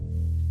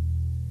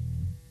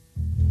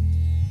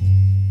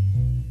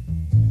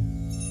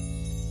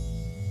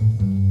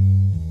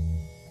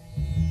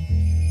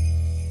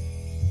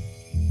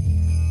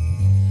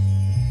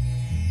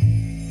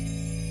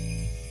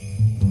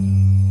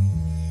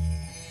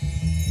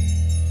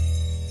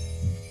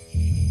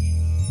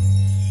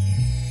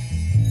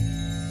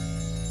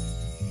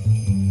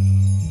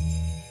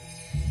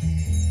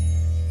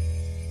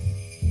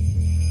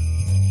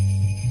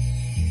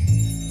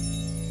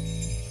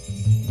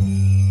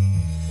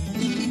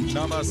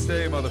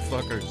Namaste,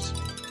 motherfuckers.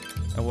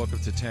 And welcome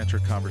to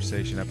Tantric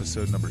Conversation,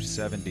 episode number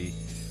 70.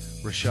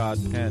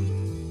 Rashad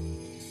Penn.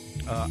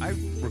 I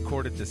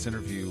recorded this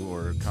interview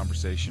or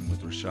conversation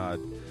with Rashad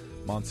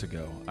months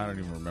ago. I don't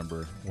even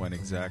remember when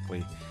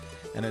exactly.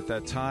 And at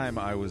that time,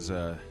 I was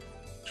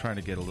trying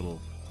to get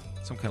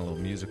some kind of little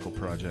musical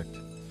project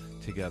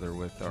together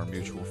with our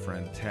mutual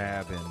friend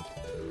Tab,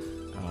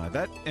 and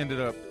that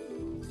ended up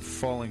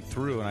falling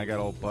through, and I got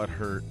all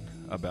butthurt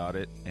about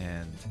it,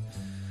 and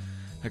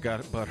I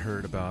got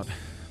butthurt about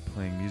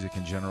playing music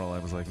in general. I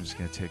was like, I'm just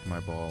going to take my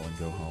ball and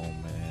go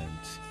home,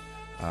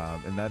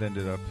 and that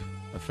ended up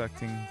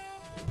affecting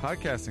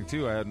podcasting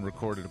too. I hadn't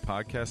recorded a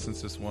podcast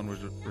since this one was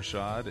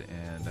Rashad,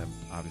 and I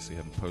obviously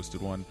haven't posted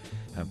one,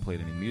 haven't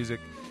played any music.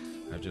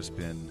 I've just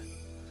been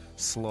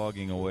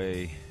slogging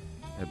away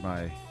at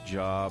my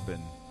job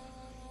and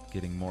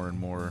getting more and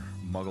more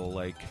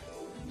muggle-like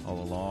all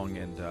along,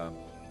 and I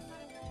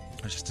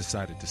just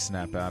decided to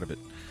snap out of it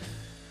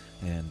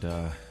and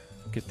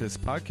get this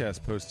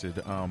podcast posted.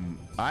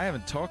 I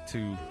haven't talked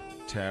to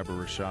Tab or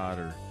Rashad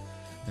or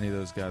any of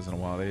those guys in a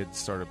while. They had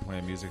started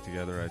playing music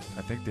together.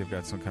 I think they've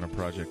got some kind of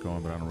project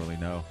going, but I don't really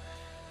know.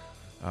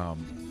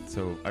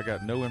 So I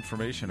got no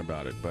information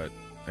about it, but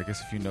I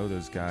guess if you know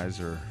those guys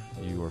or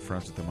you are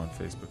friends with them on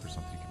Facebook or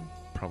something, you can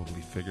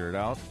probably figure it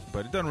out.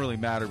 But it doesn't really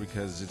matter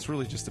because it's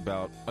really just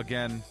about,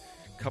 again,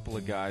 a couple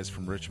of guys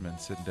from Richmond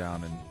sitting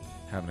down and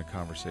having a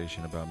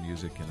conversation about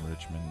music in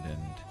Richmond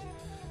and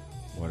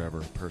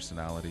whatever,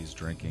 personalities,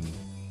 drinking,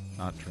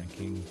 not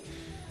drinking,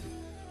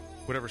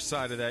 whatever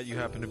side of that you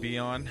happen to be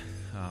on.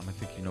 I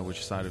think you know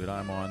which side of it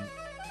I'm on.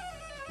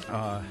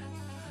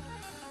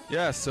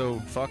 Yeah, so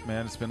fuck,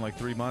 man, it's been like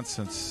 3 months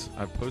since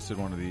I've posted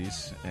one of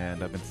these,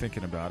 and I've been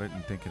thinking about it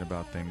and thinking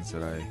about things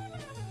that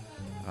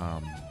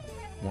I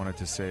wanted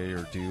to say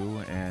or do.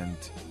 And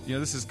you know,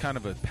 this is kind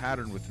of a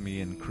pattern with me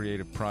in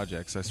creative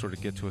projects. I sort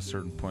of get to a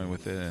certain point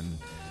with it,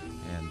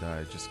 and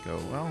I just go,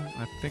 well,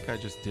 I think I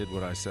just did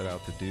what I set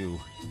out to do,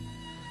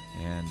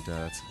 and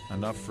it's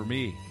enough for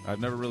me. I've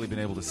never really been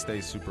able to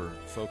stay super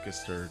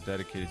focused or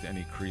dedicated to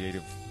any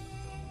creative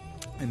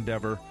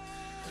endeavor,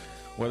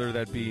 whether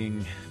that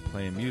being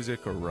playing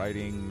music or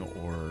writing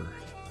or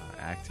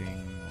acting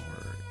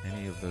or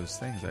any of those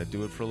things. I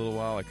do it for a little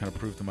while, I kind of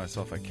prove to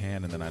myself I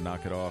can, and then I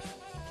knock it off.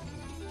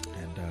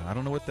 And I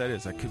don't know what that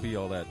is. I could be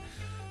all that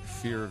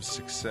fear of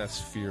success,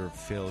 fear of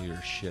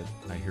failure shit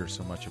I hear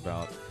so much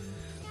about.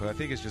 But I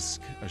think it's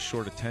just a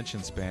short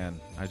attention span.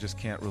 I just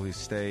can't really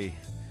stay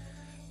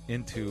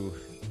into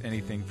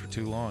anything for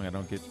too long. I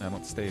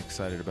don't stay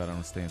excited about it. I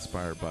don't stay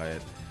inspired by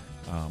it.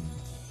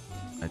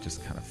 I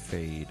just kind of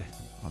fade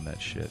on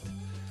that shit.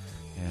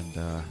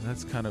 And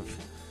that's kind of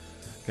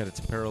got its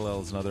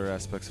parallels in other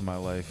aspects of my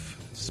life,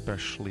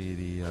 especially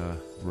the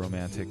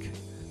romantic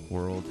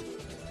world.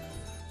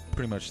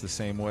 Pretty much the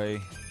same way,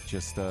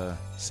 just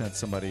sent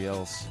somebody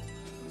else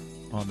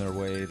on their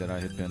way that I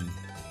had been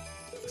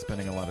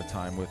spending a lot of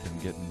time with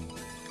and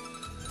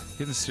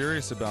getting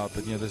serious about.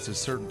 But you know, there's a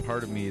certain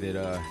part of me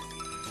that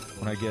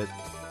when I get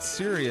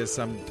serious,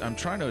 I'm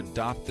trying to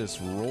adopt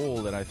this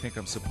role that I think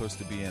I'm supposed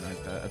to be in.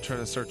 I try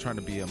to start trying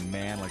to be a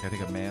man, like I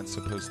think a man's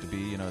supposed to be.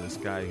 You know, this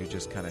guy who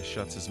just kind of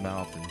shuts his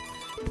mouth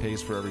and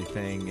pays for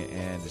everything,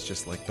 and is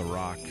just like The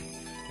Rock,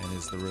 and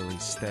is the really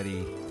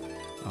steady,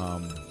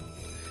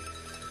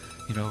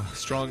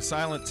 strong,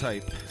 silent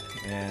type.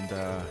 And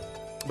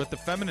but the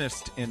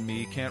feminist in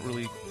me can't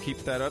really keep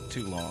that up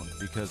too long,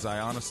 because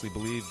I honestly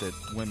believe that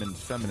women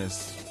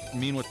feminists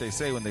mean what they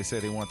say when they say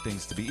they want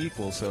things to be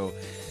equal. So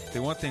if they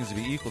want things to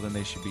be equal, then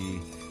they should be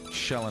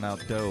shelling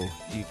out dough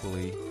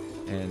equally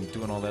and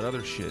doing all that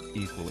other shit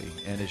equally.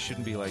 And it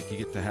shouldn't be like you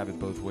get to have it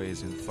both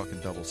ways and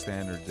fucking double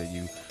standard, that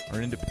you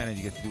are independent,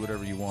 you get to do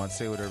whatever you want,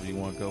 say whatever you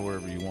want, go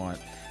wherever you want,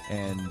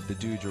 and the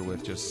dude you're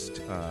with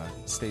just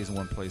stays in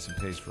one place and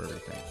pays for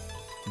everything.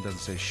 And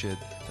doesn't say shit,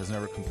 doesn't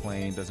ever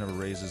complain, doesn't ever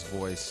raise his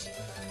voice,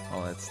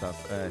 all that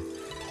stuff.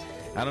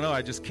 I don't know,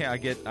 I just can't.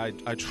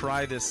 I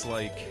try this,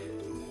 like,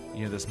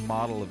 you know, this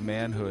model of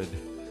manhood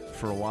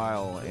for a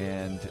while,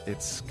 and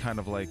it's kind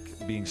of like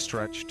being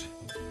stretched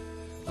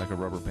like a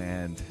rubber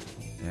band.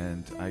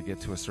 And I get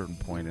to a certain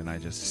point and I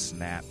just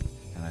snap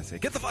and I say,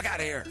 get the fuck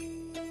out of here!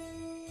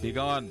 Be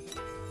gone!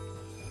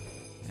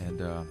 And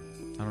I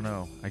don't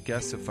know, I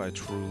guess if I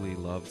truly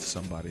loved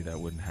somebody that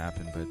wouldn't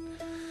happen, but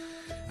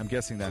I'm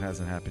guessing that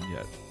hasn't happened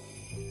yet.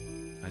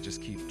 I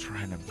just keep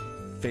trying to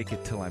fake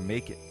it till I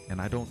make it,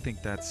 and I don't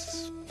think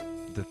that's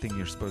the thing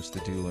you're supposed to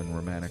do in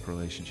romantic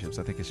relationships.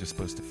 I think it's just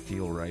supposed to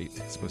feel right.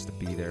 It's supposed to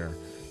be there.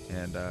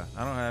 And I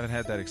haven't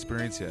had that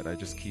experience yet. I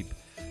just keep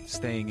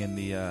staying in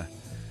the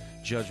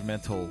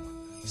judgmental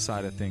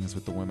side of things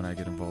with the women I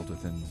get involved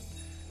with,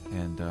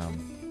 and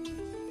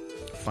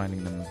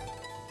finding them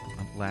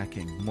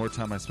lacking. The more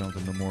time I spend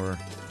with them, the more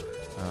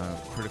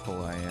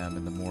critical I am,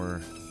 and the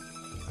more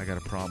I got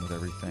a problem with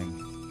everything.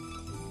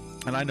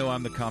 And I know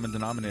I'm the common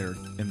denominator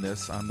in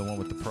this. I'm the one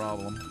with the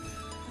problem.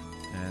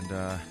 And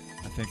I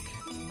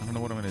don't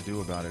know what I'm going to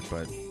do about it,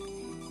 but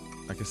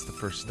I guess the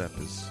first step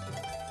is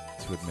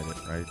to admit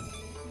it, right?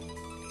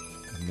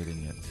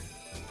 Admitting it.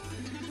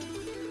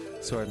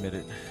 So I admit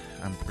it,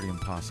 I'm pretty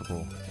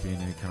impossible to be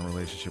in any kind of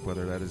relationship,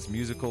 whether that is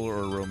musical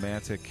or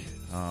romantic.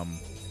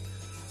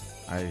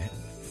 I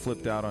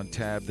flipped out on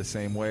Tab the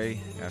same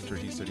way after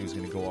he said he was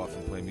going to go off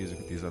and play music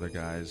with these other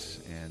guys,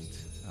 and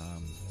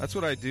that's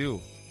what I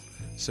do.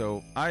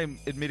 So I'm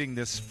admitting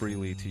this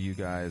freely to you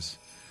guys.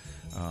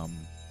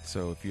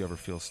 So if you ever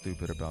feel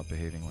stupid about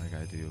behaving like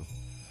I do,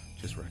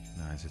 just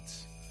recognize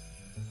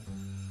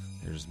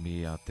there's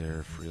me out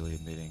there freely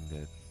admitting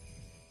that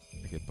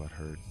I get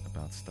butthurt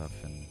about stuff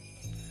and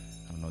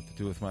I don't know what to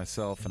do with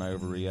myself and I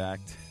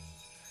overreact.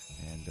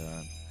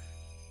 And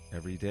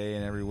every day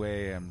and every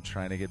way I'm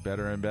trying to get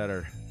better and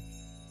better.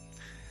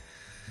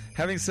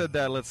 Having said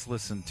that, let's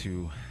listen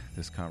to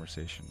this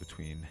conversation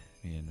between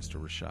me and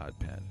Mr. Rashad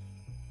Penn.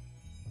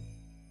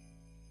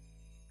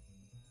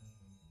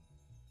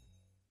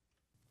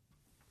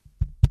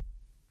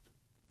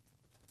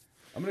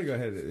 I'm gonna go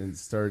ahead and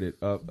start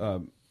it up.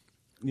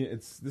 Yeah,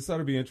 this ought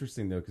to be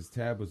interesting though, because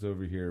Tab was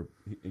over here.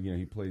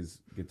 He plays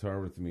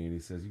guitar with me, and he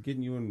says, "You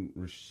getting you and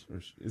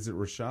is it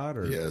Rashad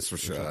or yeah, it's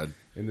Rashad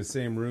in the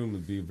same room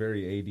would be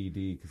very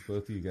ADD because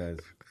both of you guys.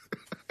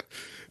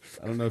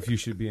 I don't know if you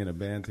should be in a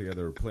band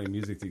together or play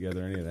music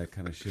together, any of that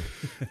kind of shit.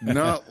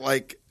 No,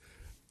 like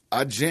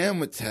I jam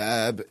with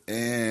Tab,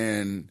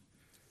 and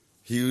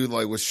he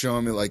like was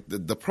showing me like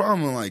the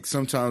problem like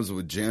sometimes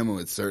with jamming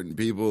with certain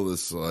people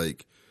is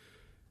like.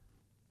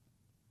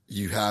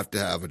 You have to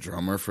have a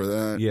drummer for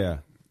that. Yeah.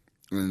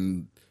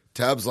 And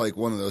Tab's like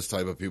one of those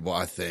type of people,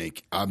 I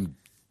think. It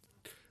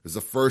was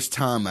the first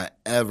time I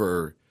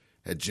ever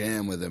had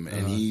jammed with him,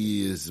 and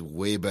he is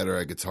way better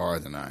at guitar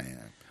than I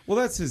am. Well,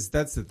 that's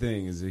the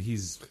thing, is that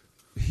he's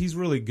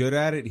really good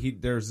at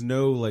it. There's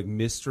no like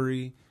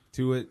mystery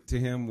to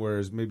him,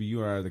 whereas maybe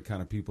you are the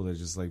kind of people that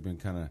just like been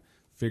kind of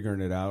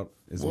figuring it out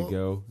as we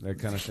go, that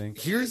kind of thing.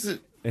 Here's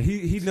it. And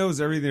he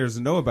knows everything there is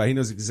to know about it. He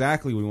knows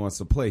exactly what he wants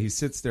to play. He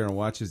sits there and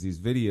watches these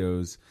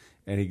videos,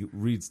 and he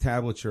reads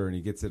tablature, and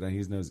he gets it, and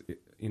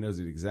he knows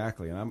it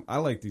exactly. And I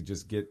like to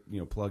just get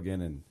plug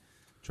in and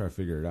try to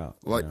figure it out.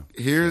 Like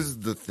here's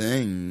the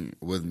thing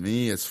with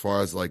me as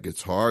far as like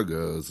guitar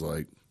goes.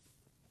 Like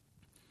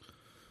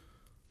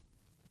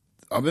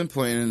I've been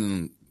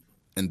playing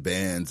in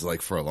bands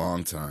like for a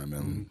long time,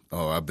 and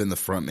I've been the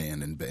front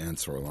man in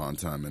bands for a long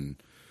time, and.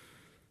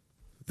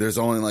 There's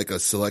only like a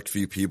select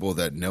few people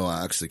that know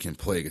I actually can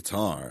play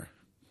guitar.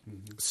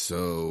 Mm-hmm.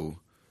 So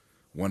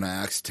when I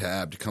asked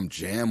Tab to come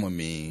jam with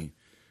me,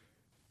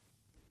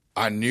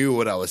 I knew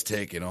what I was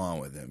taking on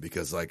with him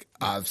because like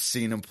I've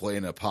seen him play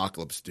in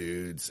Apocalypse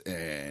Dudes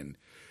and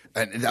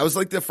that was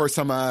like the first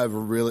time I ever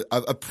really,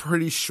 I'm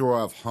pretty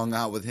sure I've hung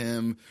out with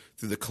him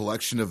through the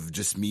collection of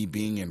just me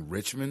being in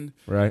Richmond.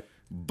 Right.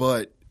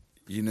 But,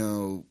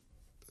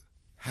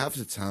 half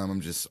the time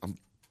I'm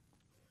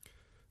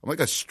like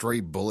a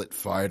stray bullet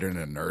fighter in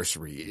a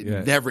nursery.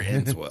 It never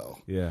ends well.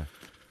 Yeah.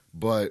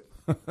 But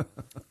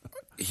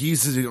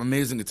he's an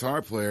amazing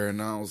guitar player, and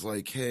I was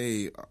like,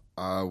 hey,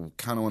 I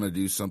kind of want to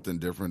do something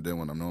different than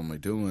what I'm normally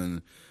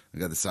doing. I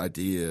got this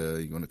idea.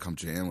 You want to come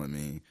jam with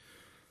me?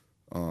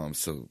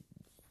 So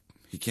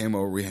he came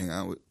over. We hang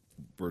out.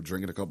 We're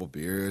drinking a couple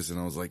beers, and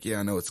I was like, yeah,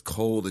 I know it's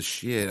cold as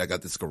shit. I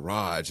got this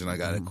garage, and I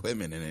got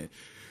equipment in it.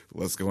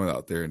 Let's go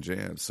out there and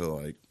jam. So,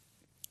 like,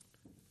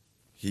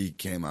 he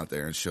came out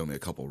there and showed me a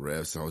couple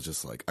riffs. And I was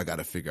just like, I got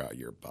to figure out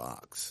your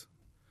box.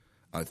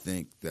 I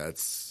think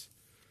that's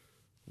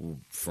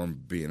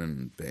from being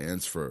in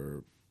bands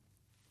for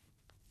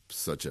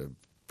such a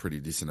pretty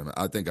decent amount.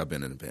 I think I've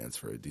been in bands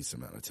for a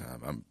decent amount of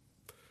time. I'm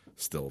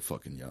still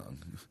fucking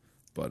young.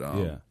 But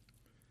I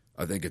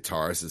think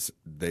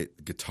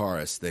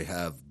guitarists, they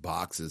have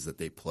boxes that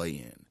they play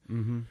in.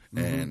 Mm-hmm.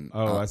 And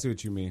I see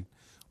what you mean.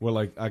 Well,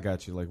 like I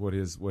got you. Like what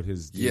his like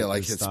his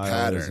style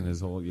pattern is and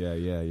his whole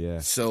yeah.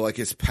 So like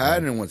his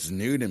pattern was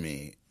new to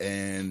me,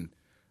 and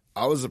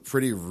I was a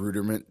pretty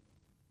rudiment.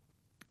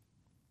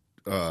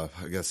 I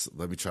guess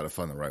let me try to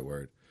find the right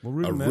word.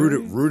 Well,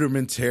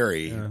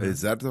 rudimentary.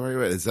 Is that the right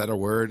word? Is that a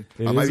word?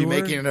 I might be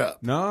making it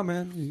up. No,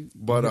 man.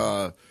 But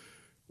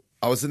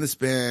I was in this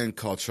band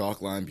called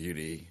Chalk Line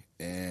Beauty,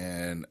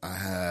 and I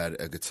had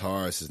a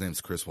guitarist. His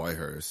name's Chris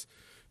Whitehurst.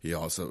 He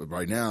also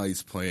right now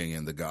he's playing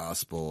in the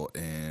Gospel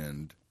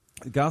and.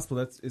 Gospel,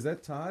 is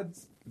that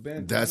Todd's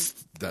band?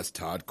 That's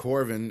Todd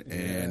Corvin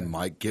and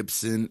Mike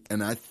Gibson,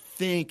 and I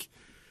think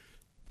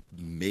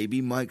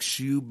maybe Mike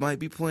Shube might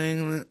be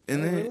playing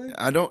in it. Really?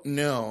 I don't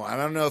know. I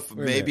don't know if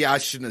maybe I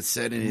shouldn't have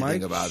said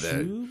anything about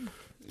that.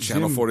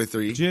 Channel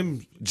 43.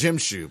 Jim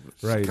Shube.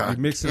 Right. God.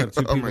 You're mixing up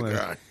two people. Oh my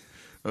God.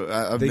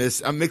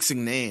 I'm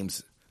mixing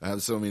names. I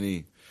have so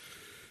many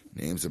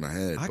names in my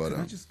head.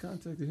 I just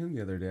contacted him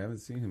the other day. I haven't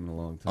seen him in a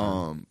long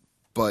time.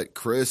 But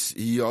Chris,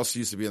 he also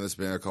used to be in this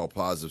band called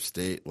Positive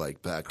State,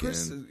 like back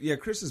in. Yeah,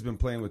 Chris has been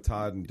playing with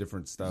Todd and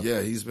different stuff.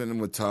 Yeah, he's been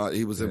with Todd.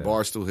 He was in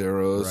Barstool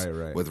Heroes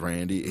with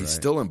Randy. He's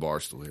still in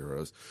Barstool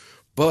Heroes.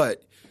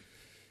 But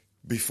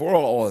before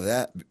all of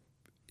that,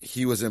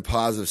 he was in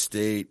Positive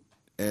State.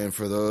 And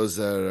for those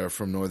that are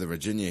from Northern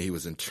Virginia, he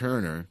was in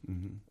Turner.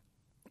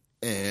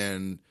 Mm-hmm.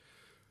 And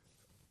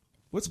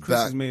What's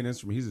Chris's main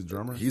instrument? He's a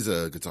drummer? He's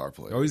a guitar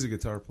player. Oh, he's a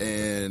guitar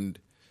player. And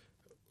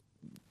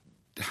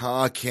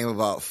how I came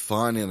about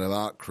finding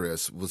about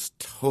Chris was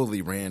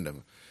totally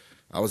random.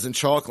 I was in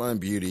Chalkline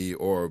Beauty,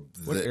 or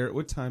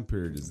what time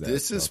period is that?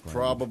 This is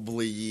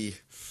probably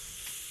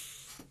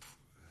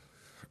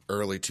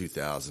early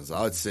 2000s.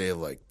 I would say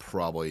like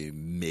probably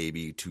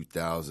maybe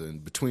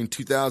 2000, between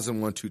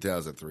 2001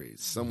 2003,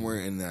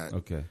 somewhere in that.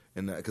 Okay.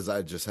 In that, because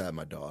I just had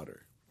my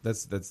daughter.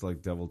 That's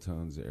like Devil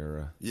Tones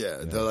era. Yeah.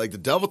 The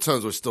Devil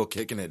Tones were still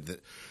kicking it.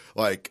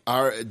 Like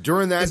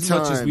during that as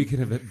time, much as we could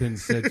have been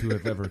said to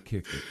have ever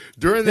kicked it.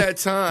 During that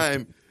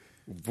time,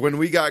 when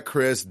we got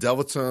Chris,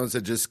 Devil Tones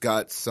had just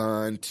got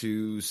signed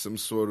to some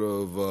sort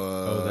of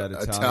that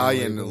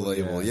Italian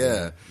label.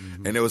 Yeah.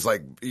 Mm-hmm. And it was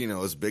like, it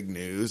was big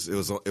news. It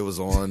was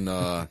on.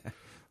 I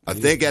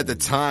think at the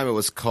time it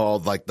was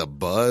called like the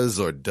Buzz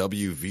or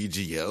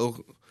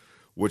WVGO,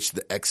 which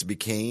the X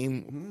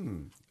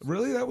became.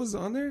 Really, that was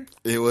on there?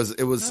 It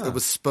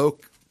was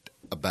spoke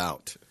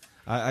about.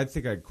 I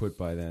think I'd quit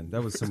by then.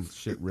 That was some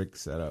shit Rick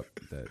set up.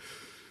 That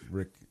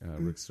Rick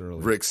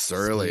Surley. Rick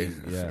Surley.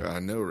 Yeah, I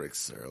know Rick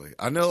Surley.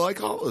 I know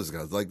like all those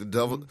guys, like the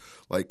Devil.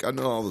 Like I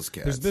know all those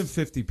cats. There's been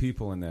 50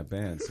 people in that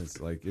band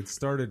since like it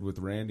started with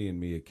Randy and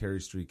me at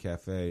Cary Street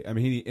Cafe. I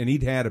mean,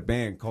 he'd had a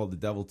band called the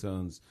Devil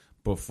Tones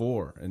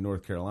before in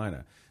North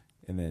Carolina,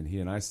 and then he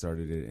and I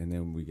started it, and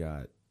then we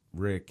got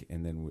Rick,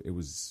 and then it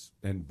was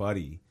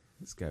Buddy.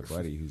 This guy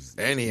Buddy, who's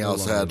and he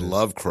also had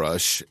Love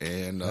Crush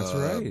and that's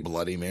right.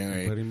 Bloody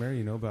Mary. Bloody Mary,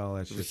 you know about all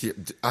that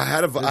shit. I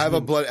have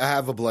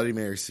a Bloody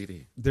Mary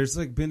CD. There's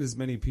like been as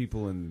many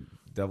people in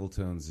Devil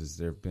Tones as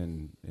there've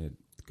been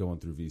going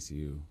through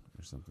VCU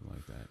or something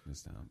like that in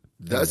this town.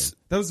 That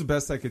was the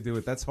best I could do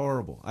it. That's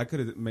horrible. I could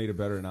have made a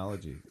better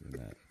analogy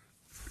than that.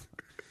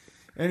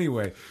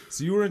 Anyway,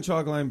 so you were in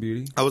Chalkline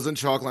Beauty. I was in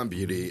Chalkline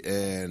Beauty,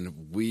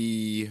 and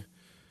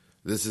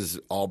this is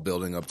all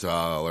building up to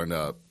how I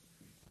learned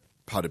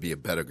how to be a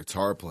better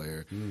guitar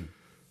player.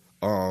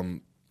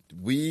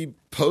 We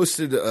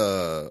posted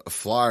a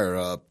flyer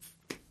up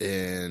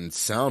in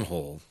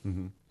Soundhole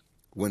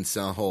when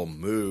Soundhole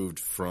moved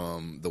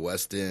from the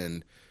West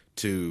End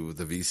to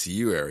the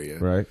VCU area.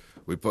 Right.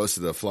 We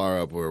posted a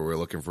flyer up where we're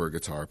looking for a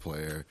guitar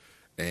player,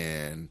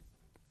 and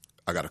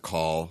I got a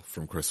call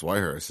from Chris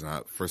Whitehurst,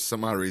 and for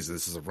some odd reason,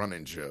 this is a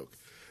running joke.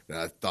 And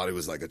I thought he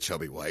was like a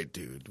chubby white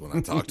dude when I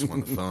talked to him on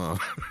the phone.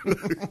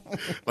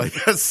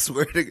 Like, I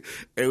swear to,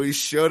 and we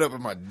showed up at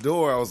my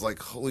door. I was like,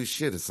 holy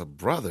shit, it's a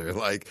brother.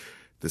 Like,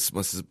 this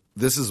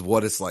is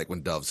what it's like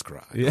when doves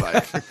cry. Yeah.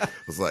 Like, I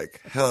was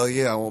like, hell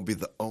yeah, I won't be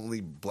the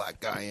only black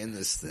guy in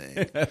this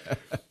thing.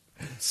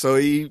 So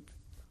he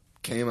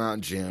came out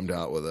and jammed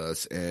out with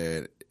us,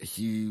 and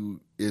he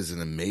is an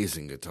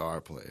amazing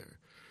guitar player.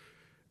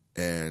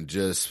 And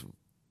just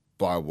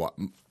by what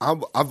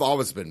I've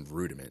always been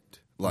rudiment.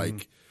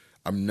 Like,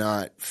 I'm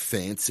not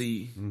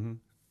fancy.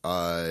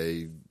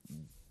 I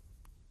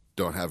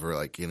don't have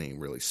like any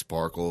really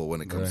sparkle when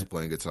it comes to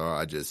playing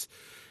guitar.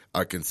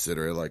 I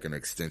consider it like an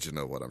extension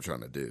of what I'm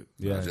trying to do.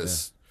 Yeah, I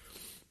just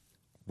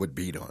would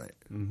beat on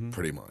it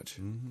pretty much.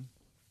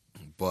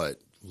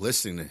 But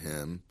listening to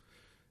him,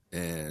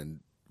 and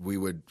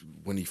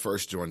when he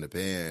first joined the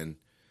band,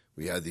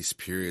 we had these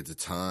periods of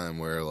time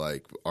where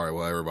like, all right,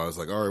 well, everybody was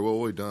like, all right, well,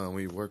 what we done?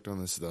 We worked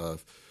on this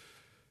stuff,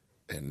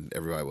 and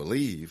everybody would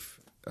leave.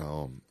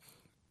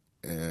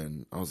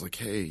 And I was like,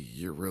 hey,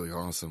 you're really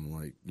awesome.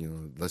 Like,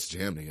 let's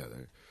jam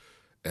together.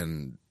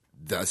 And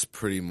that's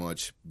pretty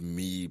much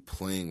me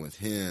playing with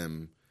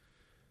him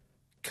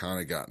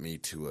kind of got me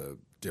to a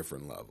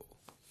different level.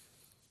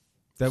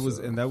 That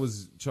was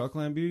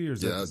Chalkline Beauty? Or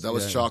that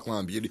was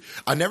Chalkline Beauty.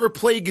 I never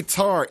played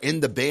guitar in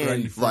the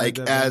band, like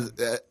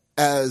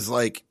as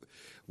like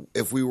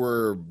if we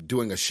were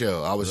doing a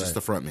show. I was just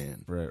the front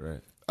man. Right.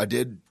 I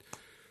did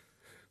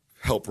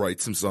help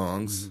write some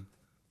songs.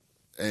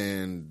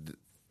 And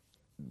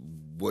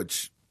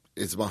which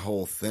is my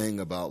whole thing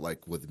about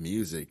like with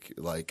music.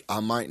 Like, I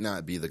might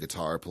not be the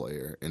guitar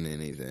player in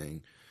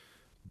anything,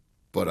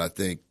 but I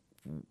think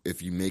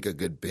if you make a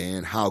good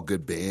band, how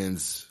good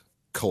bands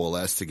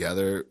coalesce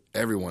together,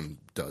 everyone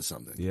does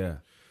something. Yeah.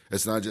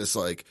 It's not just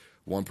like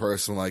one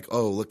person like,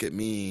 oh, look at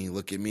me.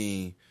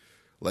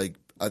 Like,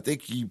 I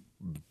think you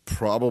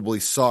probably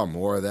saw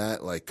more of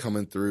that like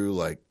coming through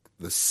like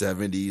the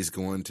 70s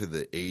going to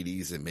the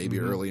 80s and maybe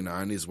early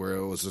 90s, where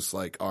it was just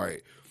like, all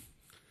right,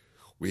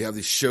 we have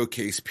these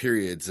showcase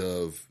periods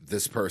of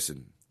this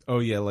person. Oh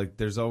yeah, like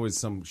there's always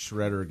some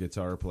shredder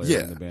guitar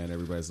player in the band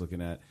everybody's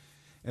looking at.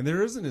 And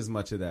there isn't as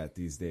much of that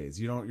these days.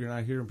 You're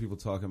not hearing people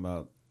talking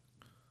about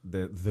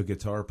the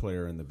guitar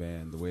player in the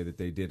band the way that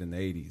they did in the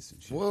 80s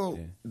and shit. Well,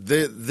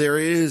 there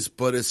is,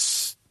 but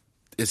it's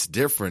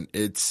different.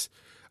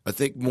 I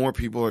think more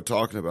people are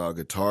talking about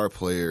guitar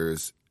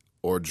players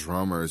or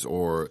drummers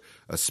or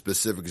a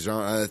specific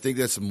genre. I think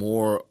that's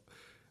more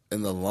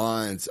in the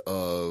lines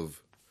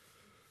of,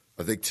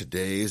 I think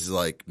today's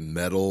like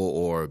metal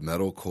or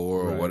metalcore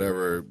or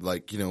whatever.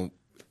 Like, you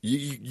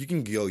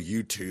can go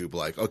YouTube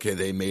like, okay,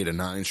 they made a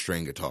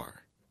 9-string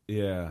guitar.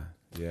 Yeah.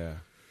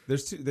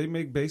 They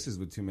make basses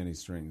with too many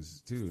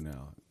strings too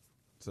now.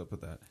 What's up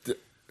with that?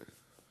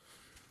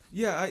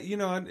 Yeah,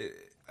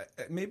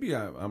 maybe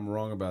I'm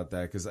wrong about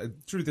that because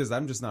truth is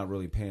I'm just not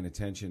really paying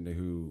attention to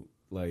who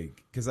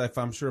because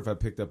I'm sure if I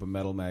picked up a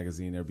metal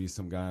magazine there'd be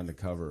some guy on the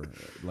cover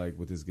like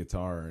with his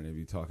guitar and he'd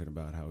be talking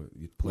about how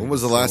you play. When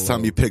was the last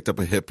time you picked up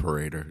a Hit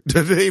Parader?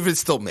 Do they even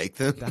still make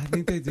them? I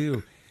think they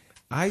do.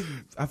 I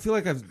feel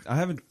like I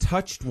haven't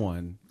touched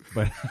one,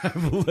 but I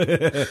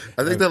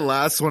think the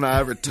last one I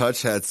ever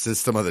touched had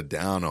System of a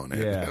Down on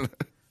it. Yeah,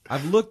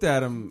 I've looked at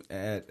them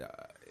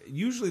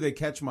usually they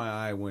catch my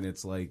eye when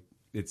it's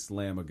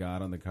Lamb of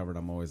God on the cover, and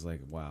I'm always like,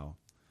 wow,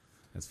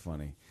 that's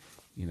funny.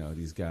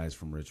 These guys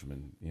from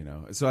Richmond,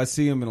 So I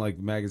see them in like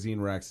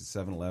magazine racks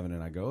at 7-Eleven,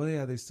 and I go, oh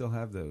yeah, they still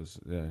have those.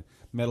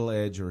 Metal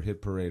Edge or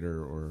Hit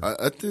Parader or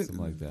I think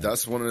something like that.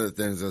 That's one of the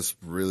things that's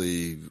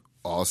really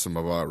awesome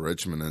about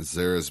Richmond is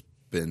there's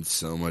been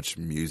so much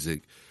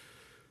music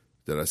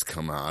that has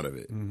come out of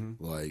it.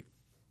 Mm-hmm. Like,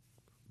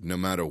 no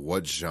matter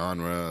what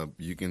genre,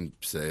 you can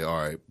say, all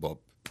right, well,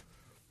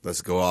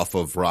 let's go off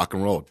of rock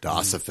and roll.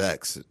 Das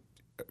Effects.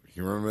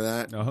 You remember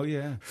that? Oh,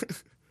 yeah.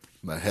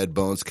 My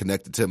headphones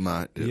connected to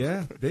my...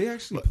 Yeah, they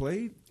actually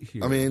played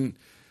here. I mean...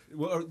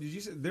 Well, did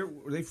you say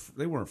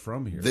they weren't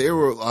from here? They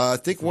were. I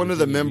think one of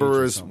the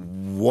members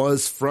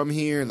was from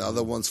here, and the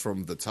other one's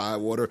from the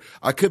Tidewater.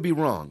 I could be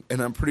wrong,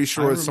 and I'm pretty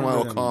sure somebody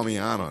will call me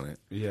out on it.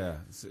 Yeah,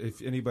 so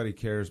if anybody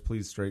cares,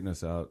 please straighten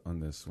us out on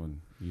this when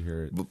you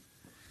hear it.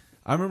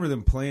 I remember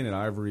them playing at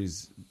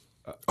Ivory's.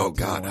 Oh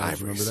God,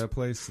 Ivory's! Remember that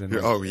place? And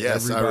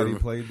yes, everybody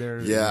played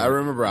there. Yeah, I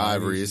remember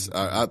Ivory's.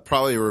 I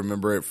probably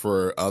remember it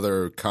for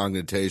other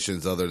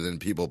connotations other than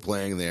people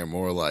playing there.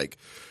 More like.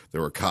 There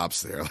were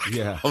cops there. All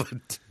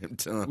the damn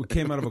time. We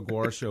came out of a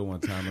Guar show one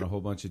time, and a whole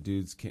bunch of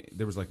dudes came.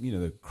 There was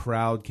the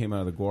crowd came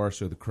out of the Guar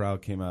show. The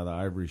crowd came out of the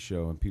Ivory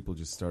show, and people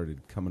just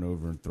started coming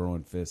over and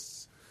throwing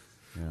fists.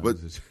 But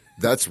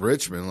that's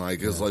Richmond.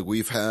 It's like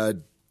we've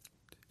had,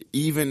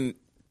 even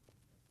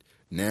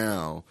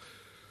now,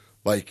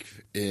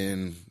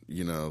 in,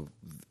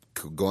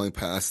 going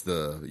past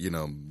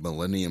the,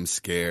 Millennium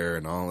Scare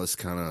and all this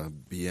kind of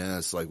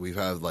BS, we've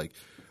had,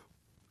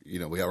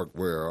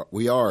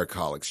 we are a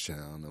college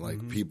town,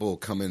 and people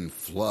come in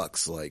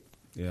flux.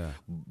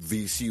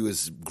 VCU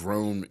has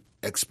grown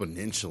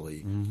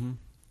exponentially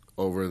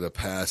over the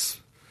past.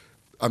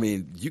 I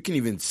mean, you can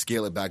even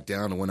scale it back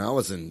down to when I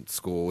was in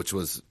school, which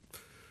was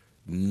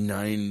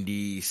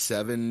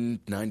 97,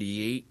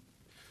 98.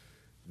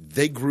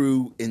 They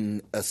grew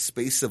in a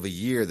space of a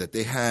year that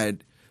they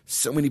had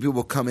so many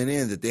people coming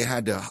in that they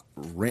had to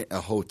rent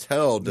a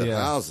hotel to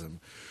house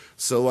them.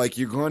 So,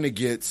 you're going to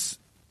get.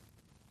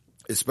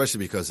 Especially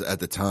because at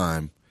the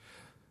time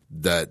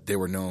that they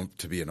were known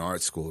to be an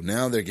art school.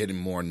 Now they're getting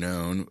more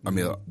known. I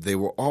mean, they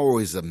were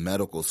always a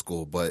medical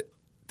school, but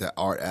the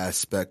art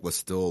aspect was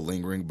still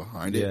lingering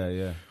behind it.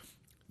 Yeah.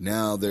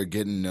 Now they're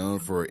getting known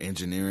for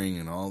engineering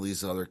and all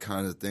these other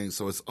kinds of things.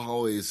 So it's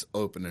always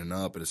opening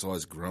up and it's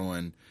always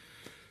growing.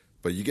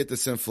 But you get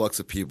this influx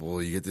of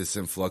people. You get this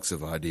influx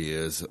of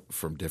ideas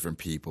from different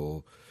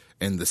people.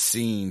 And the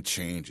scene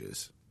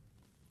changes.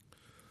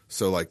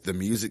 So, the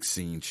music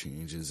scene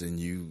changes and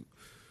you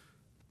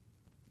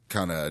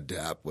kind of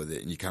adapt with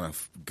it and you kind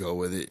of go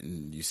with it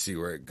and you see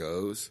where it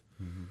goes.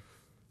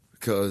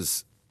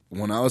 Because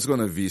when I was going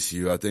to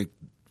VCU, I think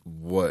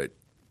what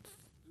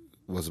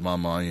was my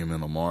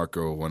monumental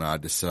marker when I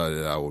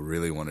decided I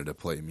really wanted to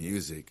play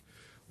music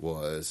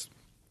was,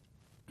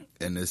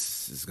 and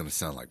this is going to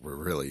sound like we're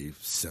really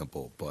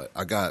simple, but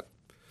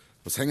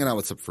was hanging out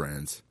with some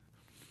friends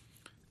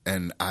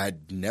and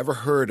I'd never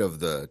heard of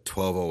the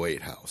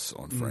 1208 house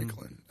on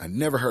Franklin. I'd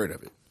never heard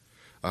of it.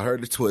 I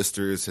heard the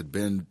Twisters, had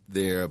been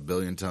there a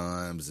billion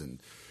times,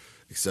 and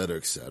et cetera,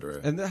 et cetera.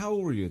 And how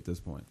old were you at this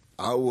point?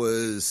 I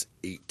was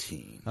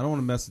 18. I don't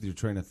want to mess with your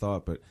train of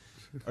thought, but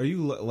are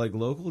you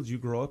local? Did you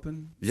grow up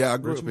in? Yeah, I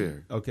grew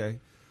Richmond? up here. Okay.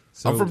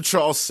 So, I'm from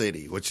Charles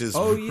City, which is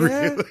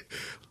really,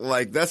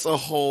 that's a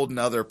whole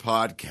nother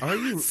podcast. Are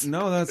you?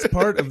 No, that's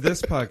part of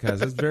this podcast.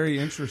 That's very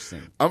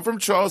interesting. I'm from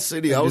Charles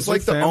City. And I was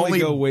does the your family only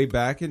go way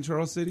back in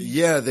Charles City.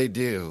 Yeah, they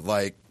do.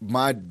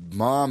 My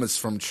mom is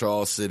from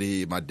Charles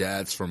City. My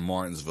dad's from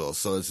Martinsville.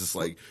 So it's just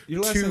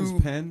your last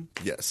name's Penn.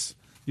 Yes.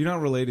 You're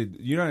not related.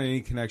 You're not in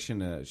any connection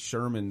to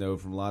Sherman though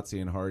from Lotzie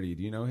and Hardy.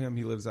 Do you know him?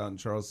 He lives out in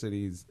Charles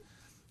City.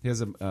 He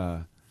has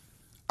a.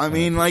 I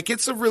mean,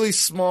 it's a really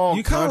small.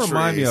 You kind of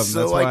remind me of him. So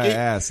that's why I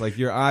asked.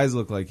 Your eyes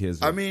look like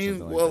his. I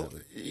mean,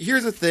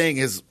 here's the thing: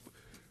 is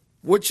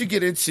what you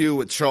get into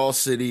with Charles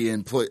City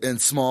and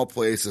small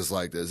places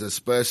like this,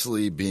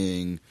 especially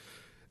being,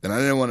 and I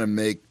didn't want to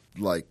make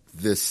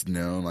this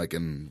known,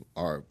 in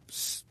our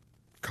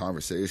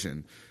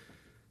conversation.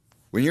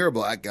 When you're a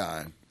black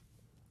guy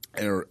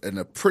in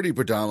a pretty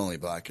predominantly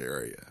black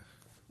area.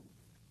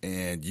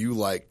 And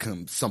you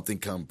something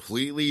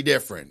completely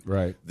different,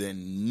 right?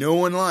 Than no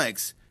one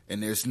likes,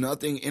 and there's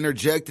nothing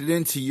interjected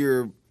into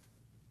your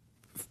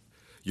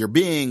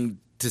being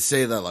to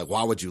say that, like,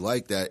 why would you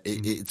like that?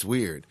 It's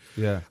weird.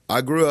 Yeah.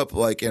 I grew up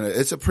like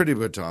it's a pretty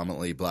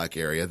predominantly black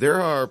area. There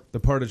are The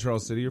part of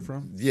Charles City you're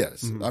from?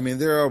 yes, I mean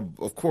there are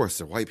of course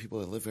there are white people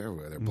that live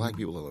everywhere. There are black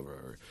people that live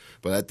everywhere.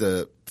 But at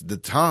the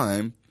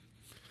time,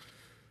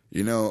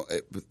 you know,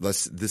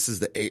 this is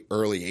the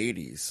early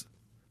 '80s.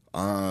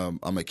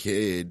 I'm a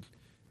kid,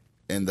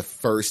 and the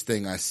first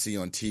thing I see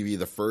on TV,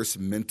 the first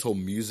mental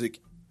music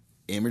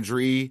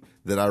imagery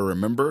that I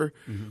remember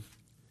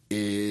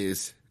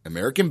is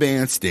American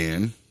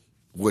Bandstand,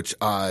 which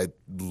I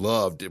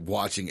loved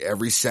watching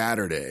every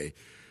Saturday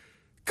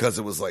because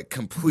it was like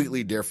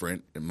completely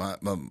different, and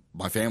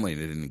my family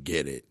didn't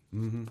get it.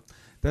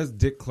 That's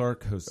Dick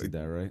Clark hosted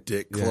that, right?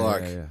 Dick Yeah,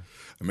 Clark, yeah.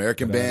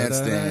 American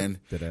Bandstand,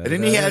 and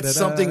then he had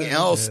something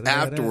else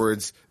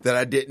afterwards that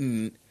I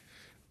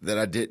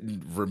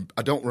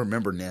don't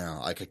remember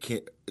now. Like I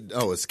can't.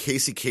 Oh, it's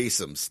Casey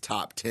Kasem's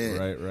Top 10.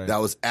 Right. That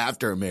was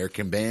after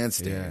American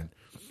Bandstand. Yeah.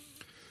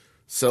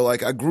 So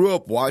like I grew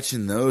up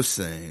watching those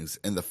things,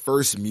 and the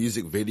first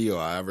music video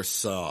I ever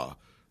saw,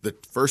 the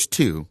first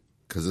two,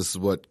 because this is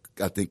what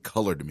I think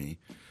colored me,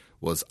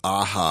 was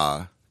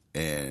Aha,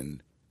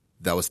 and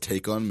that was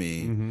Take on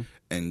Me,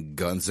 and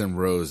Guns N'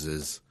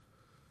 Roses.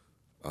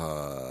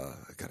 I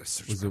gotta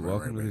search. Was it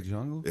Welcome to the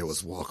Jungle? It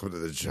was Welcome to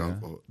the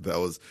Jungle. Yeah. That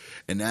was,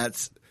 and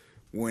that's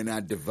when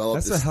I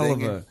developed. That's this a hell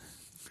thing of a.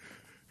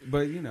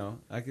 But you know,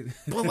 I could.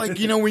 But like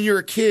you know, when you're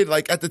a kid,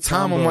 like at the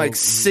time, I'm like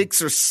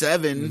 6 or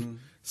 7, Mm-hmm.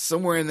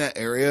 somewhere in that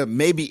area,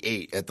 maybe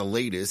 8 at the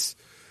latest.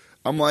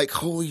 I'm like,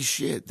 holy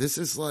shit, this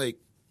is like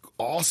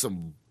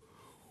awesome.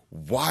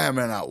 Why am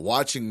I not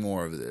watching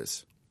more of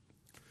this?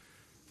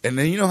 And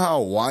then you know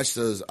how I watched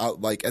those.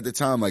 Like at the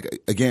time,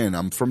 like again,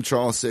 I'm from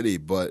Charles City,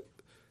 but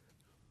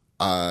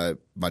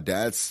my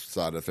dad's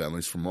side of the family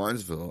is from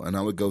Martinsville, and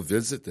I would go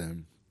visit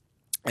them.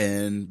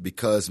 And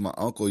because my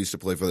uncle used to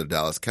play for the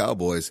Dallas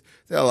Cowboys,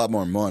 they had a lot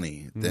more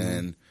money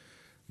than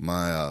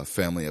my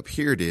family up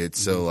here did.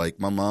 So, like,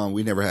 my mom,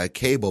 we never had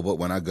cable, but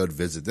when I go to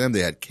visit them,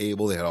 they had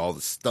cable. They had all the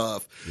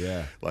stuff.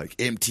 Yeah. Like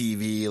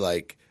MTV,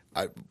 like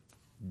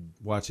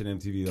Watching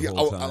MTV the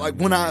whole time. like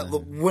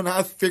when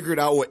I figured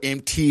out what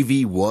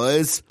MTV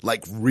was,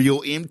 like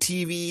real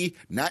MTV,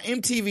 not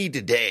MTV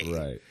today,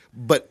 Right.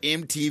 but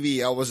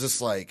MTV, I was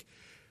just like,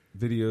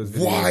 videos.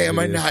 why am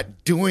I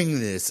not doing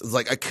this? It's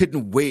like I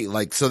couldn't wait.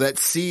 Like so, that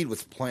seed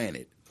was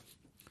planted.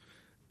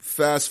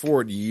 Fast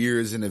forward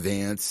years in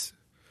advance,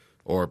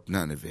 or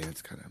not in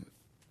advance, kind of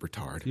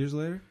retard. Years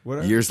later?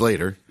 Whatever. Years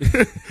later,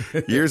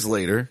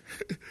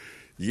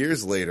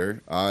 years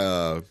later,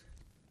 I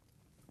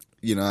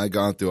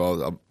gone through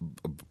all. I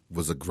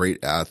was a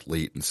great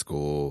athlete in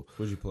school.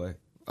 What'd you play?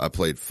 I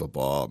played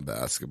football and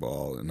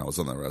basketball, and I was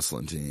on the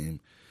wrestling team.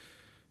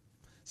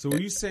 So were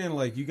you saying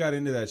like you got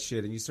into that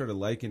shit and you started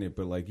liking it,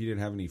 but like you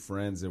didn't have any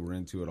friends that were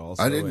into it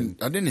also? I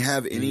didn't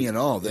have any at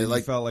all. They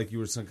like felt like you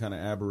were some kind of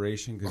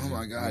aberration. Oh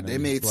my God, you they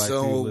made black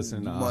so dude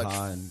listening to much.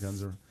 Aha and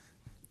Guns N'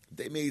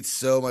 They made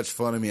so much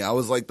fun of me. I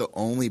was like the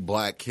only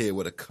black kid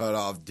with a cut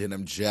off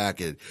denim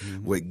jacket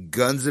with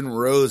Guns N'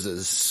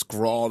 Roses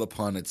scrawled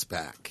upon its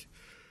back.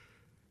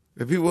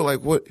 And people were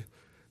like, what?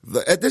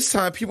 At this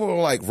time, people were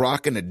like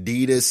rocking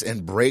Adidas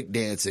and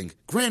breakdancing.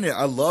 Granted,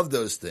 I love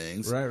those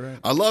things. Right.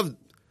 I love.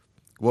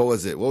 What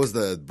was it? What was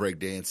the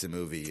breakdancing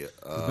movie?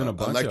 There's been a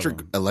bunch Electric of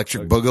them.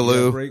 Electric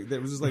Boogaloo. Yeah,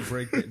 there was just like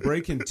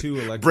Breaking 2,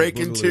 Electric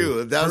Breaking Boogaloo.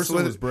 2. That First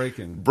one was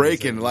Breaking.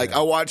 Breaking. So, Like yeah.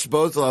 I watched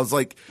both. I was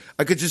like,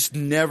 I could just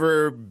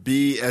never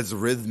be as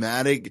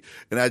rhythmic,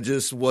 and I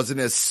just wasn't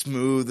as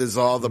smooth as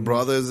all the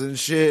brothers and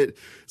shit.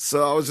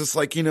 So I was just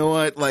like, you know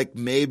what? Like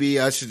maybe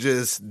I should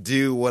just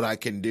do what I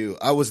can do.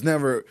 I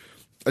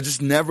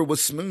just never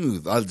was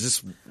smooth. I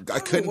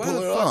couldn't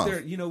pull it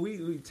off. You know,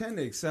 we tend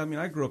to accept. I mean,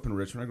 I grew up in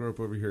Richmond. I grew up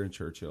over here in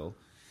Churchill,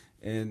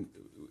 and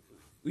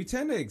we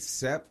tend to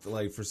accept,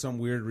 like, for some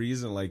weird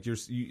reason, like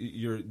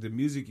the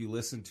music you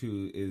listen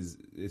to is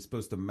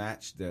supposed to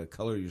match the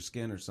color of your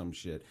skin or some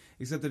shit.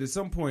 Except that at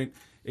some point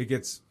it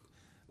gets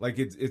like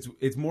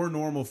it's more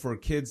normal for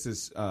kids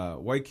to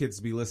white kids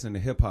to be listening to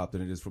hip hop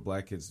than it is for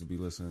black kids to be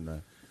listening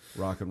to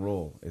rock and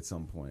roll at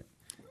some point.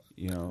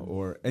 You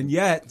know, and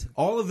yet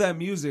all of that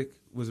music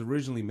was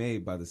originally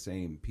made by the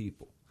same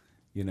people.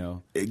 You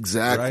know,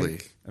 Exactly.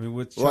 right? I mean,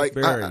 with Chuck Like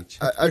Berry,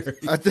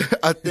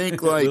 I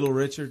think like Little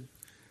Richard.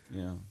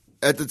 You know,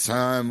 at the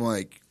time,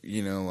 like,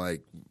 you know,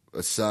 like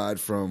aside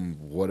from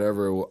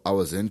whatever I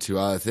was into,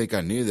 I think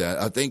I knew that.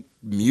 I think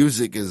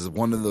music is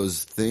one of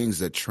those things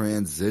that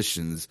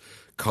transitions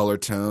color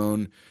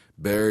tone,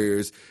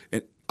 barriers.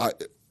 And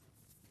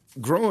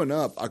growing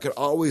up, I could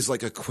always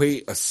like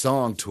equate a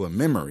song to a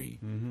memory.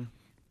 Mm-hmm.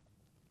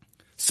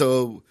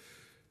 So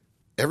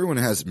everyone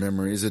has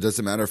memories. It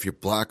doesn't matter if you're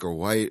black or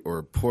white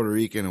or Puerto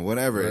Rican or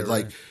whatever. Right,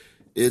 like, right.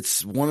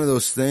 It's one of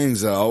those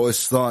things that I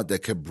always thought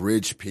that could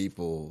bridge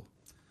people.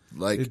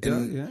 Like, it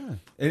does, yeah.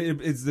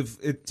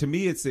 And to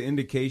me, it's the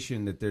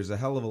indication that there's a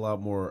hell of a lot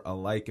more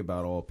alike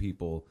about all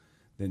people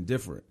than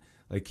different.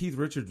 Like Keith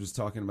Richards was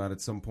talking about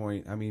at some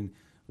point. I mean,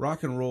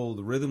 rock and roll,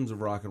 the rhythms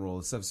of rock and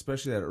roll, stuff,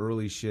 especially that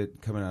early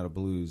shit coming out of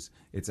blues,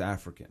 it's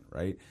African,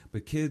 right?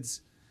 But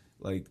kids,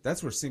 Like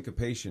that's where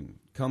syncopation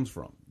comes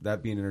from.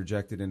 That being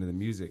interjected into the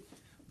music.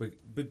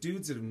 But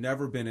dudes that have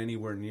never been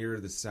anywhere near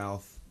the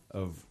south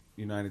of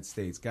United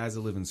States, guys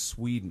that live in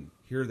Sweden,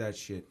 hear that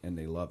shit and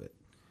they love it.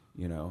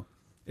 You know,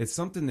 it's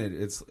something that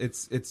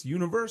it's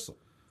universal,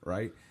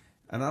 right?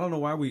 And I don't know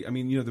why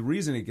the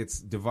reason it gets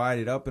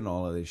divided up in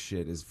all of this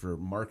shit is for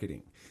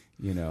marketing.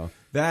 You know,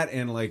 that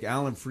and like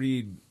Alan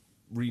Freed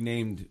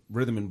renamed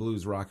rhythm and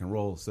blues rock and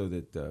roll so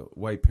that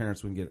white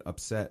parents wouldn't get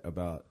upset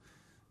about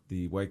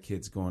the white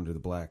kids going to the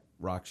black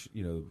rock,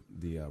 the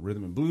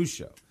rhythm and blues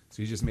show.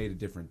 So he just made a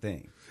different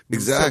thing.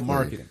 Exactly.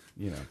 Marketing,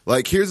 you know.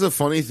 Like, here's the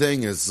funny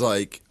thing is,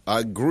 like,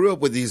 I grew up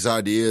with these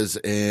ideas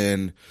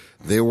and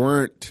they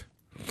weren't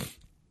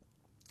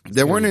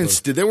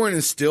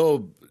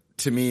instilled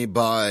to me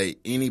by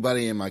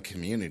anybody in my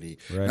community.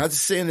 Right. Not to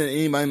say that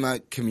anybody in my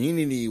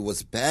community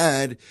was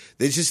bad.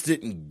 They just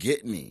didn't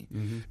get me.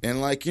 Mm-hmm. And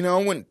like, I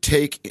wouldn't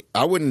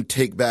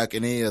take back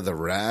any of the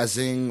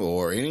razzing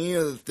or any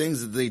of the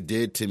things that they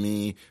did to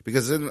me,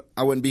 because then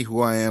I wouldn't be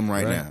who I am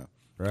right now.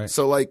 Right.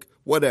 So like,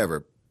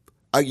 whatever.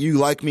 You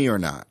like me or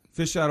not.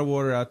 Fish out of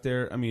water out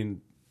there. I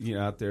mean,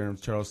 out there in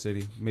Charles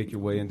City, make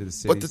your way into the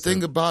city. But the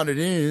thing about it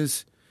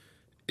is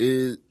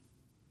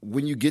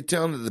when you get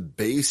down to the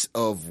base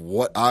of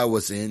what I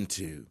was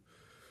into,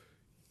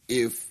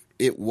 if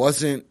it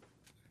wasn't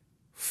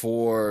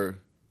for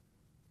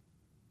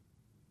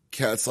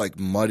cats like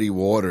Muddy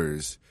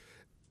Waters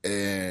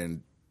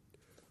and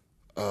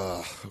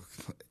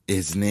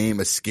his name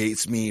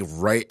escapes me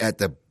right at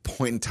the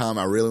point in time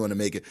I really want to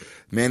make it.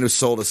 Man who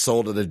sold his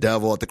soul to the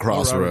devil at the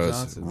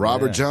crossroads.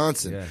 Robert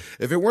Johnson. Yeah.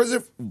 If it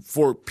wasn't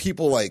for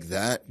people like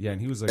that. Yeah, and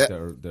he was like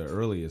the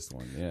earliest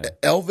one. Yeah.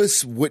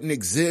 Elvis wouldn't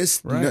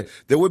exist. Right. No,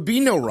 there would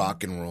be no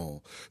rock and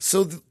roll.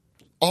 So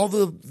all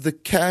the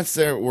cats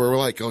that were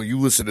like, oh, you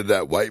listen to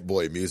that white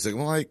boy music.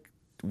 I'm like,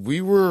 we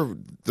were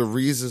the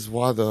reasons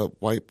why the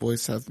white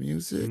boys have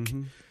music.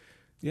 Mm-hmm.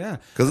 Yeah,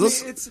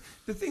 because it's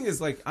the thing is,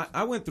 like,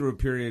 I went through a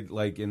period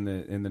like in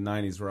the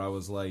 90s where I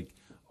was like,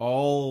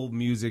 all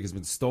music has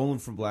been stolen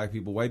from black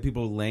people, white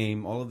people are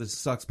lame, all of this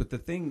sucks. But the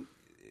thing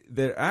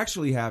that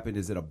actually happened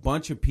is that a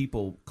bunch of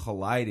people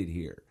collided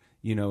here,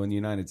 in the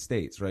United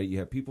States, right? You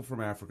have people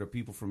from Africa,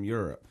 people from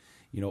Europe,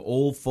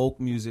 old folk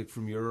music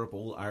from Europe,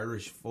 old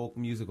Irish folk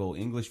music, old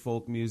English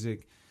folk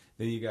music.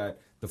 Then you got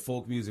the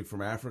folk music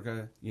from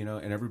Africa,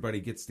 and everybody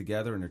gets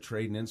together and they're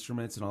trading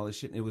instruments and all this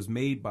shit. And it was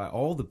made by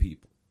all the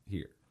people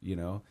here,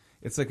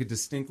 it's like a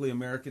distinctly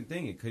American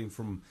thing. It came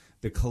from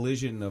the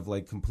collision of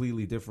like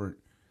completely different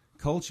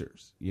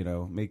cultures,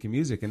 making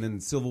music. And then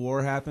the Civil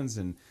War happens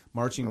and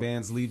marching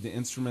bands leave the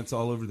instruments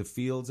all over the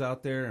fields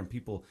out there and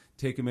people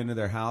take them into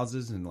their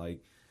houses. And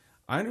like,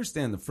 I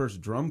understand the first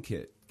drum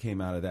kit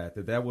came out of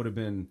that would have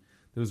been,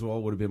 those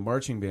all would have been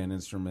marching band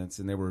instruments,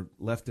 and they were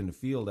left in the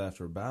field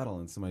after a battle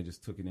and somebody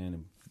just took it in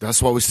and that's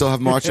why we still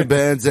have marching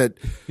bands at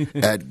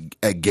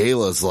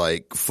galas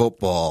like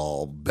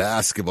football,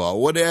 basketball,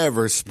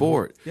 whatever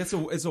sport. Yeah,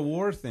 it's a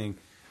war thing,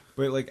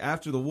 but like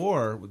after the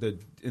war,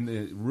 in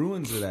the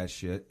ruins of that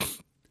shit,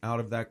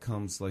 out of that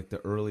comes like the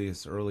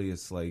earliest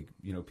like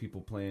people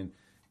playing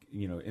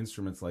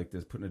instruments like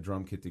this, putting a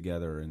drum kit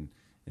together and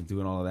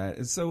doing all of that.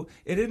 And so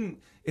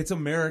it's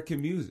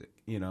American music.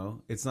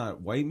 It's not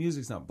white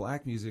music, it's not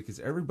black music, it's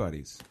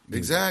everybody's music,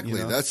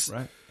 exactly. That's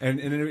right. And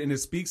it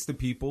speaks to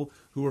people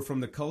who are from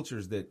the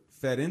cultures that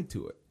fed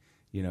into it.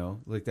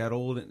 Like that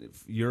old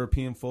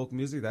European folk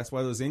music. That's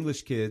why those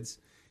English kids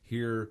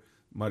hear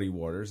Muddy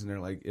Waters and they're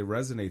like, it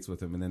resonates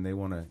with them, and then they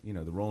want to,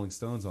 the Rolling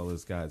Stones, all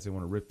those guys, they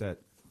want to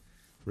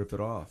rip it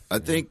off. I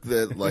think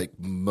that like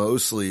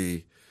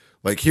mostly,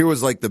 like here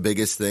was like the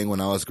biggest thing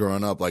when I was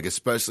growing up, like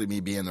especially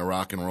me being the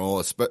rock and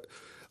roll,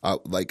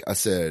 like I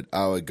said,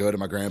 I would go to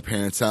my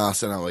grandparents'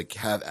 house and I would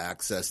have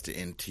access to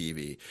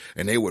MTV,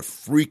 and they would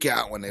freak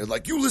out when they were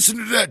like, "You listen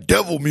to that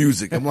devil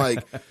music." I'm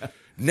like,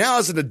 now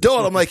as an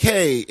adult, I'm like,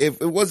 hey,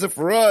 if it wasn't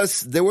for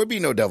us, there would be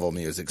no devil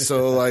music.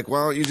 So like,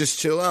 why don't you just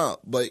chill out?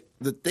 But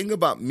the thing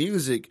about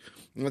music,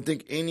 I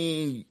think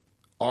any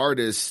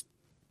artist,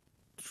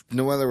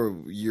 no matter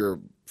you're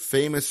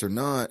famous or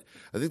not,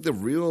 I think the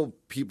real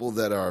people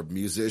that are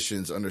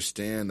musicians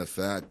understand the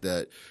fact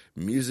that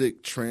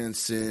music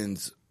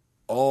transcends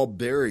all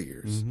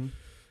barriers. Mm-hmm.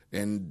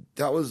 And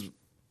that was,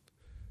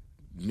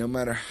 no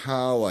matter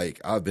how like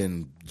I've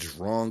been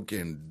drunk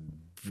and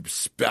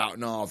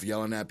spouting off,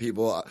 yelling at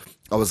people,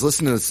 I was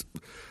listening to this,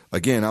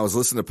 again, I was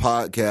listening to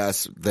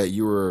podcasts that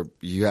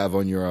you have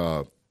on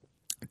your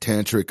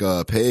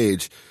tantric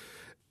page,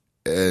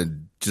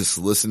 and just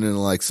listening to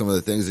like some of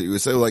the things that you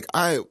would say. Like,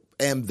 I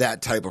am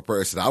that type of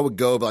person. I would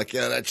go like,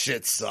 yeah, that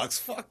shit sucks,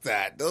 fuck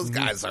that, those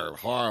guys are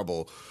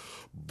horrible.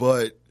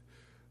 But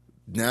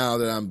now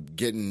that I'm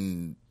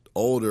getting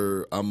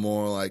older, I'm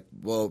more like,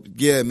 well,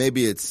 yeah,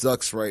 maybe it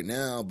sucks right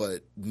now,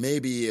 but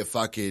maybe if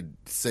I could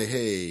say,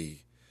 hey,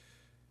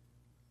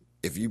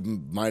 if you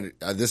might,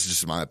 this is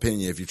just my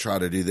opinion, if you try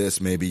to do this,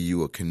 maybe you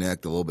will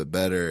connect a little bit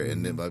better,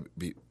 and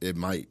it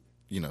might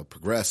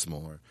progress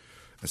more.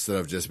 instead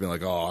of just being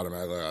like, oh,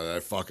 automatically, oh, they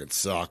fucking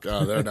suck.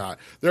 Oh, they're not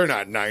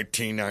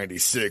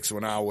 1996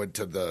 when I went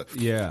to the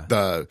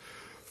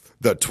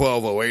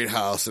 1208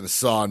 house and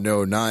saw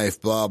No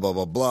Knife, blah, blah,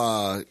 blah,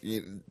 blah.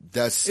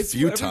 That's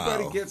futile.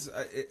 Everybody gets,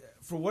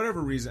 for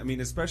whatever reason, I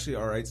mean, especially,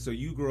 all right, so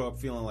you grew up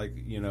feeling like,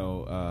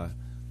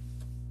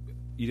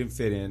 you didn't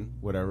fit in,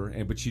 whatever,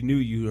 but you knew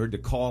you heard the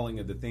calling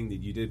of the thing that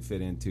you did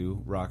fit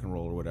into, rock and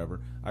roll or whatever.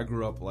 I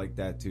grew up like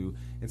that too.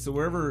 And so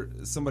wherever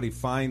somebody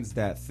finds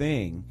that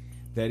thing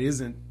that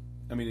isn't,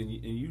 I mean,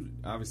 and you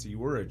obviously you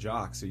were a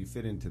jock, so you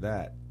fit into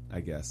that,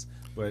 I guess.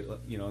 But,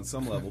 on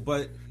some level.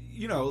 But,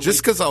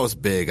 just because I was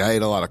big, I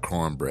ate a lot of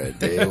cornbread.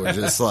 They were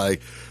just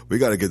like, we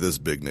got to get this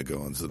big nigga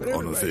on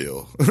the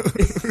field.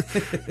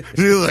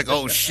 You're like,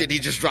 oh shit, he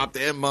just dropped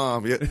the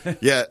M-bomb.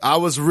 Yeah, I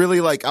was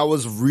really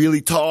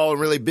tall and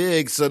really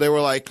big, so they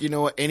were like,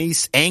 and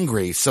he's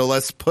angry, so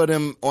let's put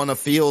him on a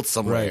field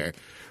somewhere. Right.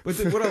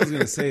 But what I was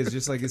going to say is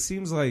just like, it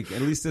seems like,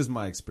 at least this is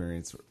my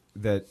experience,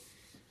 that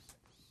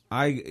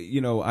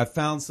I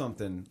found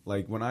something,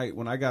 like when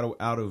I got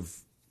out of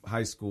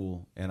high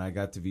school and I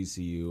got to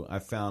VCU, I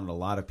found a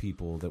lot of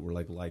people that were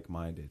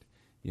like-minded,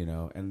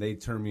 and they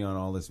turned me on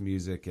all this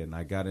music, and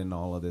I got into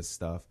all of this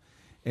stuff,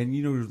 and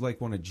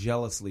want to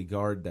jealously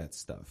guard that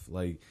stuff,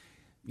 like,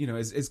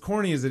 as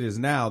corny as it is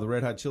now, the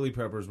Red Hot Chili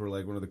Peppers were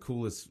like one of the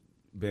coolest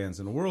bands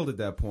in the world at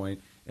that point,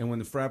 and when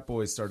the frat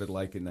boys started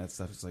liking that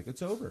stuff, it's like,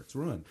 it's over, it's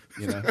ruined,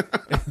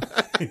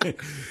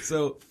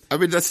 So I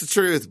mean, that's the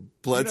truth.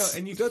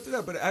 And you go through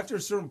that, but after a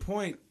certain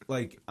point,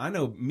 like, I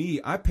know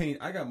me, I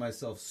got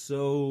myself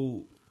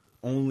so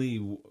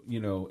only,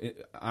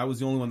 I was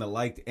the only one that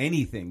liked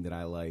anything that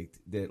I liked,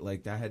 that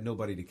like I had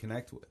nobody to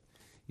connect with,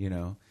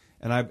 and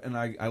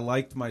I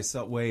liked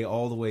myself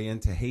all the way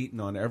into hating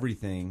on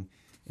everything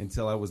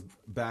until I was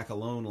back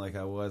alone like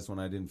I was when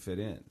I didn't fit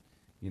in,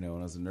 when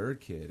I was a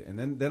nerd kid.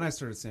 And then I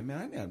started saying, man,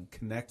 I need to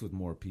connect with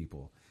more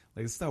people.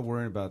 Like, stop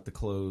worrying about the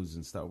clothes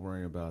and stop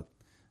worrying about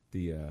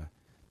the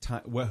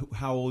time,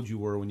 how old you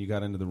were when you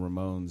got into the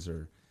Ramones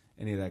or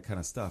any of that kind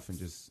of stuff, and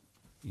just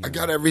I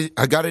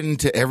got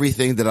into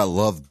everything that I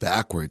love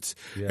backwards,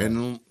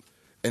 and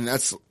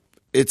that's,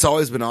 it's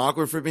always been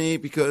awkward for me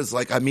because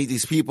like I meet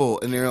these people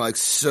and they're like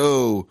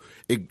so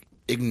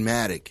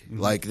enigmatic,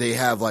 like they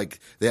have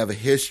a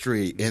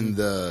history in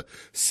the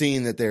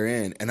scene that they're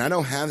in, and I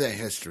don't have that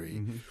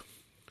history,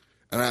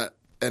 and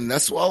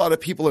that's why a lot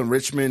of people in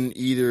Richmond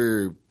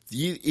either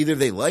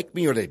they like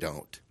me or they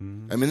don't.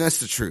 I mean,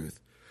 that's the truth.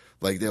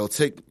 Like they'll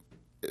take,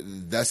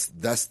 that's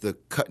the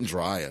cut and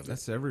dry of it.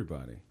 That's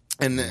everybody.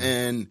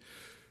 And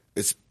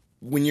it's,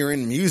 when you're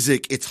in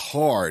music, it's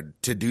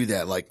hard to do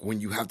that. Like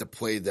when you have to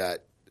play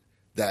that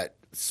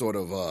sort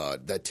of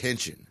that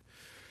tension.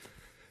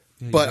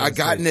 Yeah, but I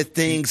got into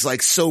things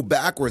like so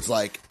backwards.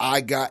 Like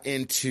I got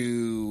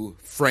into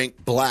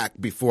Frank Black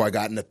before I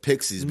got into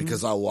Pixies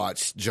because I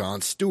watched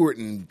Jon Stewart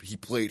and he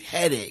played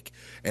Headache,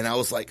 and I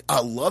was like,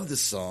 I love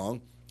this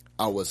song.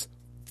 I was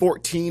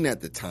 14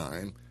 at the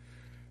time,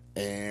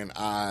 and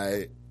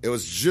it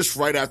was just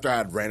right after I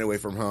had ran away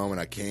from home and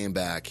I came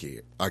back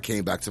here. I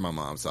came back to my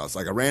mom's house.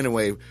 Like I ran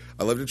away.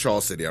 I lived in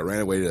Charles City. I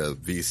ran away to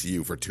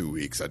VCU for 2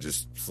 weeks. I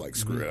just was like,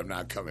 screw it, I'm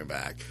not coming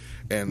back.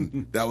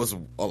 And that was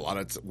a lot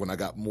of when I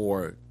got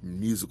more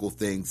musical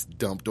things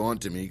dumped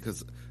onto me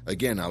because,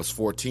 again, I was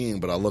 14,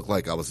 but I looked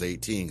like I was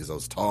 18 because I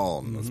was tall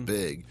and I was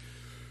big.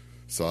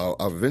 So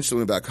I eventually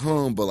went back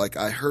home, but like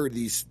I heard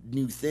these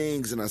new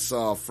things and I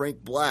saw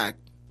Frank Black,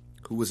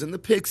 who was in the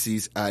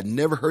Pixies. I had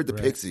never heard the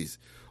Pixies,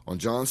 on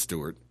Jon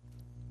Stewart.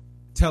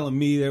 Telling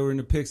me they were in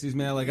the Pixies,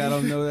 man. Like, I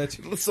don't know that.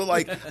 So,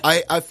 like,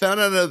 I found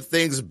out of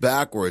things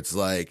backwards.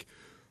 Like,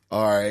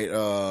 all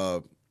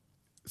right,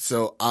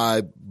 so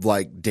I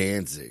like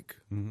Danzig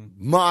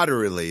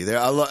moderately. There,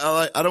 I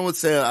don't want to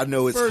say I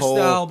know his whole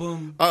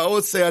album. I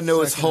would say I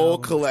know his whole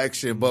album.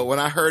 collection, but when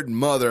I heard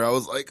Mother, I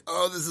was like,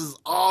 oh, this is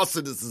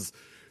awesome. This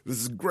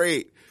is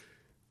great.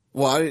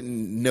 Well, I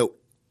didn't know.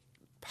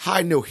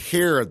 I know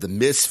hair of the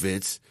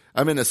Misfits.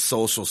 I'm in a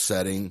social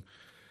setting.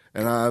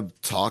 And I'm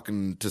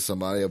talking to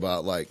somebody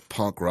about like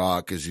punk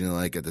rock, because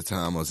like at the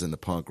time I was into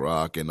punk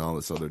rock and all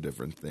this other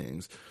different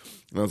things.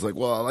 And I was like,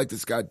 well, I like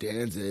this guy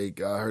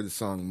Danzig. I heard the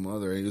song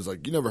Mother. And he was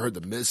like, you never heard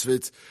the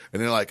Misfits?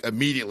 And they're like,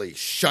 immediately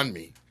shun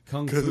me.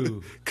 Kung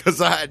Fu.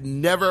 Because I had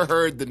never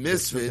heard the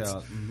Misfits.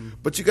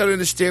 But you got to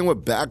understand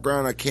what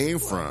background I came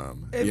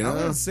from. I'm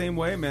the same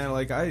way, man.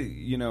 Like I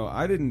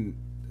didn't.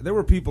 There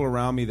were people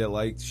around me that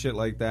liked shit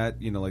like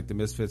that, like the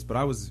Misfits. But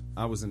I was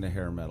into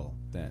hair metal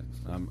then.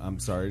 I'm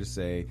sorry to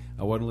say,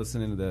 I wasn't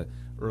listening to the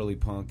early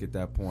punk at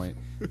that point.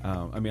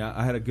 I mean,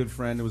 I had a good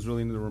friend that was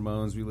really into the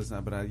Ramones. We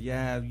listened, but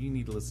you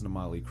need to listen to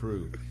Motley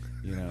Crue,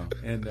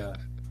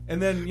 and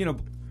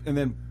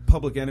then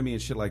Public Enemy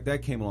and shit like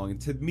that came along.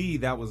 And to me,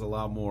 that was a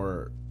lot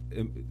more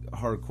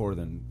hardcore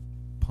than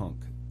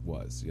punk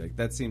was. Like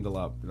that seemed a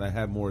lot. I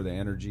had more of the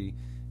energy,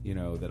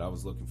 that I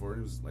was looking for.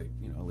 It was like,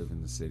 I live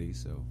in the city,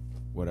 so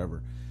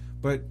whatever.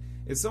 But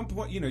at some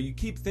point, you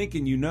keep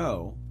thinking,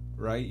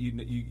 right?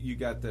 You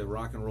got the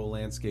rock and roll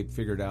landscape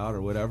figured out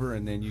or whatever,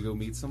 and then you go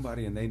meet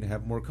somebody and they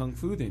have more kung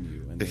fu than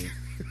you.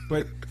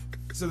 But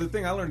so the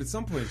thing I learned at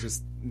some point is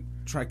just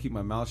try to keep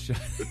my mouth shut,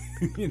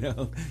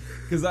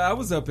 because I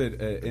was up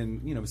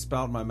and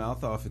spouting my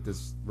mouth off at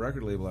this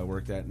record label I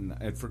worked at,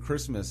 and for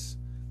Christmas,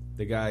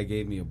 the guy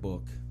gave me a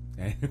book,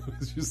 and it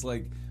was just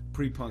like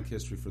pre-punk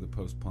history for the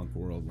post-punk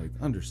world. Like,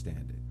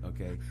 understand it,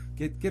 okay?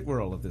 Get where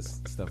all of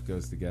this stuff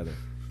goes together,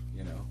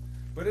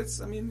 But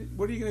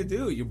what are you going to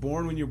do? You're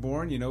born when you're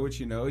born. You know what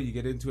you know. You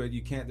get into it.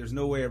 You can't. There's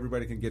no way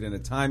everybody can get in a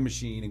time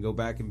machine and go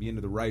back and be into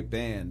the right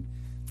band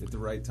at the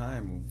right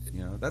time.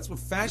 That's what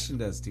fashion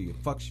does to you.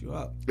 It fucks you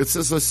up. It's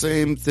just the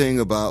same thing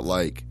about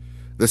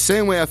the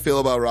same way I feel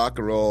about rock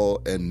and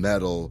roll and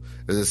metal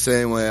is the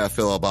same way I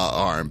feel about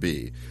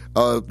R&B.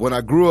 When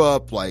I grew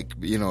up,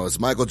 it's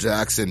Michael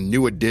Jackson,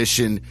 New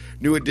Edition.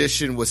 New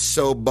Edition was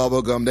so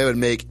bubblegum. They would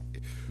make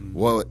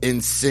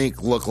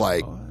NSYNC look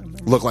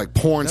like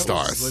porn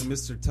stars. Was like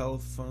Mr.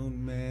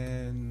 Telephone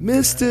Man.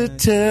 Mr. Right?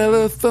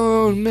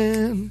 Telephone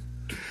Man.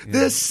 Yeah.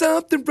 There's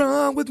something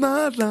wrong with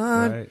my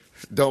line. Right.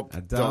 Don't.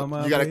 You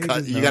gotta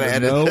cut. You gotta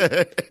edit. Nope.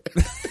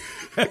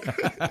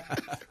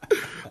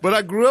 But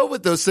I grew up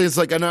with those things,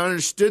 and I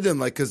understood them,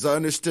 because I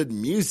understood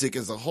music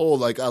as a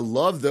whole. I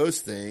love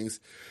those things,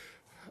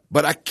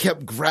 but I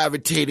kept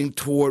gravitating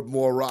toward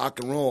more rock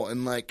and roll.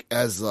 And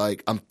as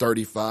I'm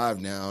 35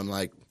 now,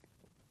 and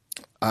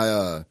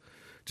I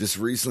just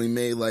recently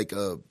made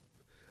a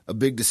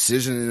big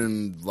decision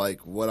in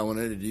what I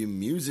wanted to do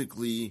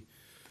musically.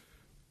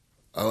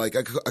 I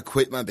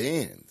quit my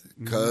band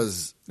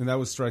because and that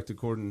was Strike the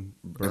Chord and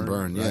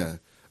Burn. Right?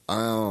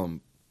 Yeah.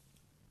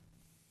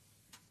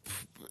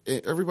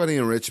 Everybody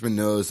in Richmond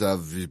knows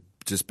I've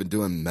just been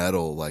doing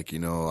metal.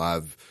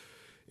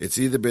 It's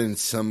either been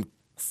some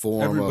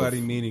form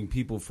everybody meaning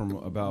people from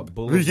about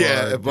Boulevard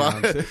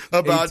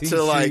about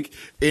to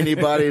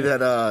anybody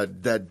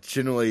that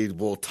generally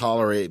will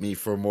tolerate me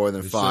for more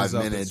than 5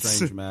 minutes.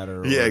 Strange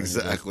Matter. Yeah,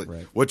 exactly.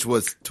 Right. Which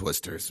was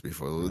Twisters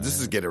before. Right. This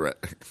is Get It Right.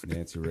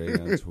 Nancy Ray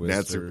on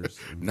Twisters.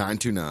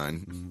 929.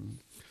 Mm-hmm.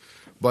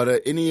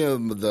 But any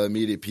of the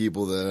immediate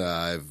people that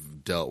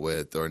I've dealt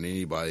with, or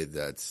anybody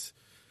that's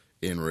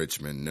in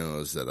Richmond,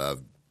 knows that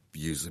I've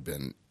usually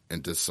been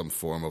into some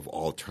form of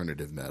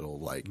alternative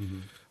metal.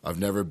 I've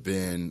never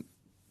been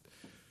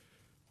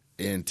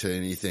into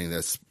anything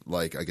that's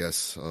I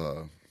guess I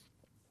don't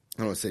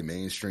want to say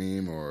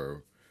mainstream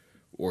or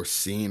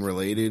scene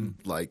related.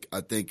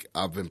 I think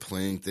I've been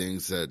playing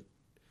things that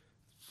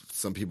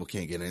some people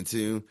can't get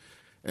into,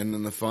 and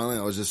then finally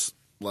I was just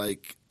I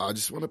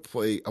just want to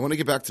play. I want to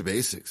get back to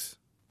basics,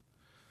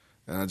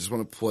 and I just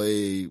want to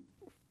play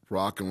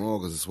rock and roll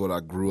because it's what I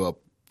grew up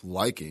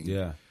liking.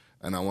 Yeah.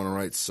 And I want to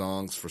write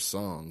songs for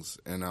songs,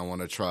 and I want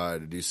to try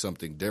to do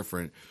something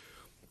different,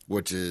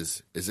 which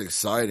is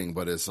exciting,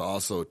 but it's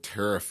also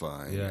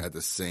terrifying at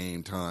the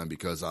same time,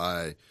 because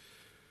I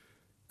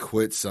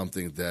quit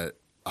something that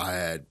I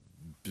had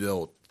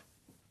built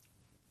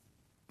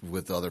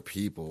with other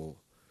people,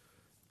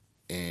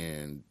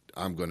 and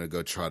I'm going to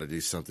go try to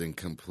do something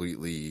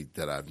completely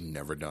that I've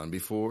never done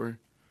before.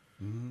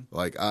 Mm-hmm.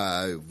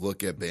 I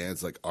look at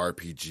bands like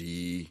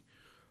RPG,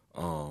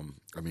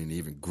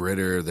 even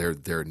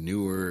Gritter, they're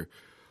newer.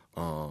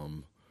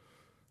 I'm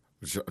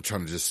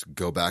trying to just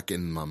go back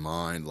in my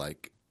mind,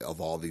 of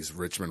all these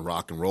Richmond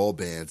rock and roll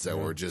bands that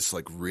were just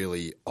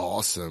really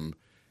awesome.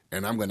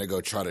 And I'm going to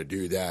go try to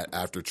do that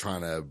after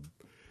trying to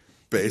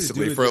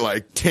basically for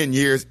 10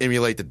 years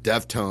emulate the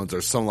Deftones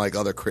or some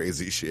other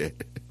crazy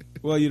shit.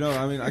 Well,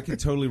 I can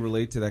totally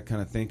relate to that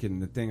kind of thinking.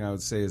 The thing I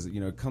would say is,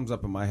 it comes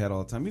up in my head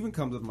all the time. Even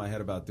comes up in my head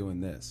about doing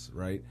this,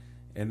 right?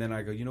 And then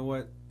I go, you know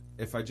what?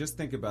 If I just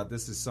think about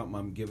this as something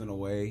I'm giving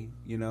away,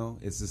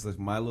 it's just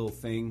my little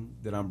thing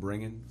that I'm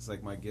bringing. It's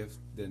like my gift,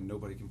 then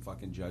nobody can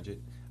fucking judge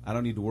it. I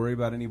don't need to worry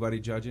about anybody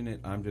judging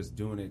it. I'm just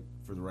doing it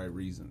for the right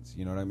reasons.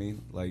 You know what I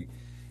mean?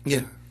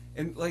 Yeah.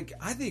 And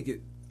I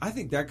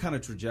think that kind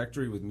of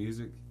trajectory with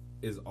music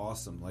is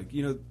awesome.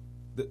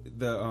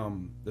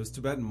 Those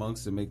Tibetan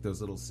monks that make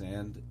those little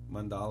sand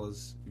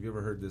mandalas. Have you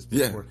ever heard this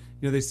before?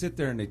 Yeah. They sit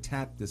there and they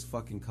tap this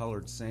fucking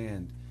colored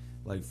sand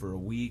for a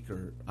week,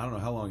 or I don't know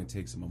how long it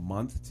takes them, a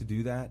month to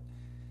do that.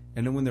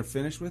 And then when they're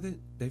finished with it,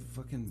 they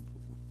fucking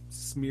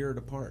smear it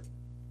apart.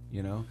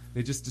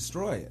 They just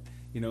destroy it.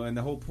 And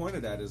the whole point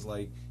of that is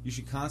you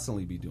should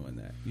constantly be doing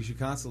that. You should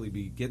constantly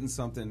be getting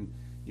something,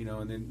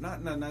 and then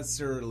not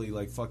necessarily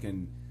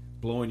fucking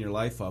blowing your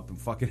life up and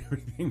fucking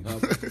everything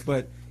up.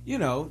 But,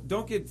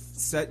 don't get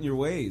set in your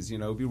ways, Be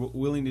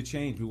willing to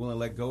change. Be willing to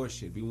let go of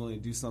shit. Be willing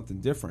to do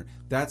something different.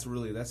 That's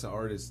an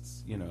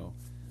artist's,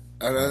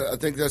 I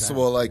think that's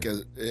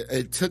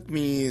it took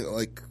me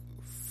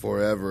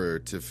forever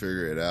to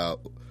figure it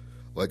out.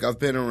 I've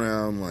been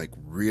around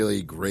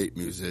really great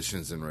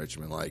musicians in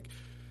Richmond.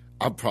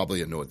 I'm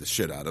probably annoyed the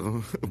shit out of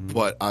them,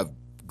 but I've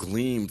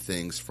gleaned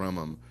things from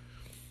them.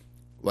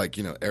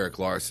 Eric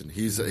Larson,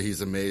 he's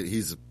amazing.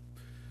 He's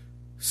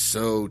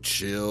so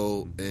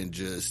chill and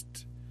just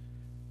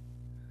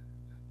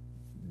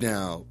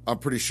Now, I'm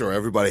pretty sure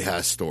everybody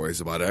has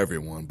stories about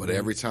everyone, but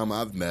every time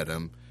I've met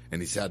him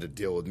and he's had to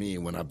deal with me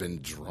when I've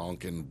been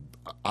drunk and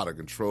out of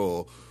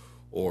control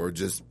or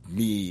just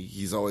me,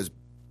 he's always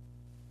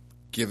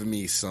given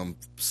me some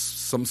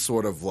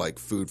sort of like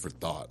food for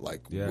thought,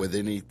 like with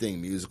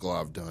anything musical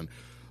I've done.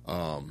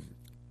 I'm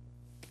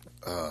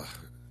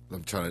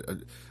trying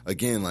to,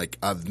 again, like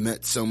I've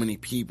met so many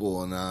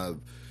people and I've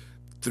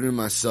threw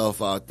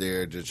myself out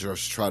there to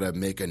just try to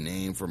make a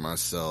name for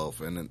myself.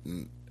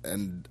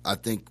 And I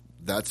think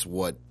that's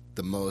what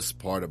the most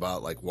part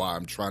about like why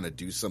I'm trying to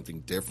do something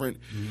different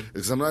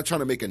because I'm not trying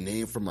to make a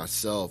name for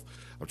myself.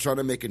 I'm trying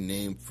to make a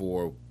name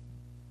for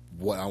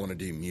what I want to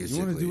do musically.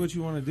 You want to do what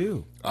you want to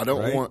do. I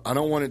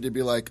don't want it to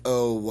be like,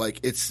 oh, like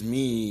it's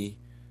me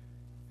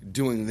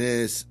doing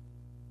this.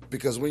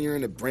 Because when you're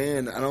in a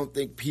brand, I don't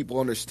think people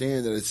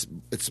understand that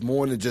it's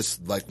more than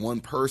just like one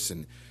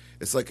person.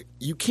 It's like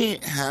you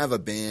can't have a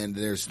band.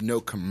 There's no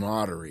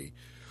camaraderie.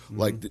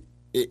 Like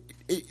it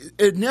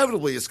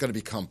inevitably, it's going to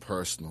become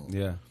personal.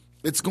 Yeah,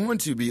 it's going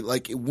to be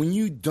like when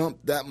you dump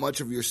that much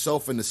of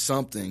yourself into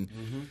something,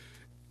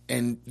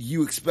 and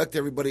you expect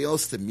everybody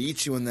else to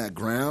meet you in that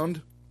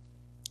ground.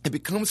 It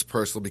becomes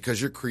personal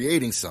because you're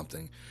creating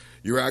something.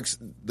 You're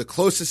the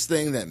closest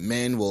thing that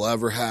men will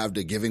ever have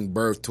to giving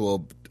birth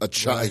to a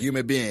child,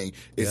 human being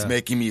is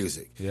making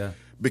music. Yeah,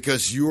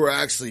 because you are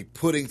actually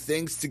putting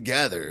things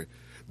together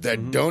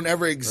that don't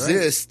ever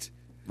exist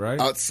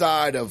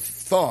outside of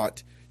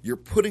thought. You're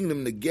putting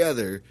them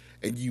together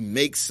and you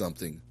make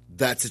something.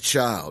 That's a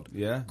child.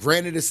 Yeah.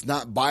 Granted, it's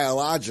not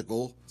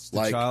biological. It's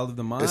the child of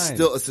the mind. It's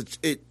still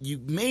you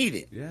made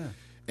it. Yeah.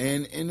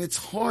 And it's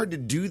hard to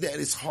do that.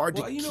 It's hard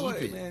to you know keep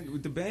what, it. man,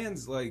 with the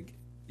bands, like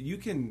you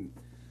can.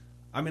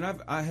 I mean,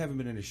 I haven't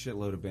been in a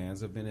shitload of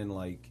bands. I've been in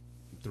like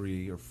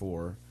 3 or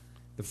 4.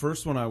 The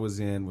first one I was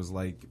in was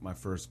like my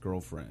first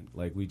girlfriend.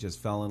 Like we just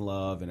fell in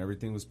love and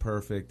everything was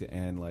perfect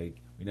and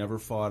like we never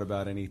fought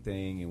about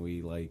anything and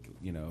we like,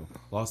 you know,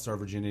 lost our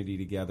virginity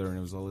together and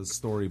it was all this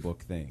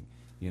storybook thing,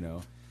 you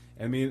know.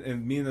 And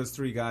me and those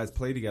 3 guys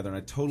played together and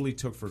I totally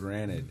took for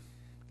granted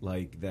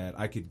like that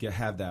I could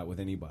have that with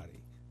anybody.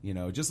 You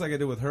know, just like I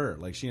did with her.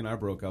 Like she and I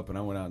broke up, and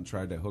I went out and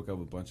tried to hook up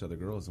with a bunch of other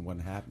girls, and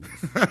wasn't happening.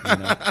 You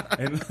know,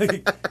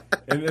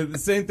 and the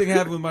same thing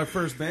happened with my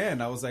first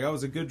band. I was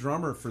a good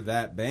drummer for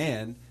that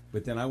band,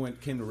 but then I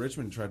came to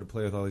Richmond and tried to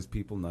play with all these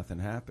people. Nothing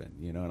happened.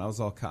 You know, and I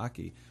was all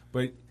cocky.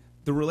 But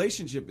the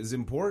relationship is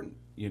important.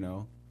 You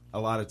know,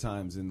 a lot of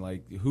times, and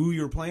like who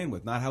you're playing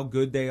with, not how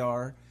good they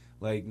are.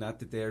 Like not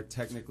that they're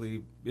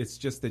technically. It's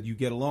just that you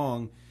get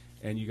along.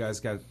 And you guys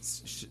got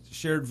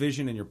shared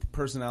vision and your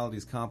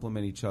personalities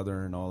complement each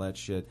other and all that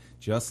shit,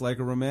 just like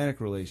a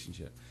romantic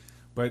relationship.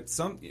 But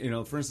you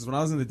know, for instance, when I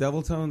was in the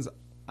Devil Tones,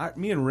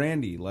 me and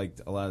Randy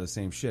liked a lot of the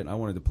same shit. I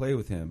wanted to play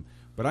with him.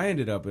 But I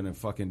ended up in a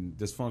fucking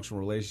dysfunctional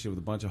relationship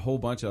with a whole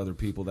bunch of other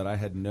people that I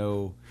had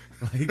no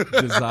like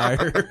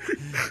desire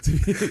to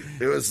be.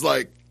 It was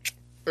like,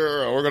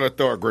 we're going to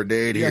throw a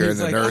grenade here in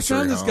the nursery. I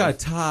found this guy,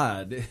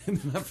 Todd.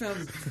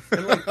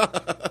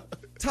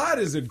 Todd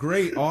is a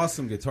great,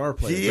 awesome guitar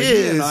player.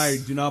 He and I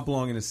do not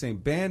belong in the same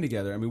band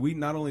together. I mean,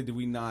 not only did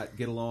we not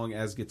get along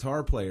as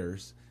guitar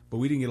players, but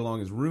we didn't get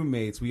along as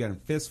roommates. We got in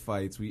fist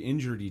fights. We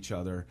injured each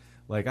other.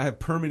 Like, I have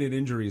permanent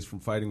injuries from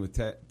fighting with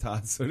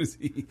Todd, so does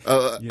he.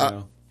 You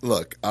know.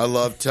 Look, I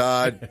love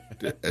Todd.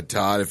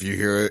 Todd, if you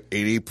hear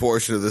any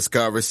portion of this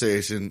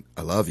conversation,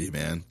 I love you,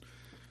 man.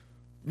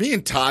 Me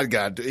and Todd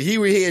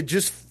he had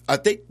just, I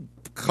think,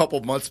 a couple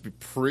months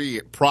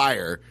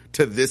prior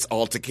to this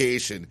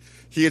altercation,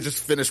 he had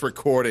just finished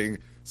recording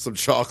some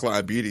Chalk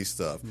Line Beauty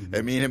stuff. Mm-hmm.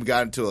 And me and him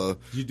got into a...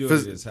 Did you do it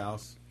at his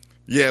house?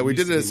 Yeah, we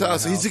did it at his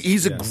house.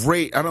 He's a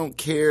great... I don't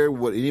care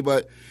what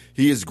anybody...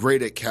 He is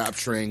great at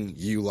capturing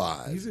you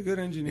live. He's a good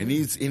engineer. And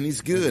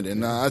he's good.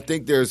 And I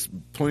think there's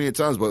plenty of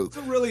times... But he's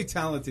a really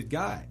talented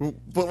guy.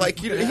 But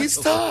like, you know, he's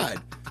Todd.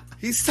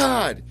 He's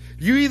Todd.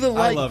 You either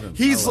like... I love him.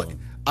 He's like...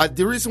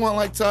 the reason why I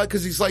like Todd,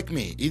 because he's like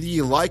me. Either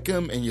you like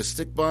him and you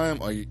stick by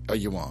him, or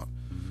you won't.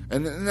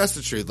 And that's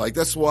the truth. Like,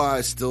 that's why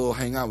I still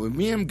hang out with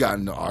me and him. Got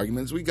into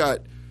arguments. We got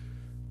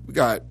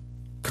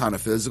kind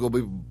of physical,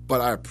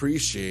 but I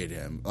appreciate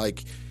him.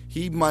 Like,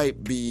 he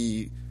might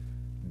be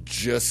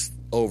just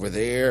over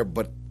there,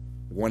 but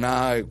when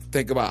I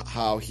think about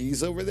how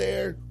he's over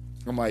there,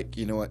 I'm like,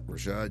 you know what,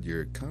 Rashad,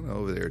 you're kind of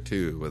over there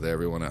too with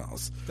everyone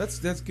else. That's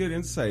good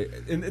insight.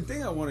 And the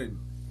thing I want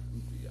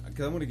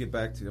to get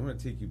back to, I'm going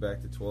to take you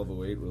back to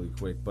 1208 really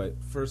quick.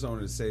 But first, I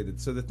wanted to say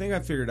that. So the thing I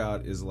figured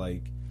out is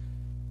like,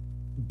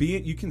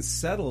 you can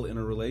settle in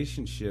a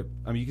relationship.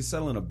 I mean, you can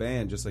settle in a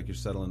band just like you're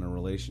settling in a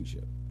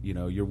relationship. You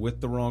know, you're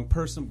with the wrong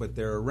person, but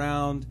they're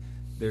around.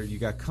 You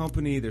got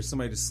company. There's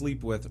somebody to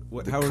sleep with.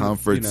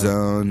 Comfort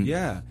zone.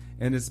 Yeah,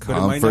 but it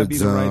might not be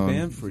the right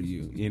band for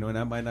you. You know, and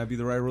that might not be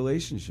the right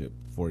relationship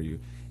for you.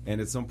 And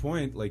at some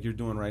point, like you're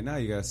doing right now,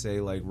 you got to say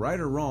like, right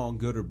or wrong,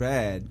 good or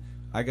bad.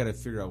 I got to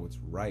figure out what's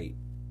right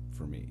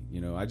for me.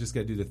 You know, I just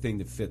got to do the thing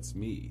that fits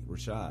me,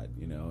 Rashad.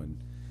 You know,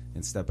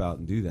 and step out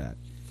and do that.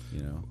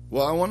 You know.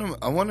 Well, I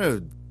want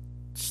to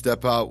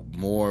step out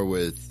more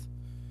with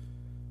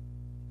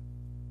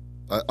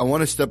I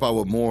want to step out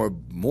with more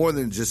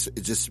than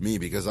just me,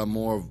 because I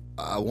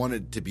want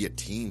it to be a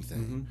team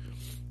thing.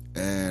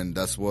 And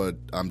that's what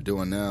I'm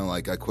doing now.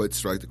 Like, I quit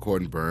Strike the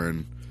Chord and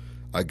Burn.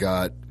 I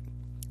got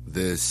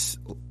this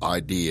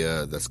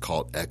idea that's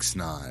called X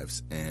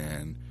Knives,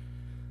 and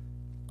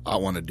I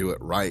want to do it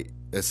right.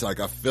 It's like,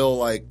 I feel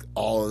like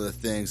all of the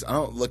things, I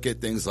don't look at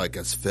things like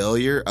as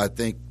failure. I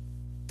think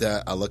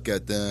that I look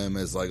at them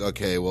as like,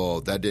 okay,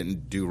 well, that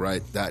didn't do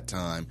right that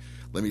time.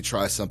 Let me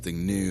try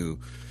something new,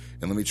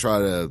 and let me try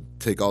to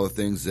take all the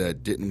things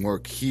that didn't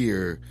work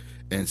here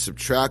and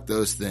subtract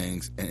those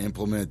things and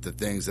implement the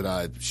things that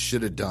I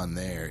should have done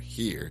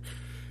here.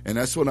 And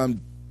that's what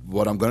I'm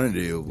going to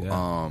do.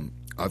 Yeah.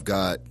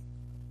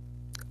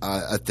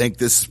 I think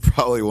this is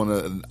probably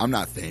I'm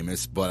not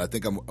famous, but I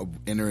think I'm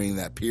entering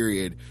that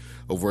period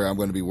of where I'm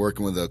going to be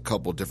working with a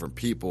couple different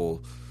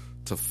people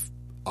to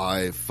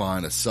I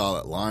find a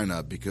solid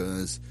lineup,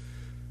 because,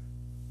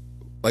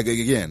 like,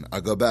 again, I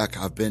go back,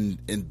 I've been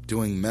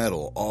doing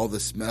metal, all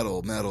this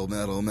metal.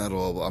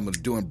 I'm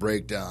doing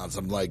breakdowns.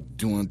 I'm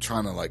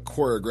trying to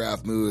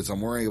choreograph moves.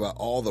 I'm worrying about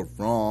all the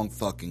wrong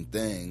fucking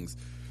things.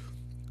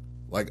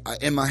 Like,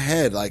 in my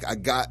head, I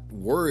got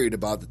worried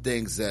about the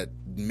things that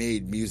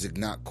made music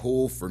not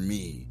cool for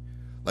me.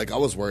 Like, I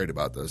was worried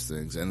about those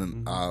things.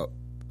 And then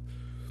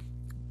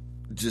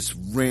just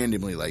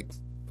randomly,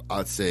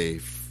 I'd say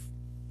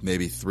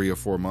maybe 3 or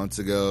 4 months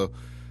ago,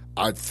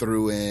 I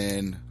threw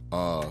in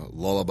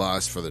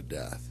Lullabies for the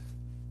Death.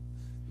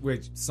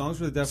 Wait, Songs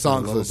for the Deaf?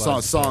 Songs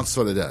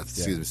for the Death.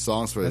 Excuse me.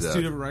 Songs for the Death. That's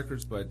 2 different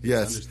records, but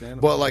yes.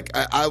 Understandable. But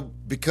I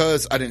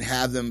because I didn't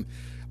have them,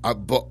 I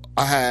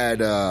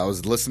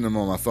was listening to them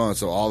on my phone,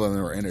 so all of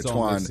them were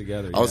intertwined.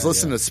 Together. I was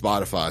listening to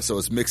Spotify, so it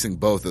was mixing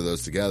both of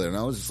those together, and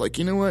I was just like,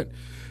 you know what?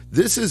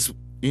 This is,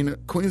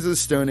 Queens of the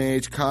Stone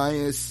Age,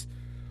 Caius,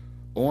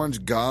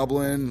 Orange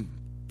Goblin,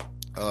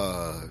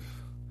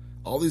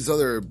 all these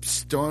other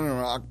stoner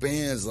rock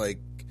bands,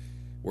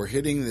 we're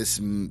hitting this,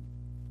 and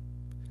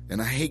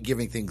I hate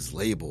giving things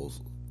labels.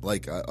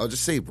 I'll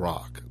just say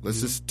rock.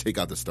 Let's just take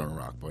out the stoner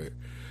rock part.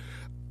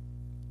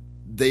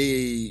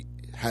 They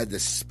had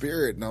this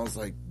spirit, and I was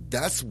like,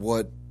 that's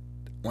what,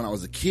 when I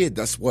was a kid,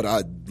 that's what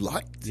I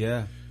liked.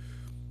 Yeah.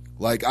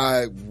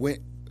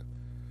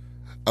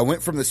 I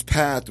went from this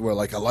path where I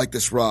like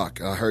this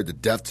rock. I heard the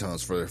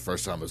Deftones for the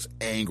first time. I was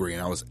angry,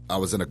 and I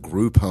was in a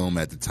group home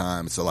at the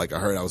time. So I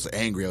heard I was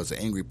angry. I was an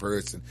angry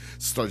person.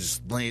 Started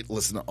just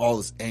listening to all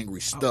this angry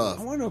stuff.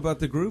 I want to know about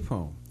the group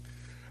home.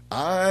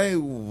 I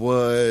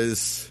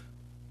was.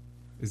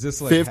 Is this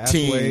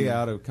 15.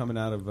 halfway coming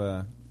out of?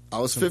 I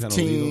was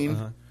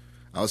 15.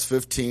 I was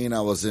 15.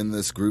 I was in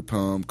this group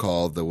home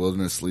called the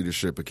Wilderness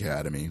Leadership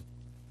Academy.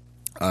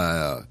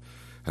 I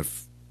had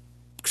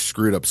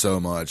screwed up so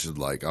much. I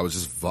was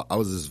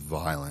just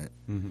violent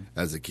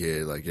as a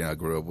kid. I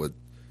grew up with,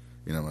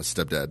 my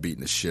stepdad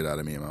beating the shit out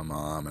of me and my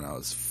mom, and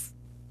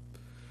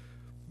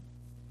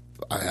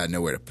I had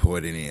nowhere to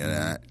put any of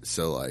that.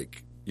 So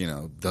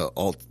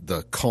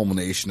the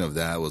culmination of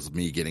that was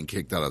me getting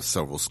kicked out of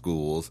several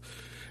schools,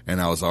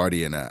 and I was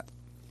already in a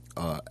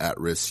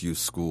at-risk youth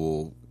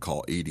school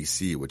called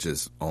ADC, which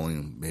is only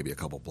maybe a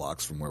couple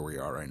blocks from where we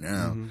are right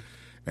now.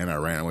 And I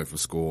ran away from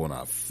school, and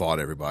I fought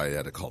everybody. I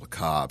had to call the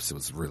cops. It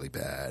was really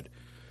bad.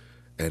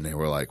 And they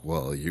were like,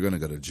 well, you're going to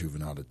go to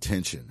juvenile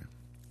detention.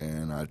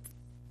 And I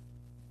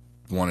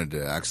wanted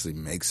to actually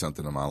make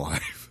something of my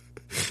life.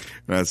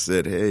 And I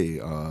said, hey,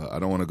 I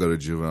don't want to go to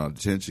juvenile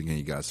detention. Can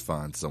you guys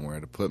find somewhere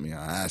to put me?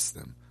 I asked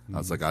them. I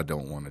was like, I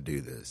don't want to do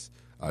this.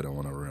 I don't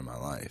want to ruin my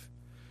life.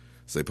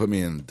 So they put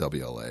me in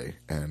WLA.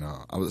 And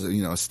I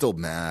was, still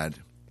mad.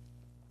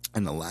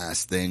 And the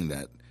last thing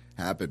that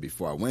happened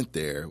before I went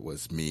there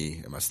was me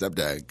and my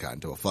stepdad got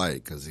into a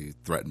fight because he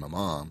threatened my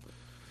mom,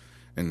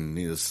 and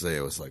needless to say,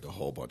 it was a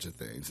whole bunch of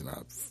things, and I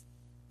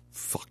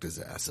fucked his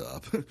ass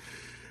up.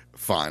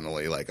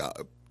 Finally,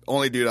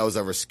 only dude I was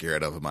ever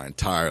scared of in my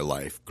entire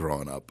life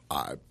growing up.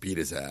 I beat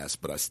his ass,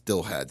 but I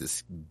still had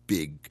this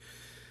big,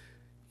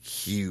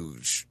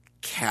 huge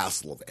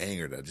castle of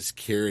anger that I just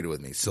carried with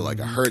me. So I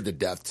heard the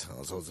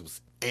Deftones, I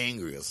was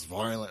angry, I was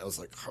violent. I was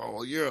like,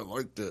 oh yeah, I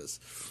like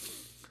this.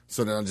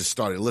 So then I just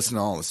started listening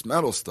to all this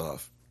metal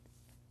stuff,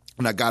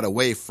 and I got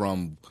away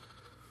from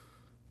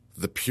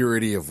the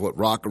purity of what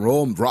rock and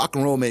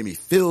roll made me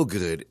feel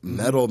good.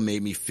 Metal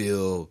made me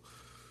feel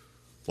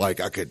like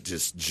I could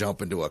just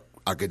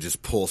I could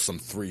just pull some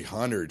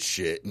 300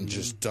 shit and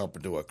just dump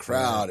into a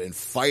crowd and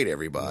fight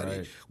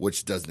everybody,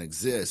 which doesn't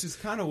exist. Which is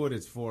kind of what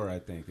it's for, I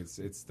think.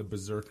 It's the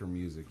berserker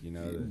music,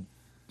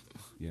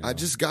 I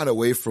just got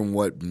away from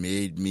what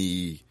made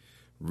me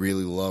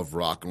really love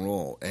rock and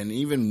roll, and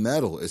even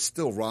metal is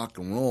still rock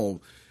and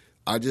roll.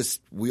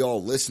 We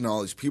all listen to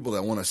all these people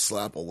that want to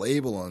slap a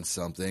label on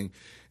something,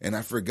 and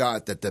I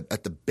forgot that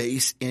at the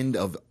base end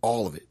of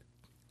all of it,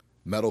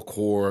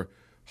 metalcore,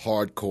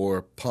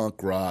 hardcore,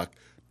 punk rock,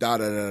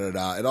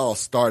 it all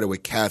started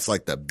with cats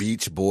like the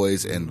Beach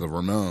Boys and the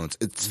Ramones.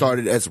 It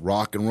started as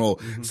rock and roll.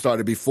 It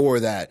started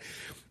before that.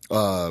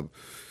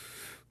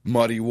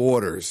 Muddy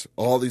Waters,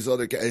 all these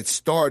other guys. It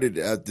started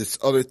at this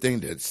other thing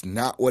that's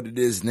not what it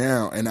is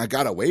now, and I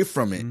got away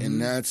from it,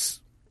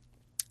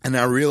 and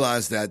I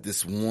realized that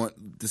this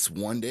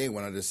one day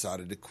when I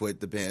decided to quit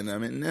the band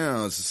I'm in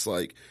now, it's just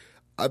like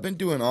I've been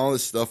doing all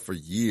this stuff for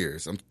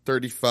years. I'm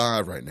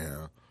 35 right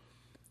now,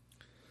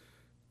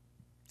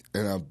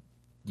 and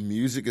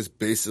music has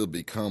basically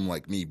become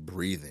like me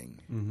breathing.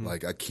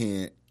 Like I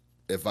can't.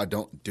 If I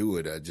don't do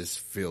it, I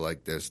just feel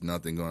like there's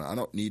nothing going on. I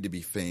don't need to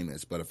be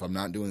famous, but if I'm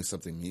not doing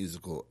something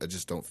musical, I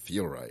just don't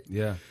feel right.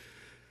 Yeah.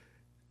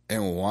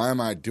 And why am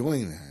I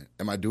doing that?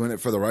 Am I doing it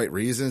for the right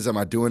reasons? Am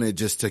I doing it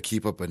just to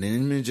keep up an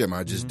image? Am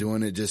I just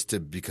doing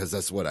it because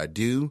that's what I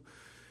do?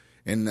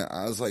 And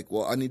I was like,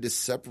 well, I need to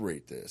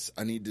separate this.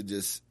 I need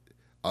to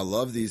I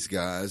love these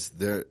guys.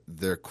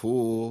 They're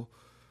cool,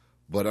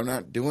 but I'm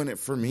not doing it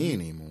for me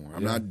anymore.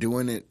 I'm not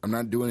doing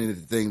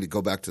anything to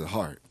go back to the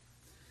heart.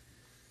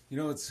 You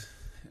know,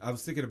 I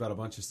was thinking about a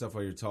bunch of stuff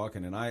while you're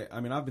talking, and I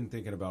mean, I've been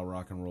thinking about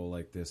rock and roll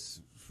like this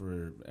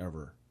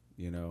forever.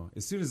 You know,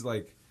 as soon as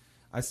like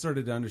I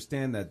started to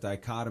understand that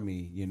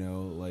dichotomy, you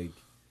know,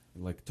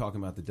 like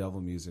talking about the devil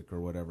music or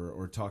whatever,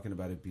 or talking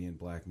about it being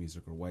black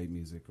music or white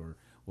music or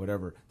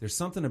whatever. There's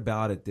something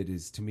about it that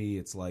is, to me,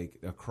 it's like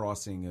a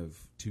crossing of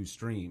two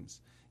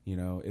streams. You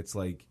know, it's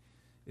like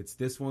it's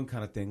this one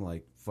kind of thing,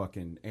 like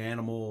fucking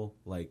animal,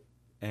 like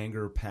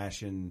anger,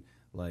 passion.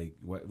 Like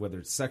whether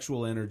it's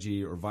sexual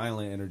energy or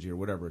violent energy or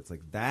whatever, it's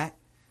like that.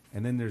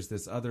 And then there's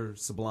this other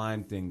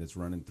sublime thing that's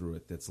running through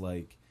it that's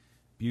like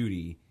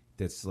beauty,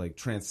 that's like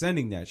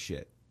transcending that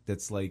shit.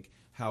 That's like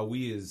how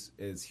we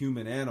as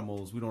human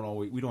animals, we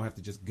don't have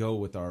to just go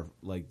with our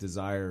like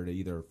desire to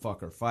either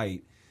fuck or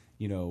fight.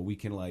 You know, we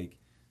can like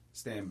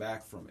stand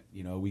back from it.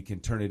 You know, we can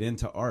turn it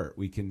into art.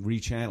 We can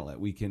rechannel it.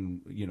 We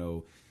can, you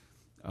know,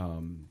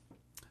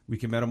 we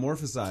can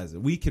metamorphosize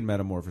it. We can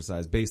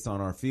metamorphosize based on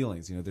our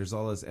feelings. You know, there's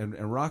all this, and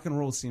rock and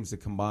roll seems to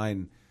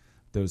combine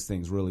those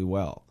things really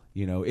well.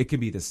 You know, it can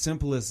be the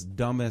simplest,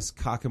 dumbest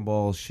cock and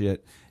ball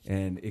shit,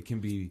 and it can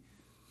be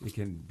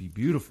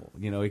beautiful.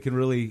 You know, it can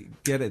really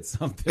get at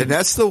something. And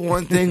that's the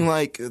one thing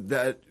like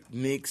that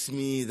makes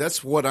me.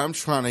 That's what I'm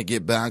trying to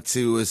get back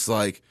to. Is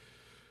like,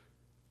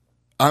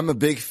 I'm a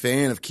big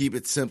fan of Keep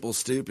It Simple,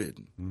 Stupid.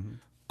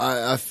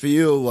 I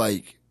feel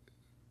like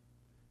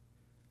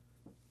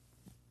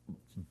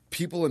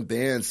people in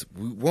bands,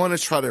 we want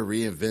to try to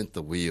reinvent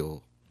the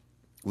wheel.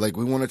 Like,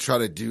 we want to try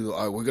to do,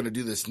 we're going to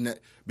do this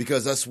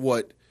because that's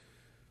what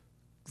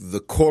the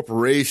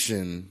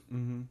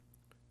corporation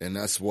and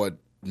that's what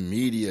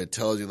media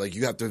tells you. Like,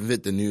 you have to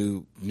invent the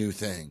new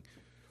thing.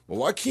 Well,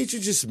 why can't you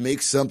just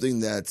make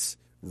something that's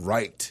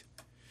right?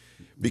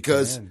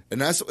 Because, and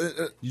that's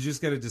you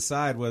just got to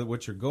decide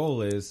what your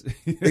goal is.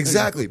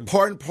 Exactly.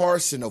 Part and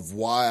parcel of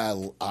why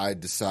I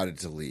decided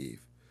to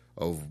leave,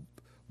 of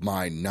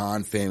my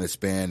non-famous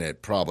band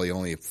at probably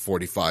only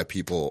 45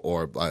 people,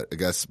 or I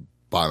guess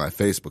by my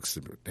Facebook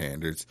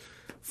standards,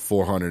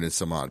 400 and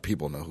some odd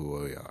people know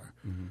who we are.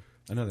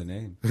 Another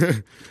name.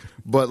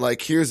 But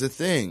like, here's the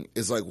thing: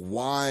 is like,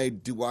 why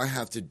do I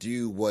have to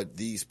do what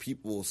these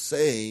people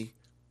say?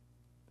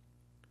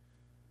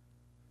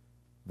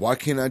 Why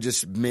can't I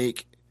just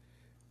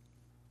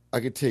I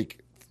could take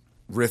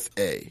riff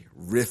A,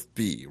 riff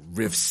B,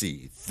 riff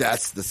C.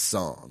 That's the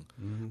song.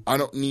 I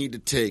don't need to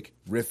take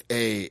riff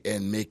A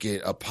and make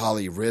it a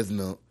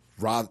polyrhythmic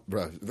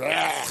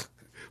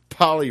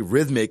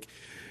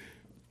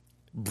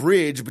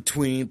bridge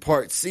between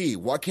part C.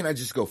 Why can't I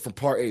just go from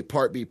part A,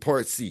 part B,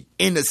 part C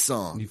in the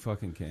song? You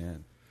fucking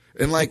can.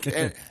 And like,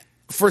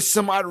 for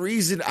some odd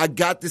reason, I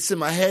got this in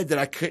my head that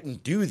I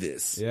couldn't do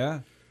this.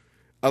 Yeah.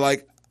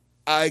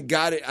 I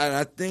got it, and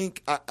I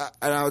think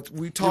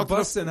we talked. You're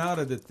busting out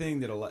of the thing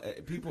that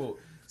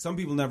some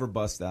people never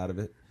bust out of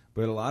it,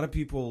 but a lot of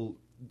people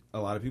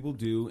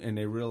do, and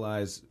they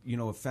realize, you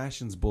know,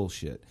 fashion's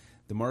bullshit.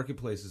 The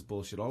marketplace is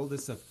bullshit. All of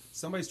this stuff.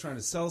 Somebody's trying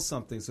to sell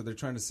something, so they're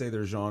trying to say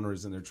their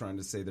genres and they're trying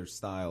to say their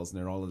styles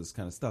and they're all of this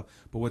kind of stuff.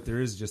 But what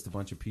there is just a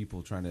bunch of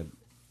people trying to.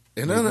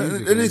 And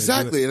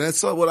exactly, and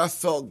that's what I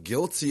felt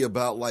guilty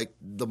about. Like,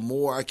 the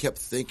more I kept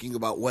thinking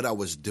about what I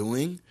was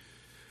doing,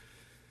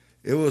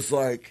 it was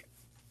like,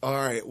 all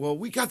right, well,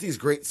 we got these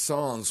great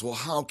songs. Well,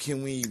 how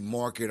can we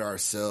market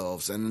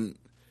ourselves? And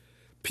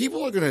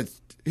people are going to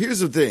 – here's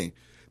the thing.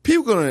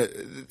 People are going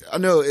to – I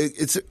know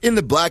it's in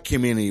the black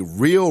community,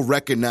 real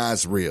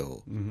recognize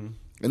real. And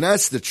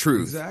that's the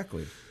truth.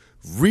 Exactly.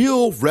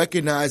 Real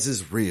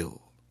recognizes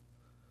real.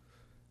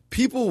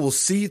 People will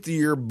see through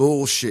your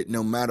bullshit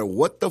no matter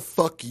what the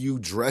fuck you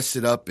dress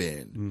it up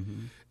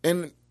in.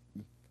 And –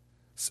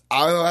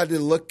 I had to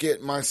look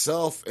at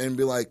myself and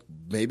be like,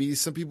 maybe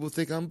some people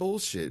think I'm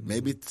bullshit.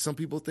 Maybe some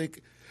people think,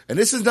 and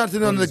this is not to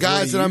none of the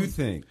guys that I'm.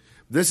 Think.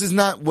 This is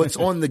not what's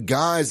on the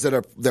guys that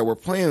were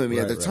playing with me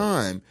at the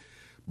time,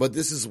 but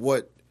this is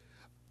what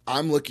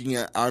I'm looking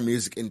at our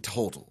music in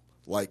total,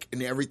 like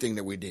in everything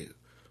that we do.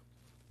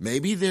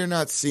 Maybe they're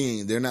not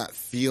seeing, they're not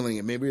feeling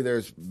it.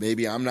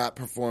 Maybe I'm not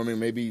performing.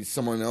 Maybe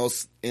someone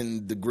else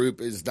in the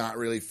group is not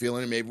really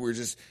feeling it. Maybe we're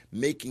just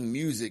making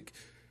music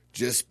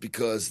just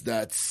because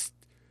that's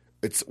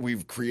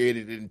we've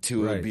created it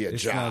into it be a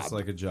job. It's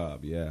like a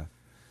job, yeah.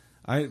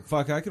 I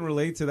can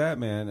relate to that,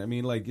 man. I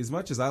mean, like, as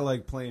much as I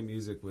like playing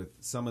music with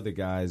some of the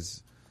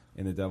guys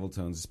in the Devil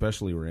Tones,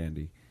 especially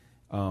Randy,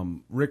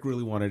 Rick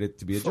really wanted it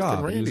to be a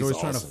job. Randy's he was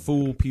always trying to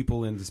fool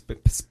people into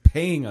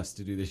paying us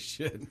to do this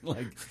shit.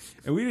 Like,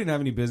 and we didn't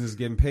have any business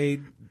getting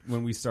paid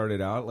when we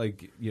started out.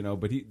 Like, you know,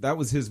 but that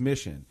was his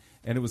mission,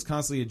 and it was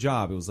constantly a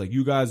job. It was like,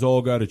 you guys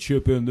all got to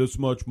chip in this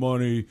much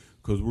money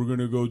because we're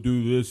gonna go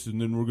do this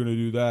and then we're gonna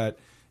do that.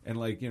 And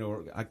like, you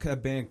know,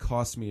 that band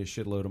cost me a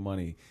shitload of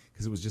money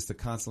because it was just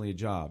constantly a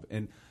job.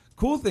 And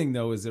cool thing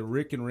though is that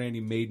Rick and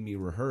Randy made me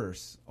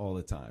rehearse all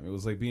the time. It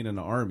was like being in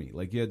the army.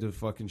 Like you had to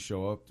fucking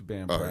show up to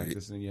band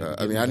practice. And you had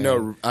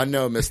to I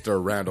know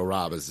Mr. Randall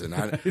Robinson.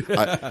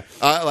 I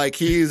like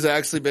he's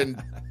actually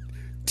been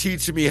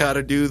teaching me how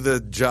to do the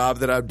job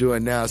that I'm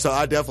doing now. So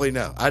I definitely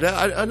know. I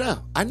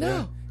know.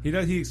 Yeah. He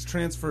does. He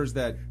transfers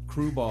that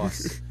crew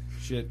boss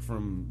shit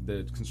from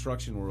the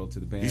construction world to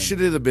the band. He should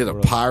have been a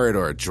pirate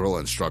or a drill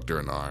instructor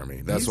in the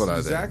army. That's what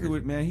I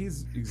think.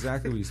 He's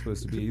exactly what he's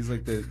supposed to be. He's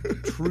like the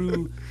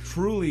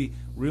truly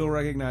real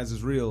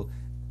recognizes real.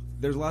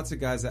 There's lots of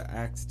guys that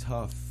act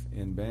tough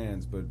in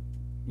bands, but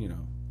you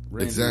know,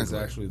 Randy is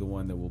actually the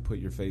one that will put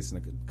your face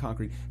in the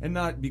concrete, and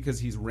not because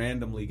he's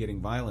randomly getting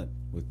violent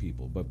with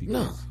people, but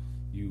because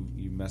you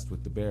messed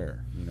with the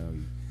bear. You know.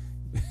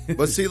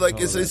 But see, like,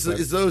 it's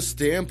those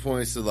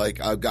standpoints that, like,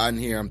 I've gotten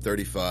here, I'm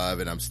 35,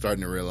 and I'm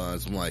starting to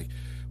realize, I'm like,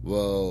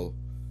 well,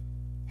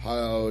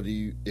 how do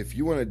you, if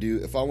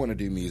I want to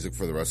do music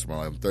for the rest of my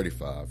life, I'm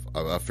 35,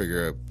 I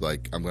figure,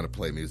 like, I'm going to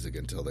play music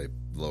until they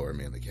lower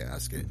me in the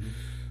casket. Mm-hmm.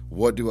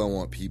 What do I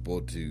want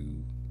people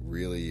to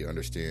really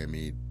understand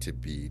me to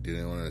be? Do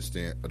I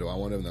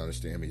want them to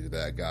understand me, the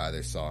bad guy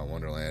they saw in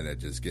Wonderland that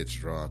just gets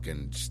drunk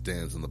and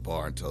stands in the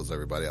bar and tells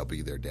everybody I'll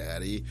be their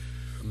daddy?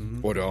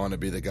 Mm-hmm. Or do I want to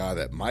be the guy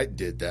that might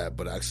did that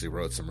but actually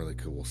wrote some really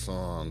cool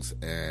songs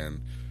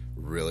and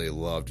really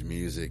loved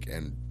music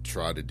and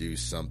tried to do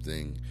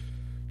something,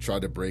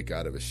 tried to break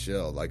out of a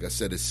shell? Like I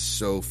said, it's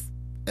so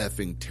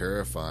effing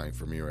terrifying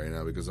for me right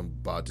now because I'm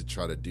about to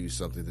try to do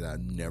something that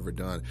I've never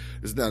done.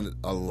 There's not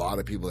a lot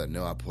of people that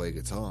know I play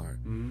guitar.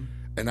 Mm-hmm.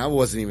 And I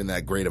wasn't even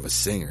that great of a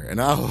singer. And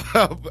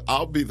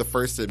I'll be the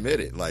first to admit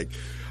it. Like,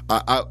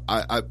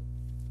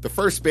 the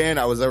first band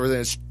I was ever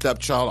in,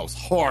 Stepchild, I was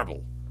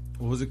horrible.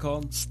 What was it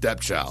called?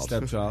 Stepchild.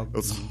 It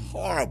was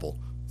horrible.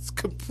 It's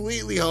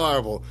completely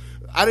horrible.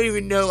 I didn't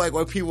even know like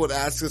why people would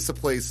ask us to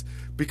play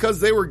because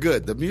they were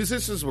good. The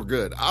musicians were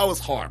good. I was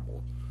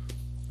horrible.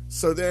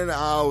 So then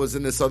I was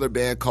in this other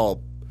band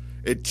called.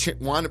 It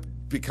wound up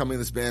becoming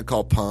this band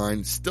called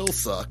Pine. Still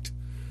sucked,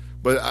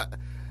 but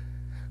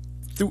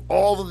through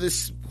all of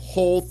this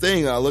whole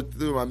thing, I looked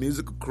through my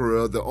musical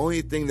career. The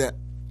only thing that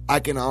I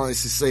can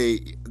honestly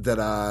say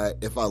that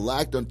if I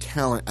lacked on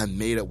talent, I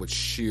made it with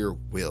sheer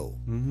will.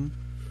 Mm-hmm.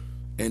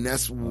 And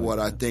that's what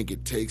I think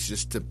it takes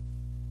just to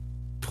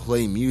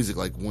play music.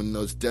 Like when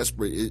those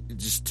desperate, it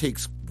just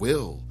takes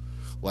will.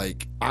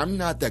 Like I'm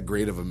not that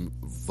great of a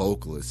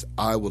vocalist.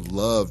 I would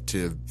love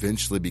to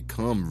eventually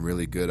become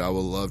really good. I would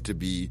love to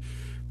be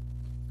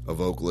a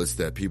vocalist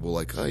that people are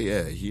like, oh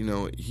yeah, he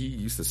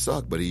used to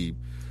suck, but he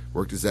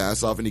worked his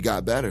ass off and he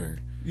got better.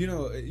 You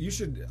know, you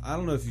should. I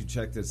don't know if you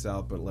checked this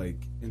out, but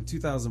like in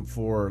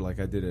 2004,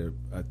 like I did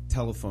a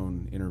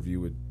telephone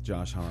interview with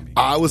Josh Homme.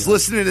 I was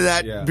listening to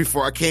that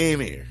before I came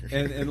here,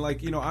 and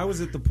like I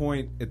was at that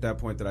point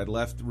that I'd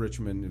left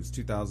Richmond. It was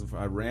 2004.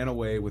 I ran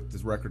away with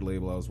this record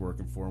label I was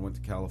working for and went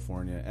to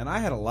California, and I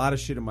had a lot of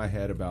shit in my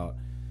head about.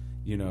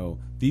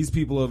 These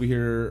people over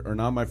here are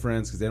not my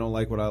friends because they don't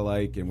like what I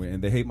like,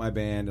 and they hate my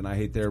band, and I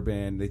hate their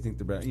band. They think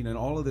they're better, and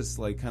all of this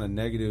like kind of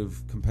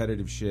negative,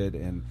 competitive shit,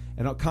 and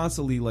I'm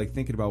constantly like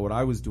thinking about what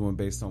I was doing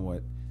based on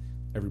what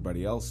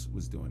everybody else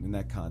was doing in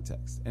that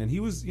context. And he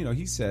was,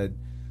 he said,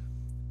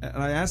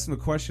 and I asked him a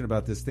question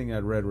about this thing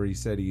I'd read where he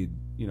said he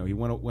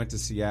went to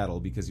Seattle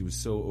because he was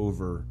so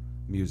over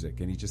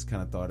music, and he just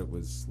kind of thought it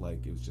was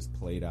just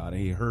played out,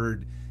 and he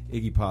heard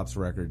Iggy Pop's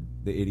record,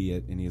 The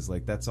Idiot, and he's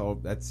like, that's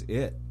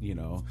it,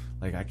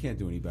 like I can't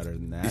do any better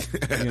than that,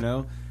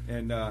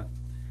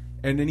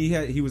 and then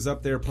he was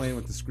up there playing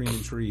with the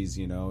Screaming Trees,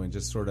 and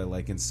just sort of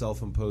like in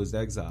self-imposed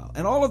exile.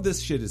 And all of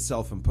this shit is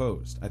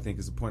self-imposed, I think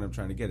is the point I'm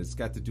trying to get. It's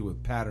got to do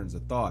with patterns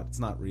of thought. It's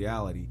not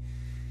reality.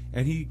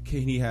 And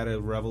he had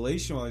a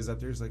revelation while he was up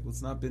there. He's like, well,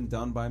 it's not been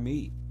done by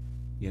me,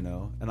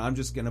 and I'm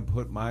just going to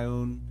put my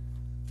own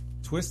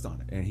twist on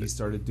it. And he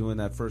started doing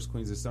that first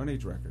Queens of Stone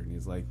Age record, and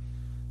he's like,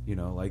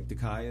 like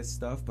Dakaya's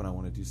stuff, but I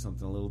want to do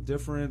something a little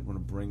different. I want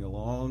to bring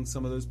along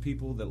some of those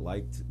people that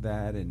liked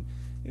that, and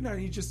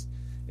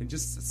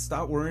just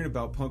stop worrying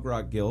about punk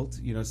rock guilt.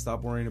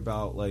 Stop worrying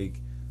about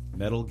like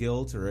metal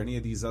guilt or any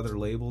of these other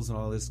labels and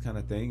all this kind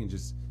of thing, and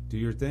just do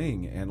your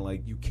thing. And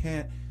like you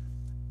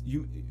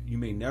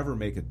may never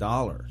make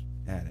 $1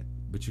 at it,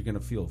 but you're gonna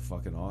feel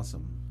fucking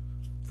awesome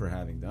for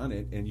having done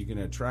it, and you're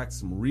gonna attract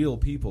some real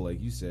people,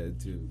 like you said,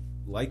 to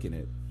liking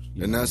it.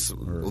 And that's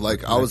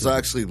like I was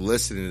actually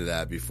listening to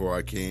that before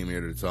I came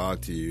here to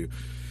talk to you,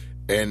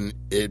 and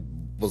it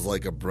was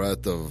like a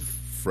breath of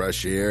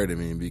fresh air to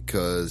me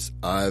because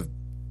I've,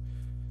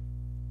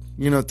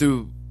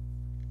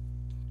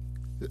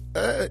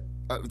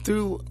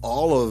 through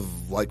all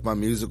of like my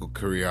musical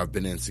career, I've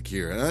been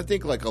insecure, and I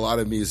think like a lot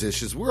of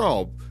musicians, we're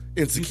all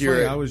insecure.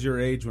 Funny, I was your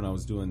age when I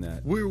was doing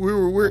that. We I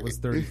was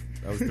 30.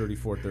 I was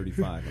 34,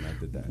 35 when I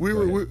did that. We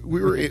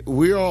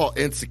were all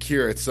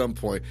insecure at some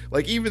point.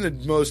 Like even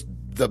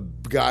the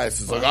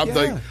guys is like,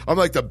 I'm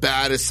like the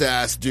baddest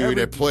ass dude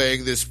at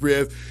playing this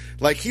riff.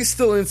 Like he's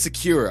still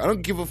insecure. I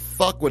don't give a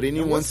fuck what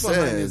anyone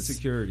says.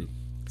 Insecurity,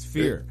 it's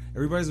fear.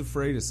 Everybody's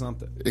afraid of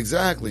something.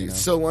 Exactly.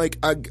 So like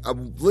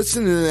I'm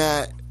listening to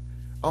that.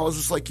 I was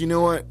just like, you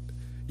know what?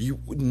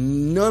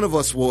 None of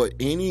us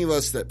any of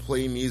us that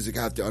play music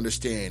have to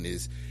understand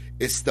is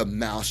it's the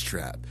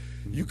mousetrap.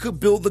 You could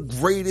build the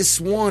greatest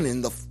one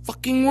in the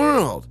fucking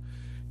world.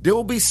 There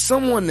will be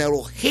someone that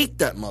will hate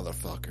that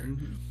motherfucker.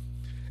 Mm-hmm.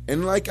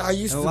 And like I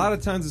used and to, a lot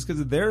of times it's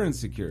because of their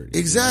insecurity.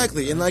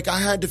 Exactly. And like I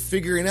had to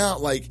figure it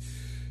out. Like,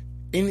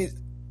 it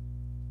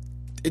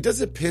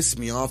doesn't piss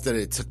me off that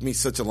it took me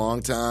such a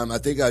long time. I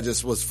think I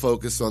just was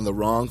focused on the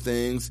wrong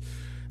things,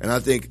 and I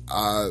think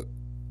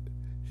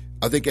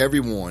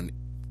everyone,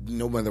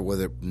 no matter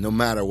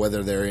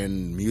whether they're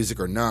in music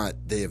or not,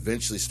 they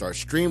eventually start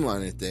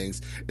streamlining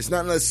things. It's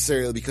not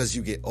necessarily because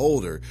you get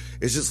older.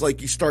 It's just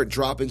like you start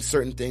dropping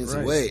certain things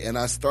away. And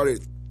I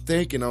started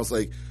thinking, I was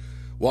like,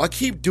 well, I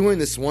keep doing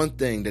this one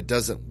thing that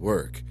doesn't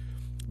work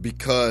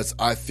because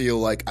I feel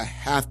like I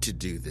have to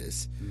do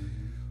this. Mm-hmm.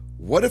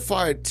 What if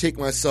I take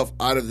myself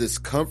out of this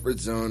comfort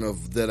zone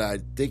of that I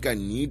think I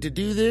need to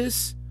do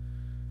this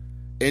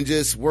and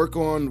just work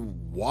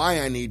on why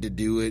I need to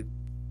do it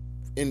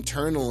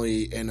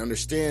internally and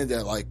understand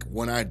that like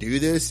when I do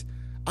this,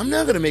 I'm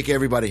not going to make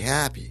everybody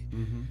happy.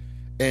 Mm-hmm.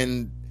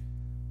 And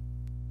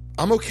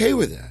I'm okay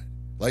with that.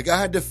 Like I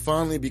had to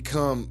finally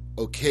become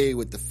okay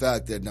with the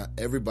fact that not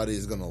everybody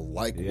is going to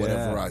like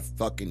whatever I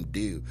fucking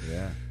do.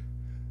 Yeah.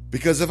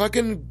 Because if I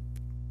can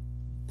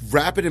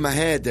wrap it in my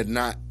head that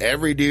not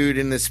every dude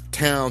in this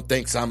town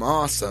thinks I'm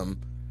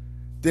awesome,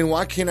 then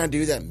why can't I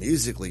do that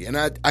musically? And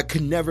I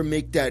could never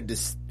make that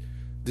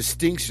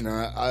distinction.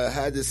 I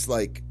had this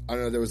like, I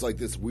don't know, there was like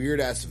this weird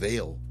ass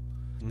veil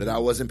that I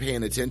wasn't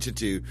paying attention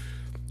to,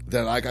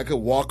 that like I could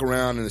walk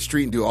around in the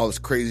street and do all this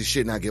crazy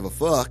shit and not give a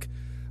fuck,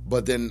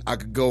 but then I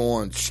could go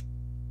on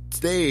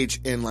stage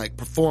and like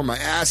perform my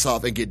ass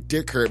off and get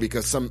dick hurt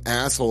because some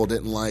asshole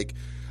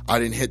I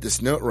didn't hit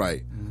this note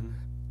right.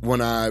 Mm-hmm.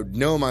 When I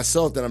know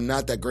myself that I'm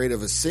not that great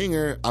of a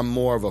singer, I'm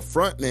more of a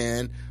front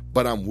man,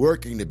 but I'm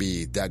working to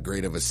be that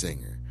great of a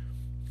singer.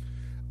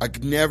 I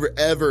could never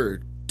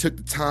ever took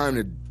the time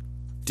to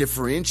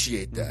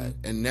differentiate that.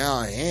 Mm-hmm. And now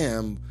I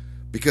am,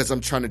 because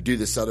I'm trying to do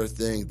this other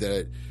thing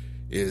that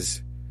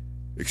is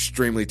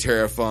extremely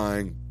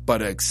terrifying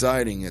but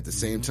exciting at the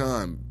same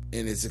time.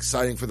 And it's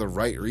exciting for the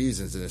right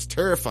reasons, and it's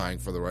terrifying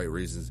for the right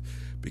reasons,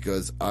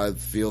 because I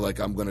feel like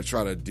I'm going to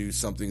try to do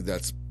something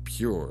that's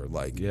pure,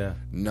 like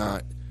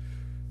not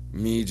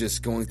me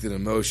just going through the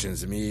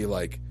motions, me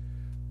like,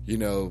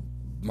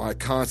 my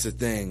constant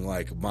thing,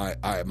 like my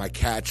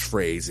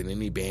catchphrase in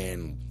any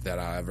band that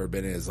I've ever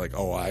been in is like,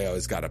 oh, I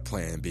always got a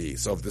plan B.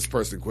 So if this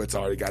person quits, I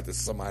already got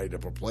somebody to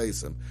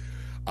replace them.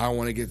 I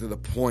want to get to the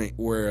point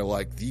where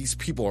like these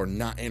people are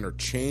not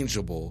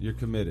interchangeable. You're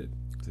committed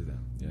to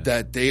them. Yeah.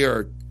 That they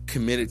are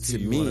committed to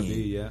you me. Wanna be,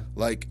 yeah.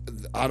 Like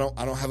I don't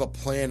have a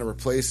plan to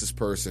replace this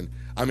person.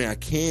 I mean, I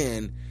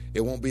can.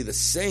 It won't be the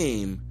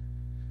same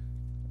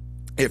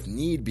if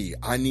need be.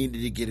 I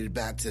needed to get it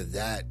back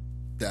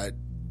to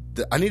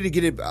I needed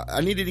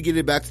to get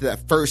it back to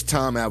that first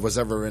time I was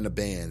ever in a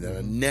band that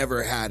I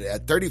never had it.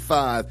 At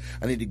 35,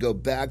 I need to go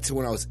back to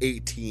when I was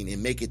 18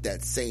 and make it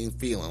that same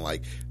feeling.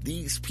 Like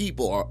these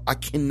people I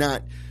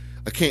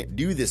can't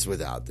do this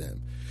without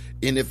them.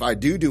 And if I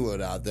do it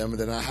without them,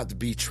 then I have to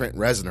be Trent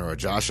Reznor or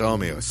Josh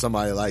Homme or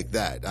somebody like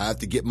that. I have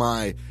to get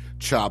my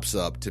chops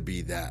up to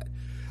be that.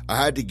 I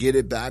had to get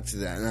it back to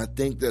that. And I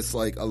think that's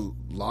like a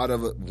lot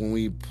of it when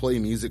we play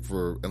music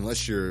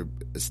unless you're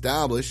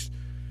established.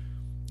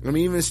 I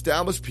mean, even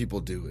established people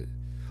do it.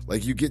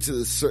 Like, you get to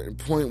this certain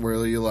point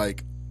where you're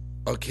like,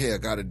 okay, I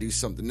got to do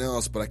something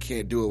else, but I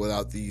can't do it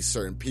without these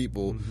certain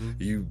people. Mm-hmm.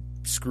 You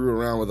screw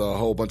around with a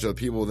whole bunch of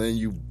people,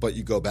 but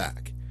you go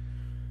back.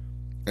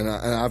 And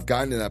I've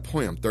gotten to that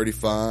point. I'm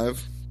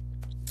 35.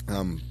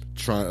 I'm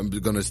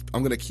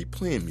gonna keep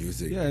playing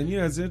music. Yeah, and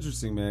it's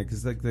interesting, man,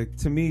 because like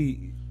to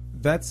me,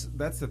 that's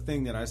the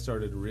thing that I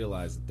started to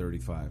realize at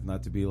 35.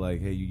 Not to be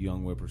like, hey, you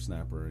young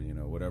whippersnapper,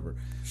 whatever.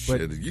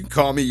 Shit, but you can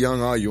call me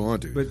young all you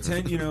want to. But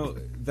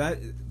that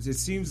it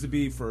seems to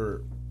be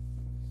for,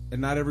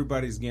 and not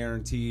everybody's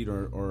guaranteed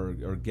or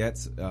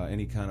gets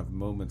any kind of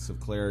moments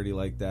of clarity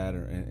like that,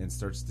 and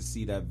starts to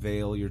see that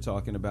veil you're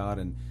talking about,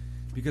 and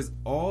because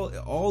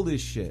all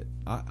this shit,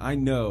 I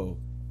know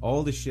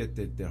all the shit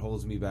that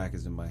holds me back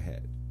is in my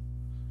head.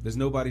 There's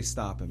nobody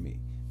stopping me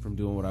from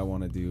doing what I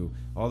want to do.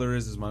 All there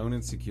is my own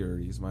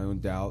insecurities, my own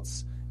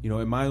doubts,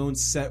 and my own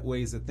set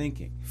ways of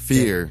thinking.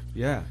 Fear.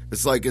 Yeah.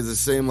 It's the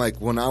same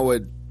like when I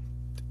would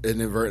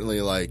inadvertently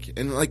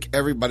and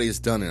everybody's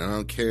done it. I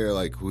don't care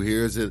who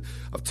hears it.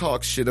 I've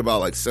talked shit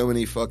about so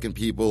many fucking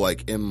people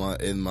in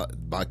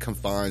my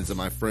confines of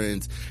my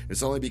friends.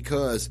 It's only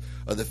because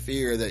of the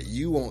fear that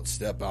you won't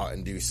step out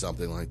and do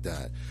something like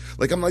that.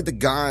 I'm the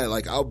guy,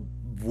 I'll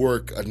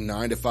work a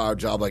 9-to-5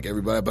 job like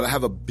everybody, but I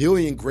have a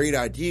billion great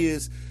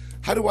ideas.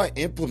 How do I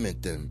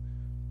implement them?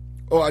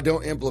 Oh, I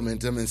don't implement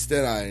them.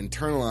 Instead, I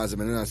internalize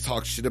them, and then I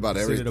talk shit about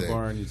everything. Sit at a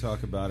bar and you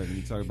talk about it, and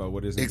you talk about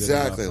what isn't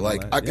exactly. Good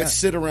enough I could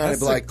sit around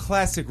That's and be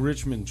classic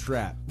Richmond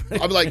trap.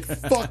 I'm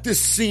fuck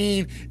this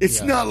scene.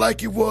 It's not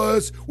like it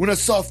was when I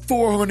saw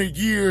 400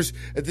 years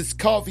at this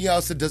coffee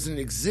house that doesn't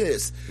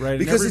exist. Right,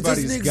 because and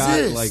everybody's it doesn't got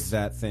exist.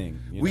 that thing.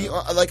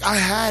 I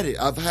had it.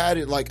 I've had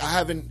it. I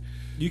haven't.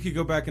 You could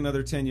go back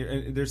another 10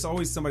 years, and there's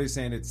always somebody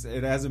saying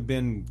it hasn't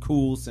been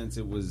cool since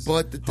it was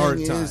hard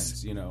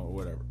times, or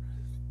whatever.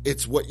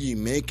 It's what you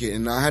make it,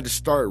 and I had to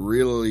start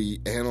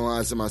really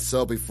analyzing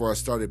myself before I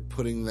started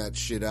putting that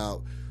shit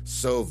out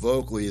so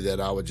vocally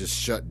that I would just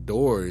shut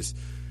doors.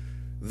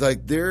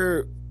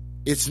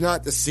 It's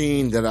not the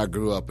scene that I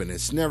grew up in.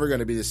 It's never going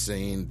to be the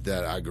scene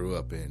that I grew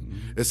up in.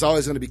 Mm-hmm. It's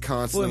always going to be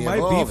constantly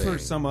evolving. Well, it might be for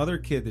some other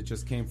kid that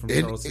just came from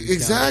Charles City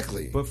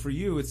exactly. County. But for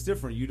you, it's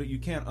different. You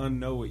can't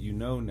unknow what you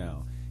know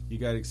now. You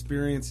got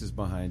experiences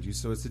behind you,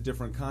 so it's a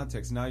different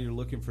context. Now you're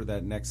looking for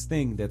that next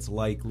thing that's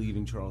like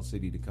leaving Charles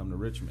City to come to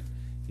Richmond.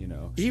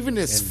 Even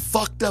as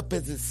fucked up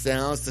as it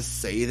sounds to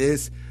say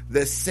this,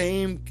 the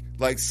same,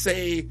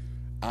 say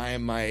I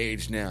am my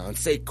age now, and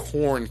say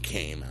Korn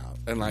came out,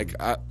 and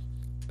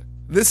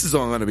this is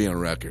all going to be on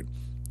record.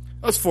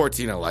 I was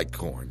 14, I liked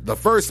Korn. The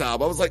first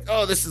album, I was like,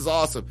 oh, this is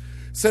awesome.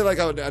 Say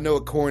I know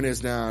what Korn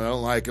is now, and I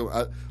don't like it.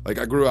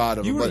 I grew out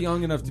of it. You were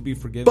young enough to be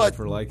forgiven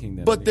for liking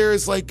them. But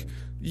there's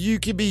you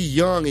could be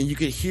young and you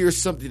could hear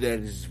something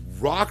that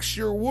rocks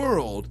your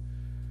world,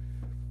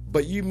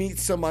 but you meet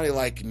somebody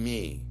like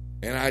me,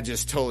 and I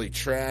just totally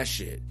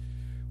trash it.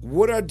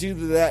 What do I do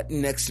to that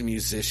next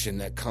musician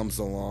that comes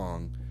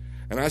along?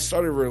 And I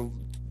started.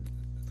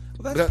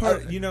 That's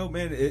part.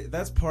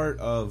 That's part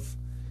of.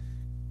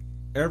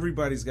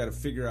 Everybody's got to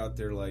figure out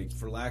their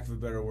for lack of a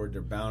better word,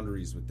 their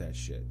boundaries with that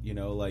shit.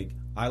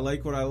 I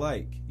like what I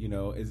like.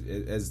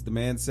 As the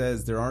man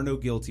says, there are no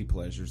guilty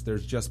pleasures.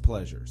 There's just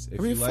pleasures.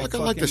 If you I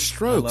like the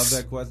Strokes. I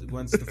love that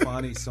Gwen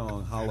Stefani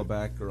song,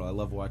 "Hollaback Girl." I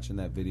love watching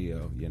that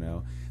video.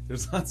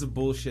 There's lots of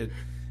bullshit.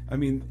 I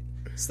mean,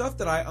 stuff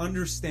that I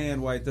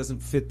understand why it doesn't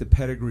fit the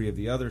pedigree of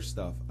the other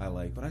stuff I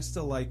like, but I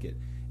still like it.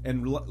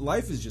 And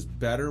life is just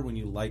better when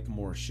you like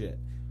more shit.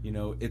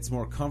 It's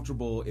more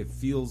comfortable. It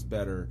feels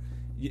better.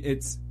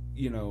 It's,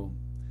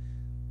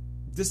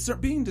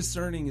 being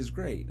discerning is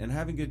great, and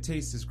having good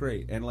taste is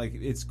great. And,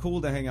 it's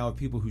cool to hang out with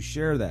people who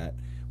share that,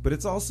 but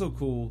it's also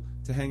cool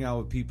to hang out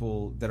with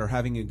people that are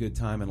having a good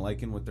time and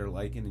liking what they're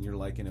liking, and you're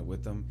liking it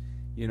with them.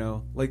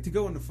 To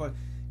go into fun.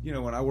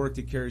 When I worked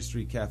at Cary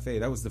Street Cafe,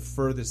 that was the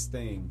furthest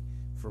thing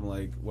from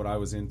what I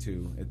was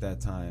into at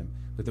that time.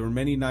 But there were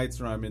many nights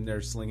where I'm in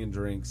there slinging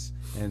drinks,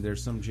 and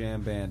there's some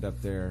jam band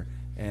up there,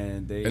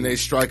 and they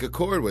strike a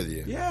chord with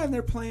you. Yeah, and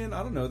they're playing.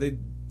 I don't know. They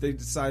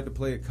decide to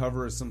play a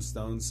cover of some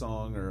Stones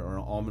song or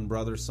an Allman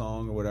Brothers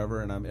song or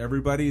whatever, and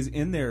everybody's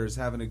in there is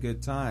having a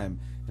good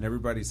time, and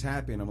everybody's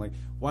happy, and I'm like,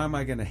 why am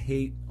I going to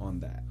hate on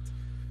that?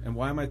 And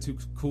why am I too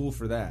cool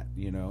for that?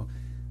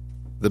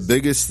 The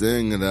biggest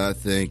thing that I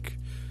think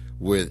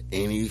with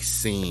any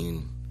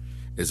scene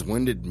is,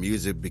 when did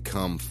music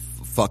become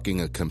fucking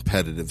a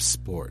competitive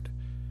sport?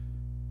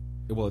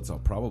 Well, it's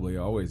probably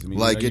always. I mean,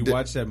 you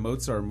watch that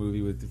Mozart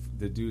movie with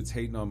the dudes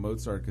hating on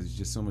Mozart because he's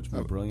just so much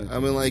more brilliant. I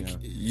mean,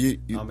 you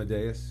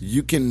Amadeus.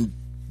 You can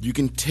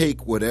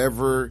take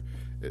whatever.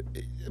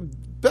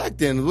 Back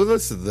then,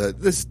 this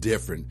is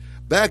different.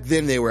 Back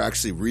then, they were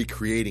actually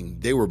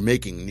recreating. They were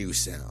making new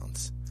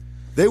sounds.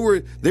 They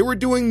were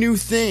doing new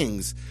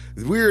things.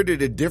 We're at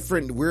a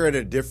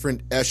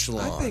different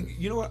echelon. I think,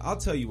 you know what? I'll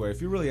tell you what.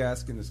 If you're really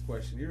asking this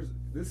question,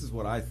 this is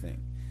what I think.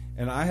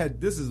 And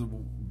this is a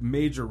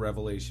major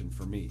revelation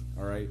for me,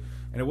 all right?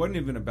 And it wasn't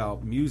even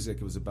about music.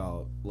 It was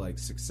about,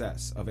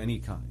 success of any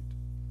kind,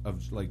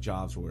 of,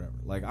 jobs or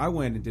whatever. I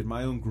went and did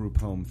my own group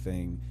home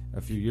thing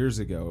a few years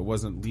ago. It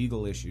wasn't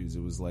legal issues.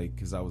 It was,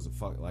 because I was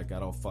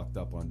got all fucked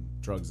up on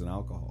drugs and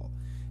alcohol.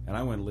 And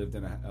I went and lived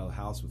in a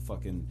house with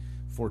fucking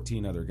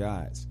 14 other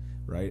guys,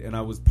 right? And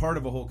I was part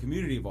of a whole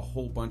community of a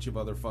whole bunch of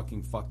other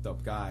fucking fucked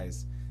up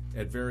guys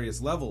at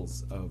various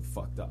levels of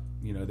fucked up.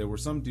 There were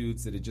some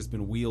dudes that had just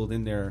been wheeled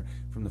in there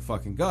from the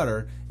fucking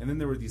gutter, and then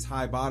there were these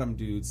high bottom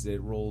dudes that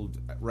rolled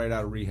right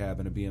out of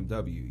rehab in a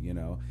BMW,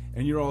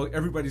 and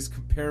everybody's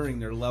comparing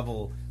their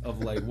level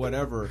of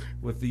whatever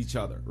with each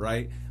other,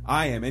 right?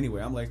 I am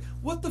anyway. I'm like,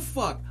 what the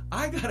fuck?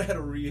 I got out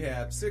of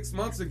rehab 6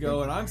 months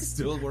ago, and I'm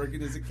still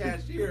working as a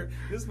cashier.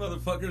 This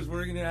motherfucker's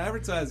working in an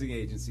advertising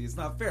agency. It's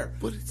not fair.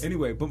 But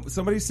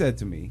somebody said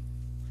to me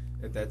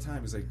at that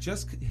time, it's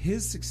just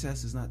his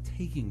success is not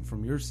taking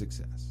from your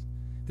success.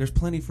 There's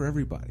plenty for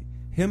everybody.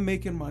 Him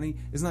making money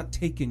is not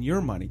taking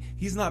your money.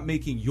 He's not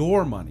making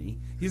your money.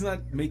 He's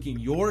not making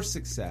your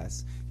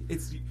success.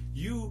 It's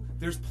you.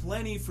 There's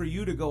plenty for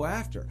you to go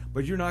after,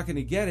 but you're not going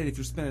to get it if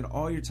you're spending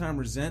all your time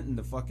resenting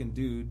the fucking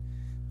dude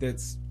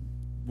that's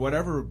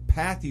whatever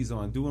path he's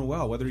on, doing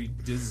well, whether he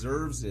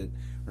deserves it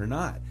or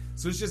not.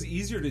 So it's just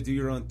easier to do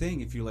your own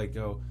thing if you like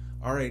go,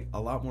 all right, a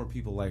lot more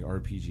people like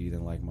RPG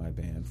than like my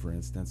band, for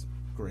instance.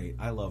 Great,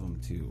 I love them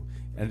too,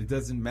 and it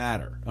doesn't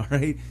matter. All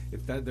right,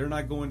 if they're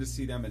not going to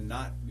see them and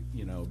not,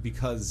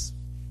 because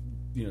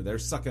they're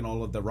sucking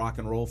all of the rock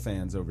and roll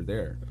fans over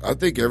there. I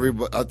think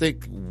everybody. I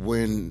think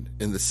when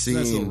in the scene,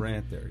 nice little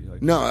rant there. You're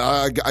like, no,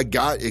 I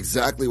got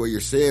exactly what you're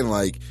saying.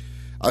 Like,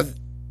 I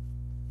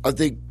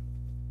think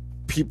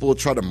people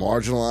try to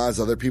marginalize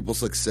other people's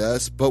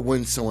success, but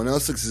when someone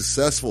else is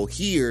successful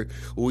here,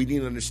 what we need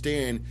to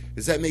understand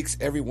is that makes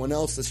everyone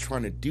else that's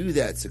trying to do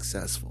that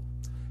successful.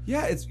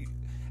 Yeah,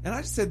 and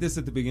I said this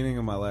at the beginning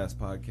of my last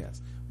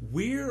podcast.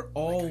 We're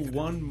all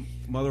one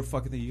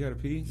motherfucking thing. You got to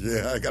pee?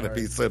 Yeah, I got to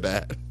pee so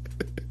bad.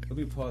 Let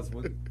me pause.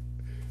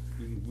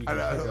 I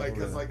know, like,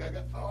 because like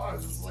I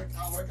was just like,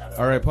 oh my god.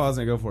 All right, pause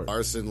and go for it.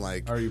 Arson,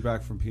 like, are you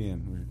back from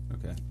peeing?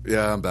 Okay.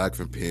 Yeah, I'm back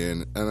from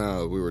peeing.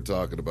 And we were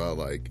talking about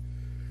like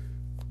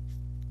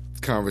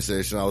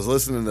conversation. I was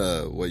listening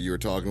to what you were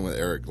talking with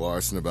Eric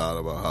Larson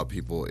about how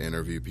people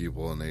interview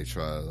people and they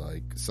try,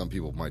 like, some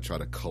people might try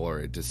to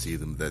color it to see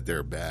them that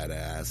they're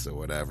badass or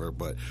whatever,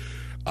 but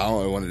I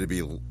only wanted to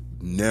be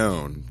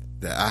known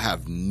that I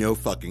have no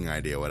fucking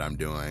idea what I'm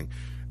doing,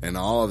 and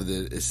all of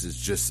this is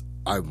just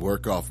I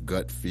work off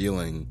gut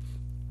feeling,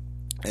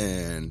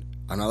 and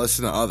I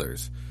listen to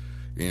others.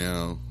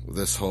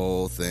 This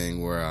whole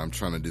thing where I'm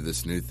trying to do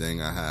this new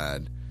thing. I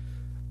had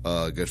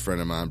a good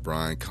friend of mine,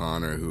 Brian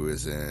Connor, who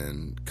is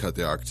in Cut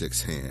the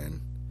Architect's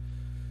Hand.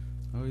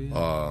 Oh,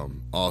 yeah.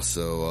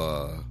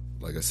 Also,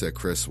 like I said,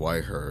 Chris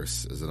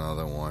Whitehurst is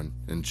another one.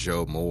 And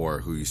Joe Moore,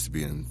 who used to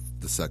be in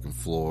The Second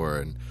Floor.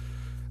 And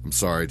I'm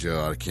sorry,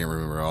 Joe, I can't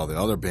remember all the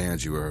other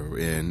bands you were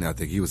in. I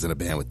think he was in a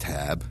band with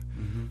Tab.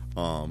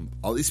 Mm-hmm.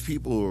 All these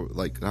people,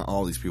 like, not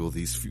all these people,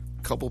 these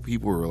couple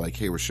people were like,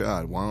 hey,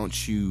 Rashad, why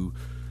don't you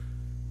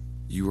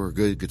were a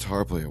good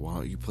guitar player. Why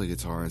don't you play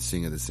guitar and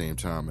sing at the same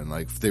time? And,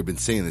 like, they've been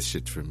saying this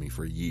shit for me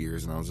for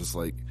years. And I was just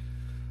like,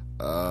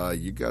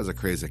 you guys are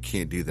crazy. I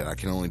can't do that. I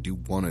can only do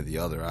one or the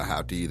other. I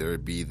have to either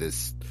be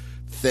this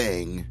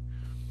thing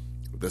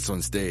that's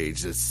on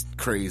stage that's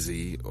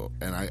crazy,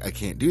 and I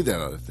can't do that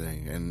other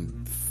thing.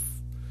 And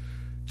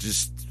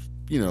just,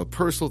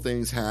 personal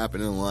things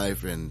happen in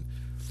life. And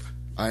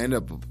I end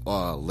up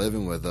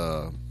living with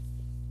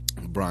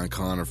Brian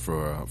Connor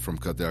from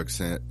Cut the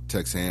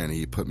Architect's Hand.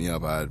 He put me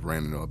up. I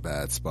ran into a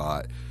bad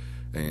spot,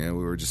 and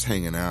we were just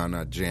hanging out, and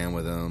I jammed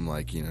with him,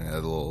 like, had a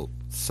little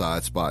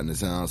side spot in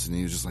his house, and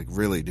he was just like,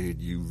 really,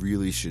 dude, you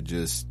really should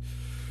just,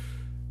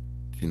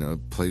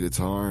 play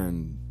guitar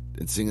and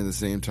sing at the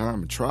same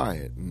time and try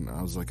it. And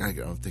I was like, I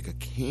don't think I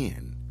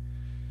can.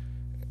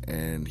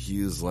 And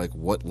he was like,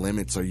 what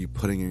limits are you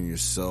putting in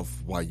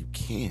yourself why you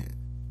can't?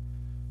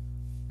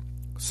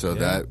 So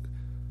that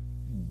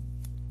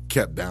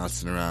kept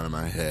bouncing around in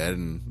my head,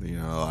 and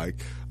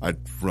I'd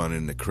run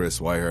into Chris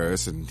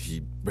Whitehurst, and he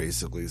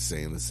basically is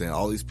saying the same.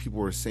 All these people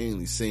were saying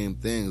these same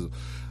things,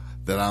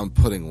 that I'm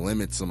putting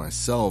limits on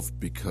myself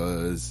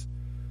because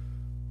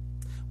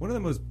one of the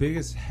most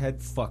biggest head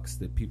fucks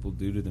that people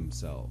do to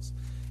themselves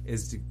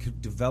is to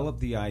develop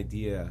the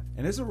idea,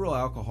 and it's a real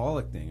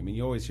alcoholic thing. I mean,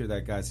 you always hear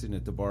that guy sitting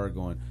at the bar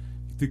going,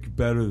 "You think you're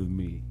better than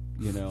me,"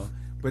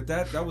 But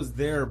that was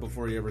there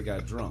before he ever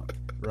got drunk.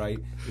 Right?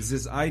 Is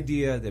this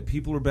idea that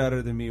people are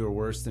better than me or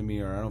worse than me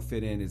or I don't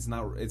fit in. It's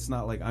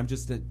not like I'm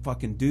just a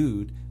fucking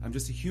dude. I'm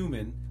just a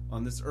human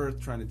on this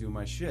earth trying to do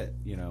my shit,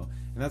 And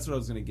that's what I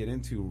was going to get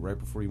into right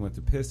before you went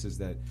to piss, is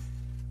that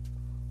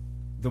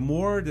the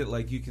more that,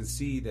 like, you can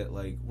see that,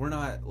 like, we're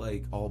not,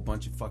 like, all a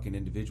bunch of fucking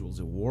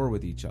individuals at war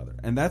with each other.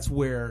 And that's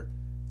where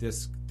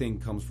this thing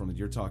comes from that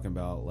you're talking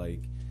about,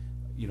 like,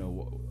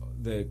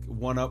 the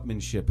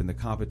one-upmanship and the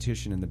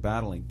competition and the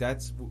battling.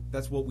 That's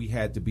what we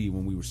had to be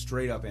when we were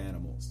straight-up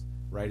animals,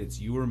 right? It's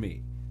you or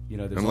me.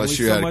 Unless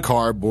you had a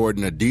cardboard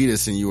and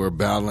Adidas and you were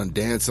battling,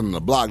 dancing on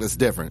the block, that's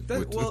different.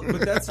 But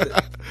that's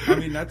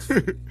not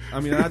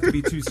to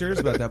be too serious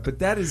about that, but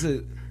that's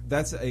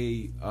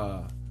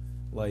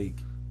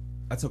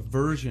a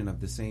version of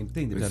the same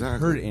thing that doesn't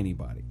hurt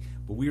anybody.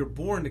 But we were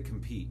born to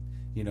compete.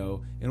 In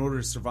order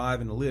to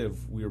survive and to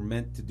live, we were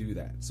meant to do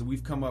that. So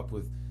we've come up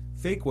with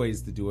fake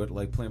ways to do it,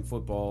 like playing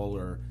football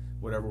or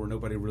whatever, where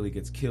nobody really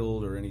gets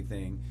killed or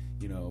anything,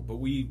 But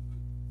we,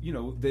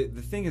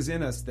 the thing is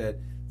in us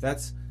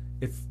that's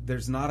if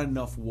there's not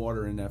enough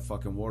water in that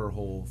fucking water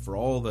hole for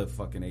all the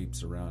fucking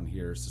apes around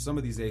here, so some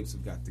of these apes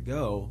have got to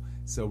go.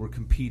 So we're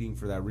competing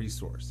for that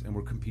resource, and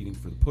we're competing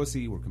for the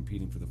pussy, we're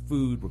competing for the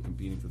food, we're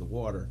competing for the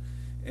water,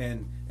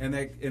 and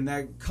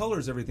that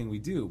colors everything we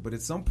do. But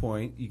at some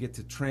point, you get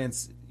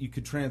to you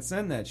could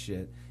transcend that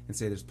shit and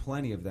say there's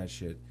plenty of that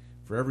shit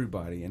for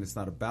everybody, and it's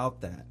not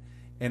about that.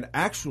 And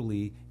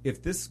actually,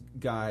 if this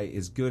guy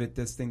is good at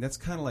this thing, that's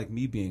kind of like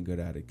me being good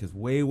at it, because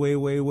way, way,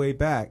 way, way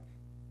back,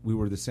 we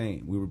were the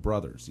same. We were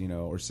brothers,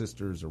 or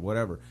sisters or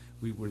whatever.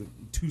 We were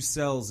two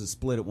cells that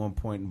split at one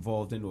point,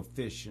 involved into a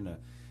fish and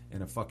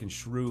a fucking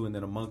shrew, and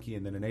then a monkey,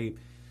 and then an ape.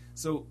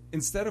 So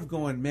instead of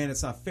going, man,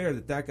 it's not fair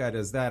that guy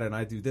does that and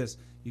I do this,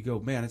 you go,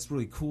 man, it's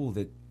really cool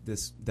that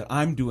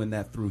I'm doing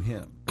that through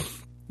him.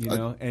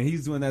 And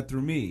he's doing that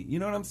through me. You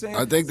know what I'm saying?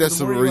 I think that's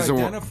the more the reason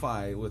you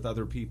identify with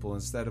other people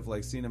instead of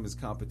like seeing them as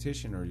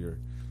competition or your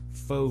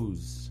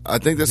foes. I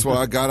think that's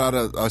why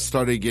I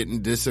started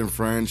getting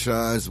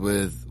disenfranchised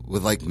with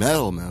like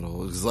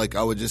metal. It's like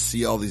I would just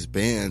see all these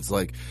bands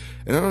like,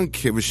 and I don't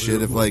give a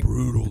shit if like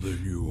brutal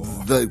than you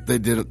are. They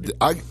did.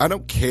 I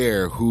don't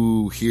care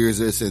who hears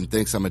this and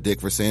thinks I'm a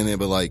dick for saying it,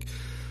 but like,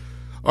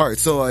 all right,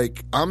 so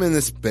like I'm in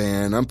this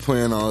band, I'm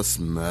playing all this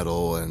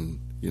metal, and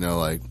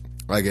like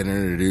I get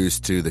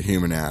introduced to the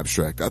Human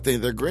Abstract. I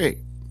think they're great.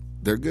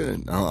 They're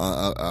good.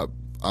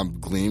 I'm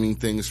gleaming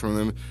things from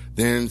them.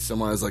 Then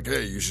somebody's like,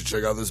 hey, you should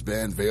check out this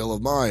band, Veil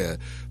of Maya.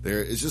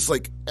 It's just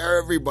like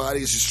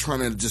everybody's just trying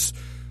to just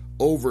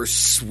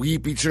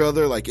oversweep each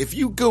other. Like if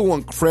you go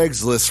on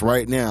Craigslist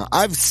right now,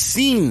 I've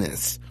seen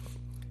this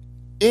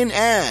in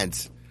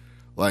ads.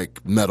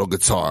 Like metal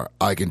guitar,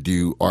 I can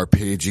do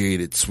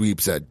arpeggiated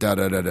sweeps at da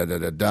da da da da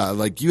da da.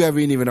 Like you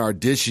haven't even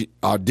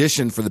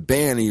auditioned for the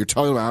band, and you're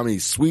talking about how many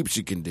sweeps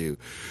you can do.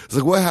 It's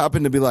like, what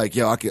happened to be like,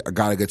 yo, I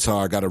got a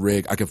guitar, I got a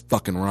rig, I can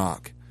fucking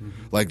rock.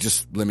 Mm-hmm. Like,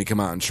 just let me come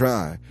out and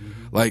try.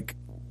 Mm-hmm. Like,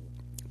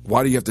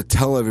 why do you have to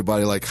tell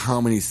everybody like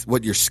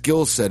what your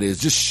skill set is?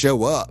 Just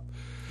show up.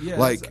 Yeah,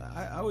 like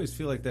I always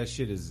feel like that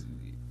shit is.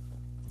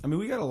 I mean,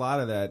 we got a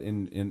lot of that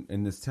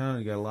in this town.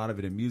 We got a lot of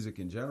it in music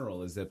in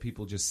general. Is that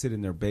people just sit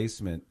in their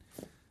basement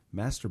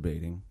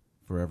masturbating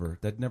forever?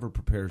 That never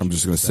prepares. I'm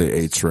just gonna say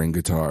 8-string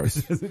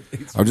guitars.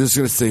 I'm just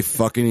gonna say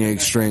fucking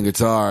 8-string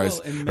guitars,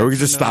 or we can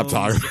just stop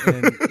talking.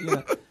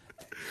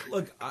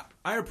 Look,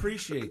 I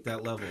appreciate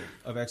that level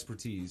of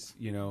expertise.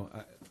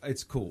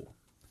 It's cool,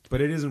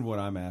 but it isn't what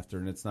I'm after,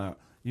 and it's not.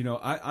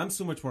 I'm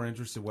so much more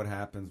interested in what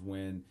happens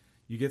when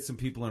you get some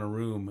people in a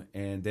room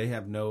and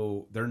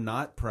they're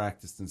not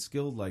practiced and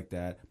skilled like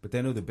that, but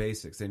they know the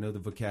basics. They know the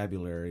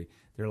vocabulary.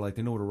 They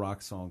know what a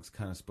rock song's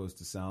kind of supposed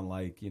to sound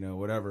like,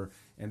 whatever.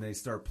 And they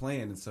start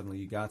playing and suddenly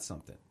you got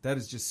something. That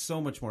is just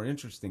so much more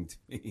interesting to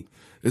me.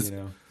 Here's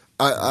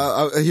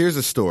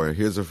a story.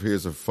 Here's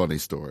a funny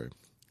story.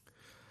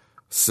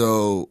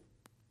 So,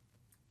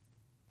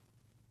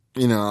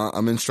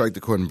 I'm in Strike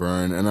the Chord and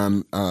Burn, and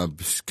I'm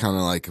kind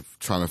of like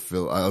trying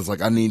to I was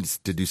like, I need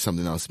to do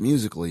something else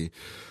musically.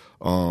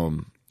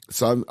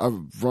 So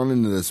I've run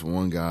into this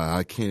one guy.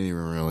 I can't even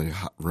really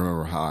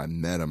remember how I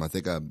met him. I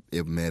think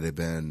it may have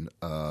been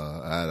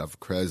out of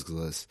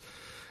Craigslist,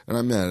 and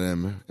I met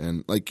him,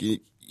 and like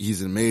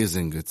he's an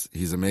amazing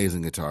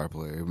guitar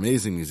player,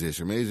 amazing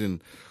musician,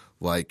 amazing.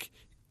 Like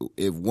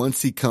if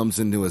once he comes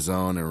into his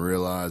own and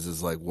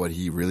realizes like what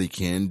he really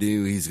can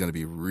do, he's going to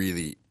be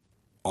really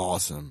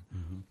awesome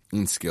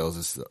and scales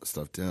his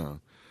stuff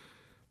down.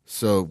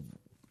 So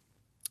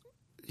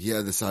he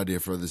had this idea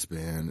for this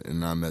band,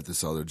 and I met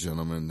this other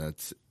gentleman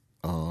that's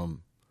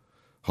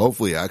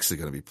hopefully actually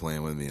going to be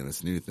playing with me in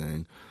this new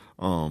thing.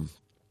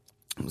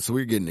 So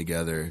we're getting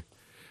together,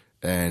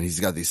 and he's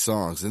got these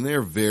songs, and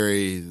they're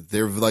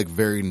like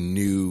very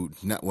new.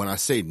 When I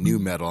say new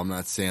metal, I'm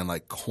not saying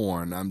like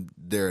Korn.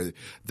 They're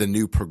the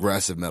new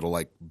progressive metal,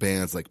 like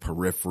bands like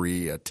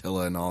Periphery,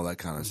 Attila, and all that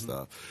kind of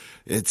stuff.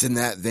 It's in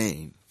that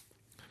vein.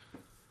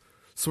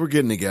 So we're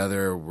getting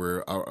together.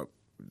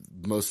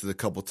 Most of the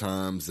couple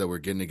times that we're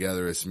getting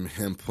together, it's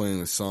him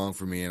playing the song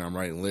for me, and I'm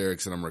writing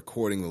lyrics, and I'm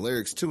recording the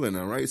lyrics too, and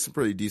I write some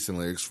pretty decent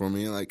lyrics for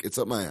me. Like, it's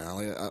up my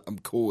alley. I'm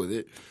cool with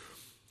it.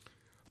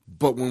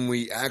 But when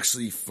we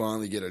actually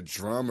finally get a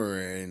drummer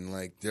and,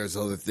 like, there's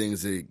other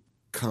things that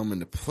come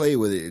into play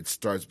with it, it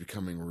starts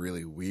becoming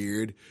really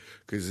weird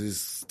because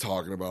he's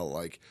talking about,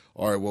 like,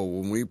 all right, well,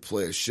 when we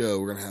play a show,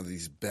 we're going to have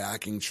these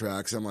backing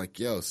tracks. I'm like,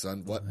 yo,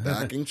 son, what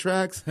backing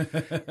tracks?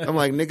 I'm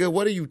like, nigga,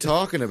 what are you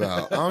talking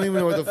about? I don't even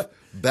know what the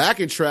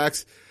backing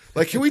tracks.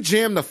 Like, can we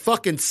jam the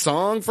fucking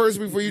song first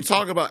before you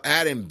talk about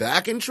adding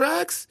backing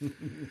tracks?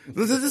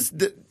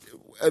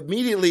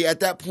 Immediately at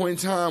that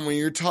point in time when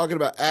you're talking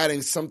about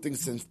adding something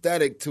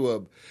synthetic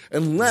to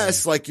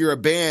unless like you're a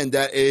band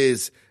that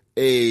is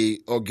a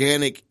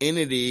organic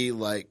entity,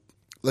 like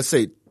let's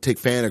say take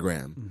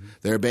Phantogram. Mm-hmm.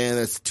 They're a band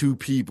that's two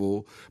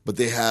people, but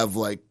they have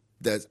like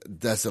that's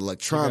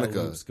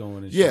electronica.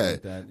 Going and shit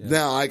like that. Yeah.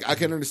 Now I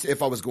can understand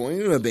if I was going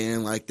into a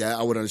band like that,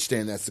 I would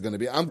understand that's going to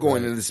be. I'm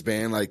going into this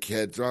band like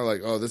head,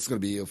 like, oh, this is going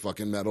to be a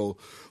fucking metal,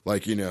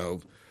 like,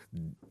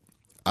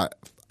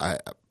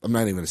 I'm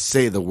not even going to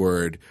say the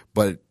word,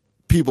 but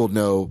people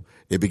know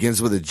it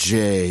begins with a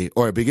J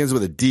or it begins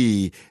with a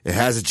D. It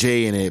has a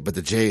J in it, but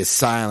the J is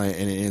silent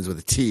and it ends with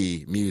a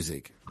T.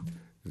 Music.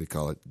 They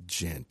call it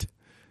gent.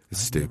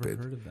 It's stupid.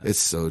 Never heard of that. It's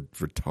so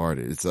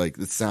retarded. It's like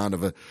the sound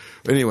of a.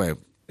 Anyway,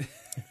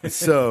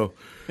 so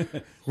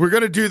we're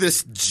going to do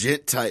this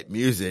gent type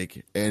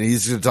music, and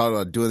he's going to talk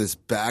about doing this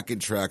backing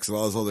tracks and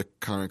all this other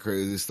kind of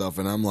crazy stuff.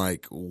 And I'm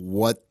like,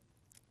 what?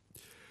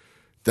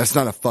 That's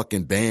not a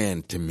fucking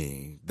band to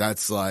me.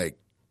 That's like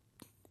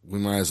we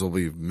might as well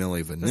be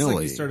Milli That's Vanilli.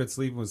 like you started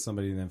sleeping with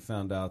somebody and then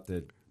found out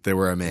that They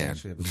were a they man.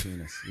 actually have a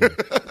penis. Yeah.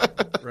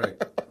 Right.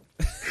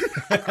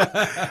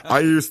 I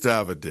used to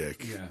have a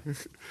dick. Yeah.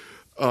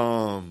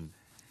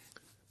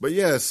 But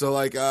yeah, so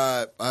like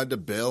I had to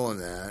bail on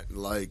that,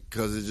 like,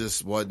 because it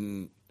just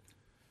wasn't.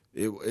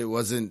 It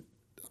wasn't.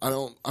 I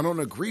don't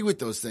agree with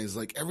those things.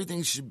 Like,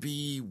 everything should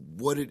be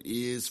what it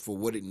is for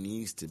what it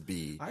needs to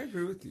be. I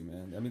agree with you,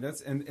 man. I mean,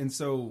 that's and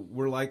so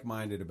we're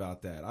like-minded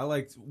about that. I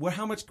like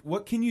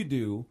what can you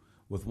do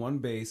with one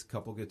bass,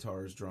 couple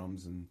guitars,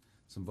 drums, and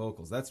some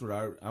vocals? That's what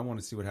I want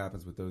to see what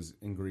happens with those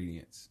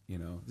ingredients. You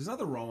know, there's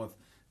nothing wrong with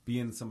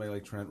being somebody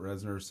like Trent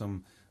Reznor or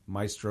some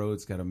maestro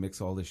that's got to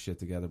mix all this shit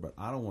together. But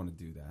I don't want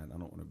to do that. I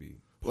don't want to be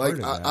part Like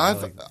of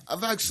that.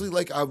 I've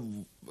actually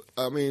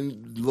I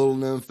mean, little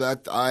known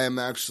fact, I am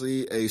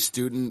actually a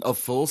student of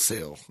Full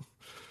Sail.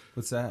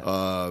 What's that?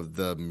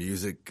 The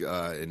music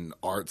and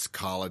arts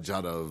college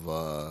out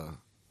of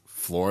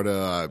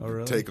Florida. I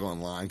really? take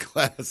online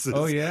classes.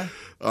 Oh yeah.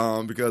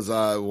 Because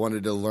I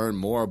wanted to learn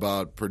more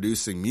about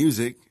producing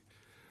music,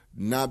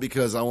 not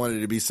because I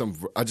wanted to be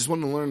I just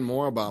wanted to learn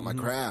more about my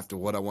craft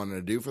and what I wanted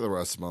to do for the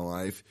rest of my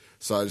life.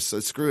 So I just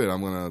said, screw it.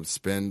 I'm going to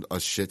spend a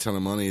shit ton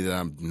of money that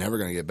I'm never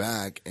going to get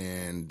back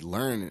and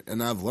learn.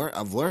 And I've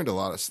learned a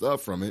lot of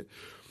stuff from it,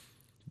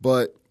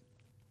 but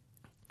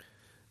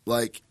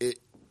like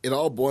it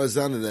all boils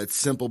down to that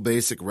simple,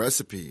 basic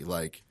recipe.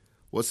 Like,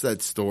 what's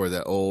that story?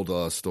 That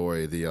old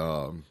story.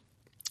 The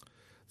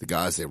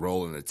guys, they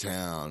roll into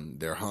town.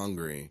 They're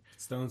hungry.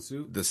 Stone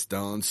soup. The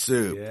stone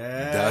soup.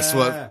 Yeah.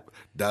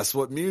 That's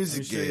what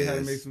music Let me show is. you how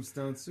to make some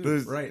stone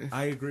soup. Right.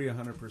 I agree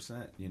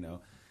 100%. You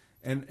know,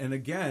 and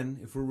again,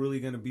 if we're really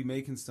going to be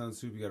making stone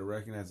soup, you got to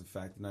recognize the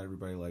fact that not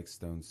everybody likes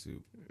stone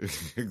soup.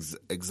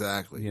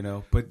 Exactly. You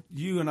know, but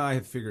you and I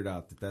have figured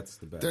out that that's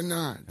the best. They're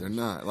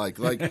not. Like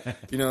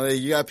you know,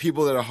 you got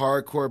people that are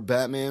hardcore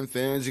Batman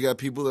fans. You got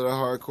people that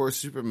are hardcore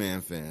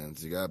Superman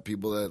fans. You got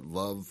people that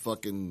love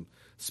fucking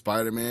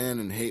Spider-Man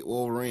and hate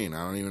Wolverine.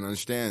 I don't even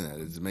understand that.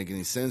 It doesn't make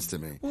any sense to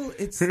me. Well,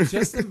 it's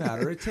just a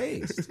matter of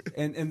taste.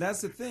 And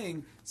that's the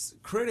thing.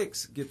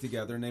 Critics get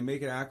together and they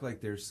make it act like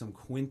there's some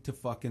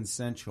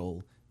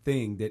quintessential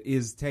thing that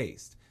is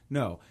taste.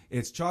 No,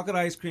 it's chocolate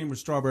ice cream or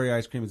strawberry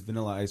ice cream. It's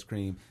vanilla ice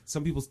cream.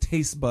 Some people's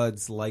taste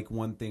buds like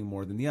one thing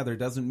more than the other. It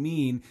doesn't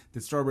mean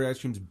that strawberry ice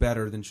cream is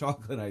better than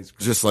chocolate ice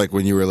cream. Just like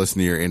when you were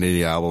listening to your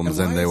indie albums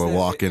And and why they is were that?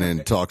 walking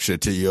and talk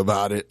shit to you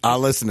about it. I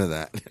listen to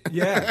that.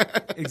 Yeah,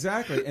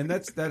 exactly. And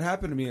that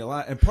happened to me a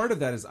lot. And part of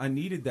that is I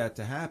needed that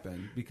to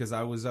happen because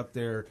I was up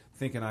there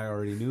thinking I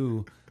already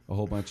knew a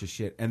whole bunch of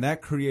shit. And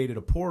that created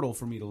a portal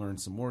for me to learn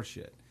some more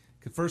shit.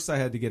 'Cause first I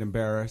had to get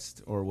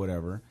embarrassed or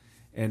whatever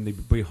and to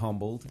be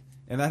humbled.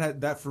 And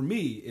that for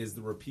me is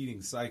the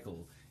repeating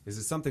cycle. Is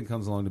that something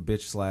comes along to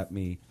bitch slap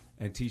me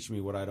and teach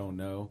me what I don't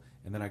know.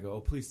 And then I go, oh,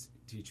 please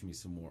teach me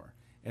some more.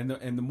 And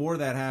the more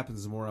that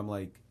happens, the more I'm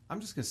like, I'm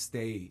just going to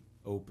stay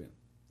open.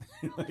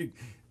 Like,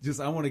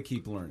 just I want to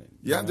keep learning.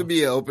 You have to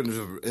be open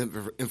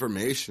to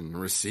information and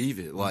receive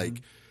it.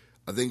 Like,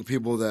 I think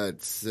people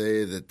that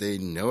say that they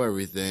know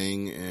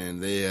everything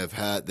and they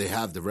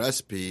have the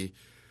recipe,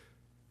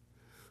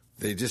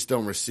 they just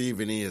don't receive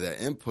any of that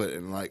input.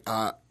 And like,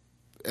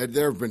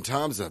 there have been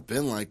times I've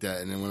been like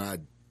that, and then when I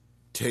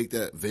take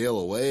that veil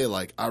away,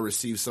 like I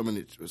receive so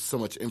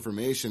much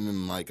information,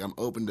 and like I'm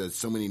open to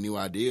so many new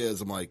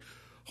ideas. I'm like,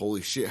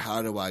 holy shit,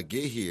 how do I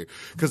get here?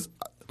 Because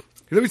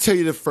let me tell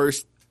you the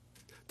first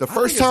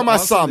time I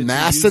saw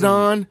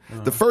Mastodon,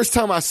 the first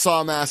time I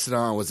saw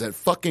Mastodon was at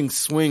fucking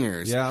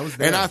Swingers. Yeah, I was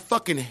there. And I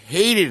fucking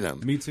hated them.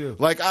 Me too.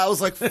 Like, I was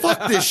like,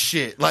 fuck this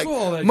shit. Like,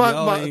 all that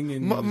yelling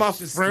and my it's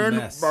just a friend,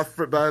 mess.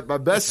 my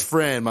best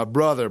friend, my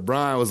brother,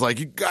 Brian, was like,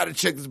 you gotta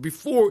check this.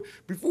 Before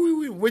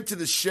we went to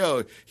the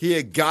show, he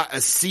had got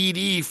a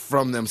CD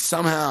from them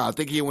somehow. I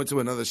think he went to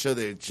another show,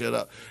 they had shut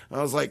up. And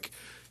I was like,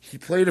 he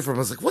played it for him. I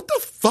was like, what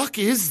the fuck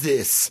is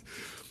this?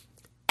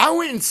 I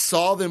went and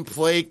saw them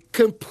play,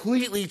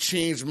 completely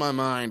changed my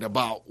mind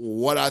about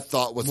what I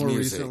thought was More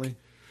music. recently?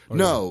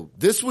 No,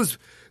 this was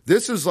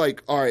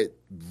like, all right,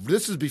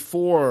 this is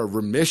before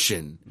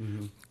Remission.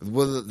 Mm-hmm.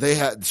 Well, they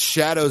had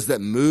Shadows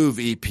That Move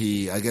EP.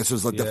 I guess it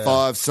was like the Yeah.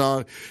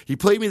 5-song. He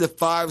played me the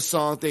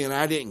 5-song thing, and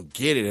I didn't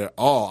get it at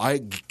all.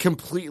 I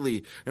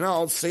completely, and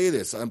I'll say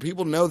this, and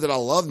people know that I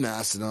love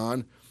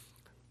Mastodon.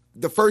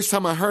 The first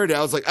time I heard it,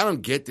 I was like, I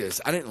don't get this.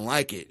 I didn't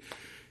like it.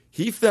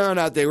 He found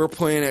out they were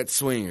playing at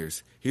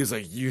Swingers. He was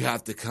like, you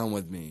have to come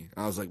with me.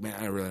 I was like, man,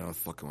 I really don't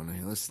fucking want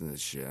to listen to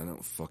this shit. I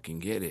don't fucking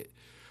get it.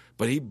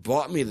 But he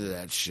brought me to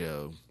that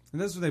show. And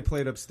this is when they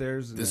played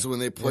upstairs. This is when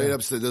they played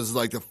upstairs. This is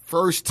like the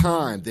first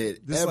time they'd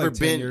This is ever like 10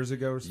 been. years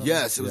ago or something?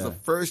 Yes, it was Yeah. the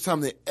first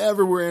time they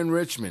ever were in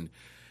Richmond.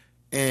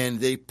 And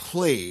they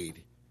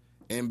played.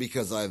 And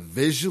because I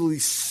visually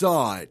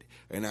saw it,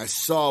 and I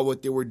saw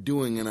what they were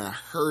doing, and I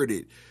heard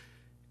it,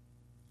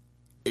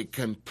 it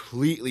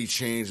completely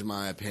changed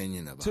my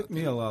opinion about it. Took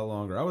me a lot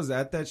longer. I was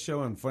at that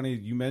show, and funny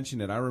you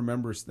mentioned it. I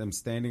remember them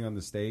standing on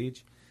the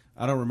stage.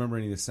 I don't remember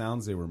any of the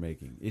sounds they were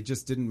making. It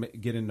just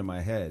didn't get into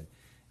my head.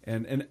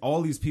 And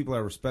all these people I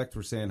respect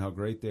were saying how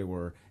great they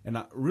were. And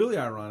a really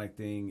ironic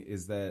thing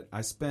is that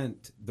I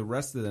spent the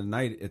rest of the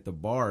night at the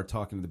bar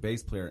talking to the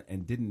bass player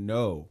and didn't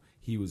know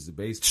he was the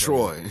bass player.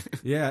 Troy.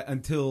 Yeah,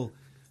 until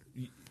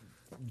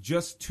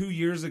just 2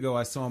 years ago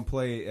I saw him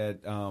play at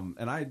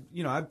and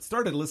I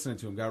started listening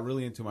to him, got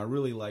really into him. I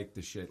really liked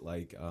the shit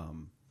like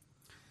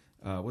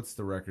what's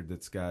the record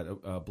that's got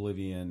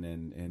Oblivion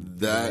and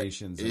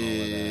Nations and all of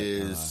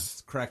that?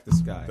 It's Crack the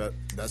Sky.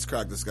 That's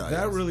Crack the Sky.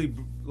 That yes. really,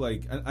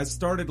 like, I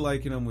started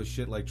liking them with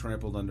shit like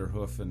Trampled Under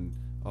Hoof and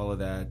all of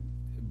that.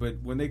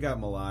 But when they got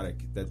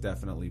melodic, that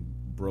definitely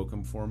broke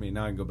them for me.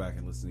 Now I can go back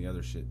and listen to the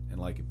other shit and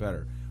like it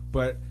better.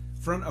 But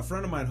a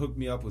friend of mine hooked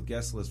me up with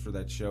guest list for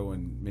that show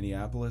in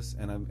Minneapolis,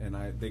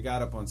 and they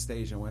got up on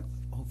stage and I went,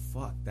 oh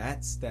fuck,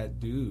 that's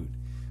that dude.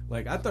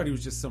 Like, I thought he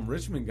was just some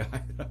Richmond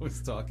guy that I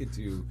was talking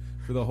to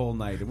for the whole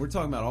night. And we're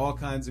talking about all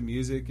kinds of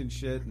music and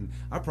shit. And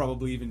I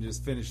probably even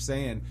just finished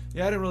saying,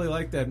 yeah, I didn't really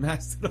like that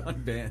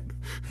Mastodon band.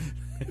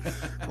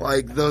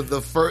 Like,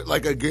 the first,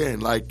 like,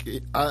 again, like,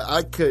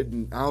 I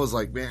couldn't, I was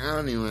like, man, I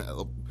don't even,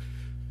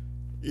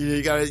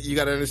 you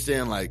gotta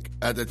understand, like,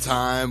 at the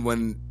time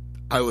when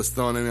I was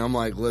throwing it, I'm,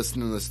 like,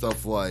 listening to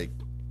stuff like,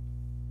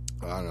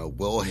 I don't know,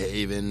 Will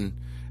Haven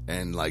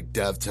and, like,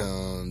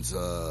 Deftones,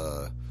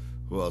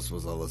 who else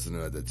was I listening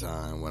to at the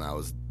time when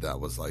that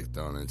was like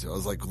thrown into? I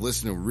was like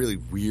listening to really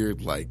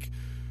weird, like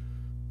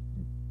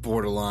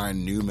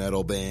borderline new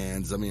metal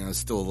bands. I mean, I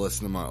still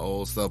listen to my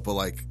old stuff, but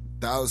like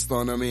that was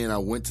thrown at me, and I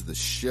went to the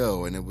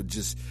show, and it would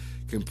just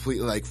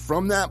completely, like,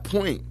 from that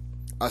point,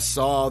 I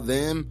saw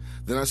them.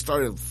 Then I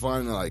started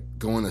finding, like,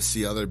 going to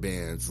see other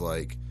bands.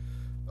 Like,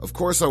 of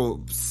course, I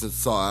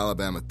saw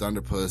Alabama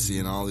Thunder Pussy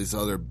and all these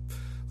other,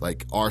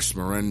 like, Ars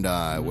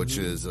Moriendi, which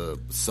is a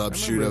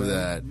subshoot of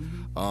that.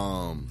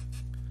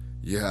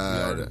 You had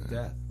The Art of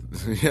Death.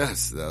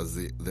 Yes, that was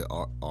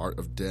the Art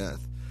of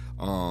Death.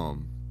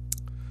 I'm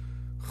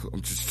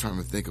just trying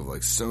to think of,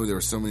 like, there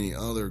were so many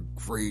other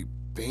great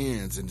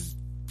bands, and just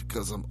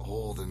because I'm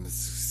old and it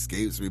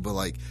escapes me, but,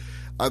 like,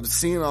 I'm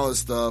seeing all this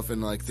stuff,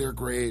 and, like, they're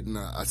great, and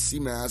I see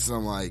Mass, and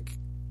I'm like,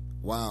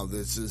 wow,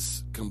 this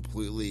is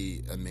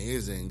completely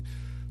amazing.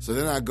 So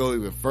then I go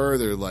even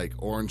further, like,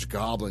 Orange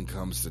Goblin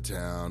comes to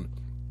town.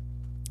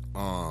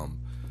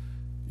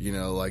 You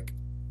know, like,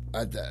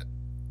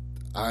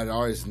 I'd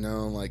always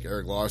known, like,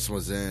 Eric Larson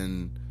was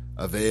in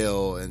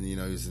Avail, and, you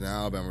know, he was in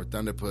Alabama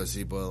Thunder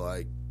Pussy, but,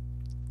 like,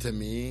 to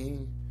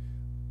me,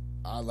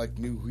 I, like,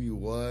 knew who he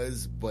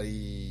was, but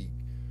he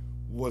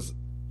was,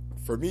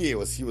 for me, he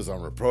was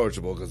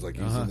unreproachable, because, like,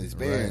 he was in these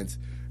bands,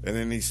 and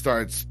then he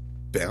starts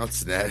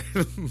bouncing at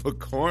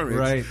McCormick,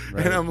 right.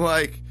 And I'm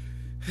like,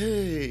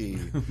 hey,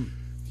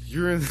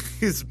 you're in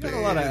these bands. You got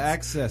a lot of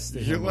access to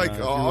him. You're, like,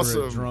 awesome.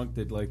 You were a drunk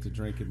that liked to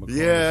drink at McCormick.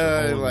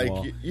 Yeah,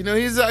 like, you know,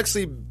 he's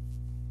actually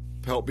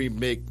helped me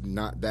make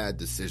not bad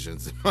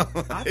decisions in my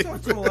life. I've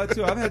talked to him a lot,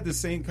 too. I've had the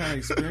same kind of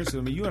experience with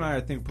him. I mean, you and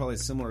I think, probably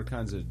similar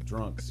kinds of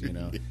drunks, you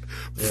know.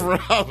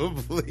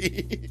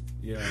 Probably.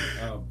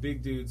 Yeah,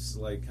 big dudes,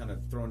 like, kind of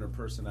throwing their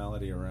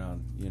personality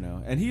around, you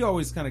know. And he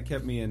always kind of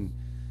kept me in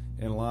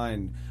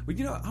line. But,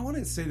 you know, I want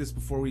to say this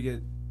before we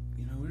get,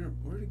 you know,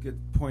 we're at a good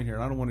point here.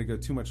 I don't want to go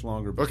too much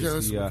longer.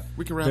 Okay,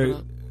 we can wrap it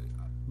up.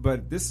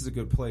 But this is a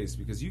good place,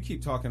 because you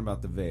keep talking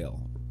about the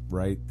veil,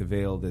 right? The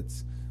veil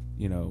that's,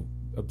 you know,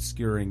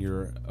 obscuring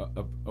your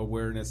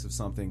awareness of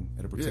something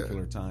at a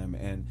particular time.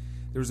 And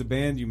there was a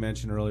band you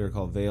mentioned earlier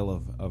called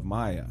Veil of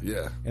Maya.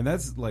 Yeah. And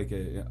that's like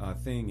a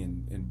thing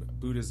in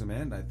Buddhism,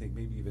 and I think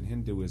maybe even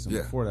Hinduism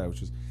before that,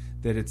 which is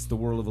that it's the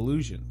world of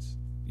illusions,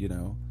 you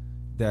know,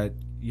 that,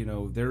 you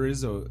know, there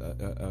is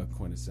a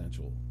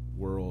quintessential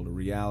world, a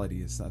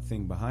reality, it's a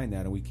thing behind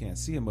that, and we can't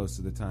see it most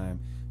of the time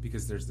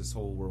because there's this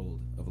whole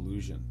world of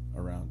illusion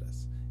around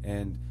us.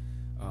 And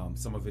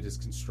some of it is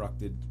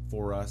constructed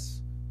for us,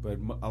 but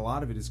a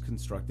lot of it is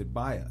constructed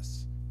by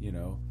us, you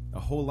know. A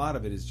whole lot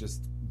of it is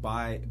just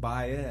by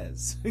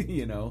as,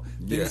 you know,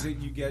 things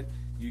that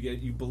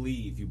you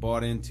believe, you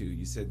bought into.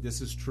 You said,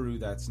 this is true,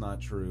 that's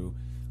not true,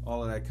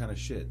 all of that kind of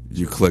shit.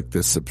 You click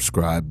the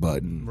subscribe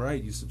button.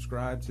 Right, you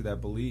subscribe to that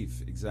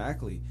belief,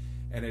 exactly.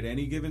 And at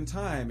any given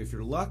time, if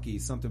you're lucky,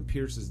 something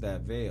pierces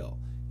that veil,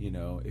 you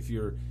know.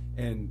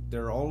 And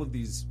there are all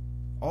these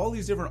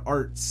different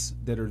arts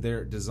that are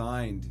there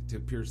designed to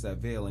pierce that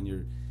veil, and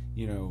you're,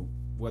 you know,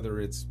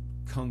 whether it's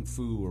kung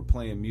fu or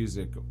playing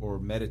music or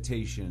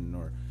meditation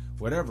or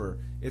whatever,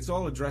 it's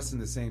all addressing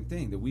the same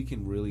thing, that we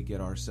can really get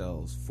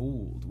ourselves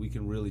fooled. We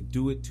can really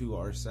do it to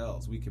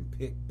ourselves. We can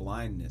pick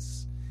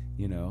blindness,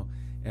 you know.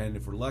 And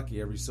if we're lucky,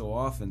 every so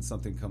often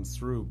something comes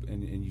through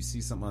and you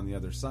see something on the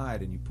other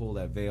side, and you pull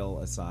that veil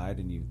aside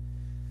and you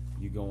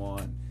go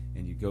on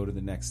and you go to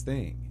the next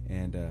thing.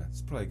 And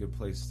it's probably a good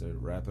place to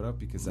wrap it up,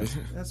 because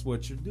that's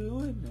what you're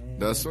doing, man.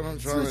 That's what I'm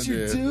trying to do.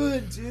 That's what you're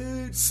doing,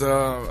 dude.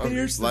 So,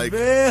 Pierce the like,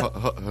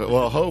 veil.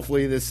 Well,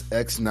 hopefully this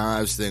X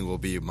Knives thing will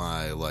be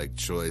my, like,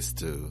 choice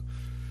too,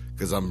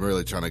 because I'm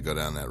really trying to go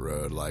down that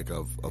road, like,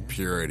 of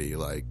purity.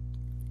 Like,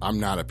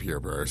 I'm not a pure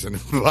person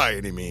by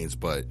any means,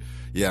 but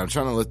yeah, I'm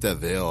trying to lift that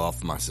veil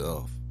off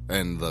myself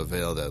and the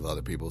veil that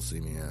other people see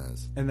me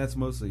as. And that's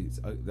mostly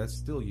that's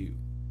still you,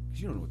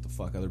 because you don't know what the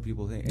fuck other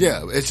people think.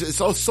 Yeah, it's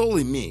all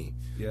solely me.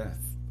 Yeah.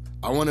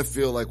 I want to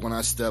feel like when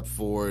I step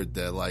forward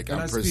that like And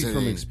I'm I speak presenting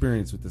from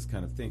experience with this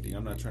kind of thinking.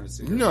 I'm not trying to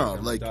say No,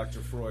 I'm like Dr.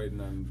 Freud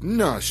and I'm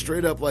no,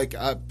 straight up like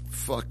I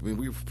mean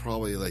we were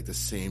probably like the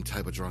same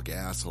type of drunk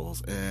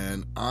assholes,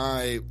 and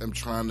I am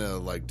trying to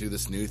like do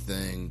this new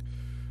thing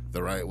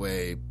the right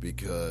way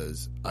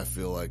because I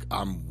feel like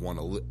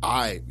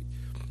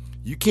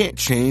you can't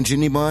change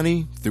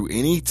anybody through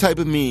any type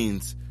of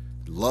means,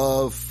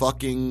 love,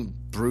 fucking,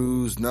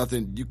 bruise,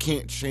 nothing. You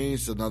can't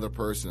change another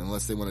person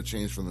unless they want to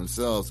change for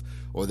themselves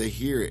or they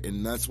hear it.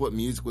 And that's what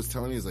music was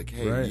telling me is like,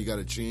 hey, Right. you got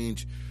to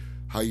change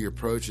how you're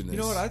approaching this.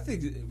 You know what? I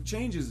think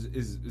change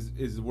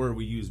is the word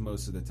we use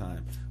most of the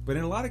time. But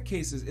in a lot of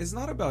cases, it's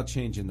not about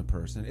changing the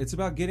person. It's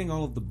about getting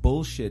all of the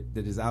bullshit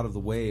that is out of the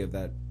way of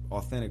that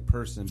authentic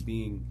person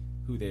being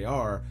who they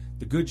are.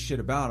 The good shit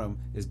about them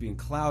is being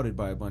clouded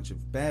by a bunch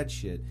of bad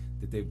shit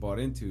that they've bought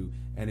into.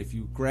 And if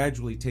you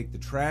gradually take the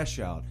trash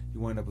out,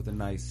 you wind up with a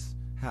nice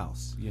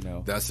house, you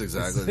know. That's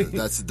exactly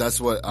that's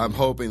what I'm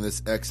hoping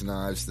this X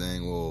Knives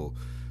thing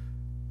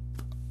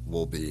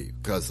will be,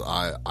 because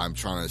I'm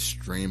trying to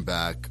stream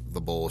back the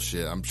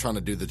bullshit. I'm trying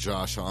to do the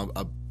Josh. I'm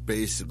going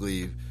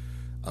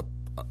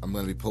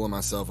to be pulling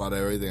myself out of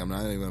everything. I'm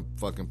not even going to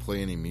fucking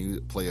play any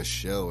music, play a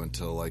show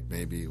until like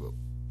maybe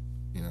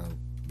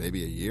a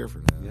year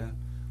from now. Yeah.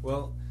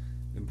 Well,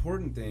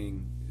 important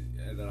thing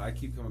that I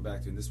keep coming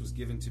back to, and this was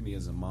given to me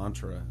as a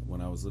mantra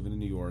when I was living in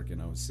New York,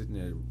 and I was sitting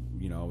there,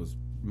 I was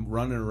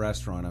running a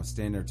restaurant. I was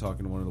standing there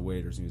talking to one of the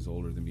waiters, and he was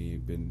older than me.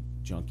 He'd been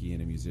junkie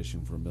and a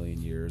musician for a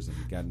million years, and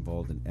he got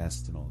involved in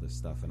Est and all this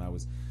stuff. And I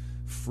was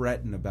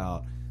fretting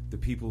about the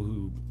people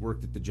who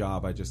worked at the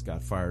job I just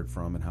got fired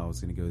from, and how I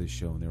was going to go to this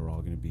show, and they were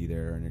all going to be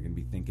there, and they're going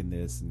to be thinking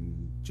this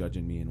and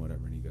judging me and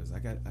whatever. And he goes,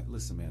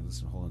 listen, man,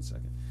 hold on a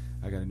second.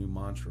 I got a new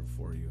mantra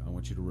for you. I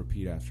want you to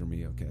repeat after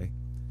me, okay?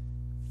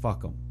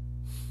 Fuck them.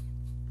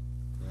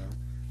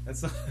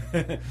 That's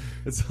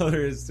all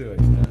there is to it.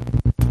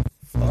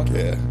 Fuck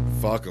yeah,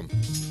 fuck them.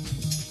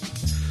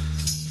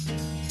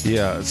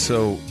 Yeah,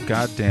 so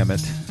god damn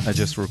it, I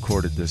just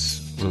recorded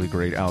this really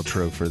great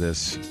outro for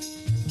this.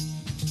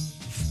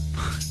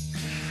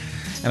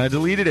 And I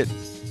deleted it.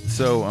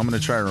 So I'm going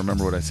to try to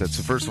remember what I said.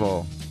 So first of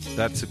all,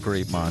 that's a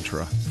great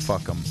mantra.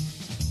 Fuck them.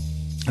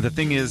 And the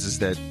thing is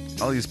that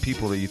all these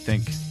people that you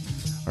think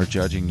are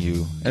judging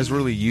you, as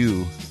really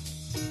you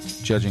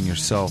judging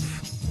yourself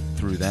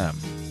through them.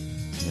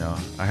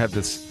 I have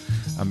this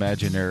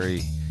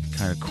imaginary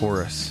kind of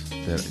chorus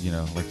that,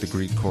 like the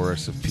Greek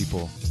chorus of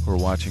people who are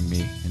watching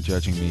me and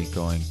judging me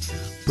going,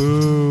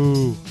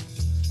 boo!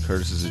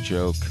 Curtis is a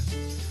joke.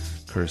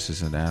 Curtis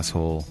is an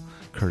asshole.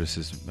 Curtis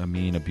is a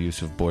mean,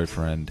 abusive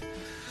boyfriend.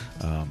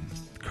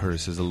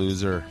 Curtis is a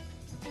loser.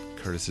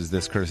 Curtis is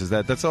this, Curtis is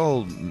that. That's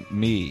all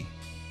me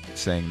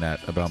saying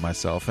that about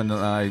myself. And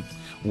I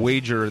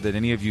wager that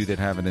any of you that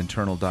have an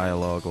internal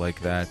dialogue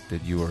like that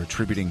you are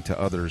attributing to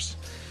others,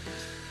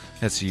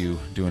 that's you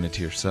doing it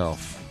to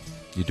yourself.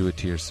 You do it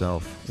to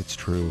yourself. It's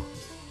true.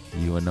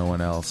 You and no one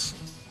else.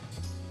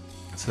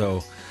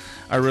 So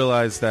I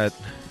realize that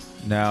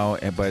now,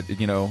 but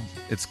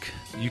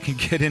you can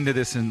get into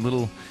this in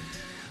little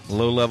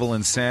low-level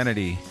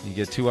insanity. You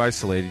get too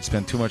isolated. You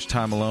spend too much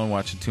time alone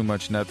watching too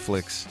much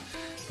Netflix,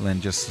 and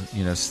then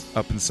just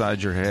up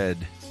inside your head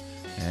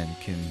and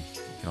can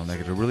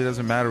negative. It really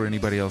doesn't matter what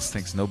anybody else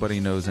thinks. Nobody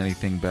knows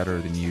anything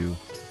better than you.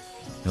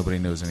 Nobody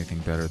knows anything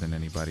better than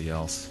anybody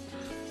else.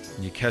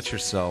 And you catch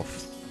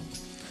yourself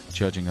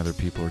judging other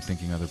people or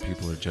thinking other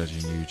people are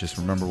judging you. Just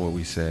remember what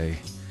we say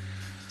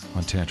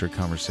on Tantric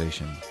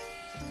Conversation.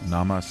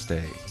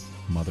 Namaste,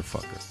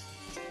 motherfucker.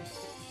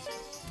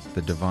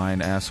 The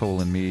divine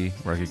asshole in me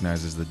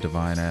recognizes the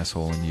divine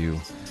asshole in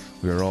you.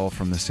 We are all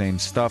from the same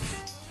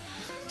stuff.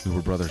 We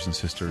were brothers and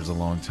sisters a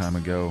long time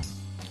ago.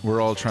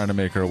 We're all trying to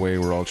make our way.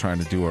 We're all trying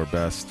to do our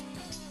best.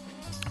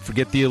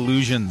 Forget the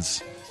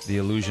illusions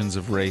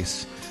of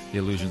race, the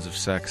illusions of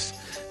sex,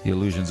 the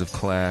illusions of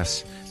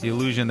class, the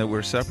illusion that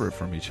we're separate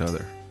from each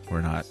other.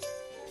 We're not.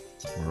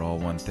 We're all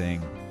one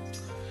thing.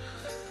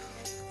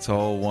 It's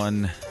all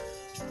one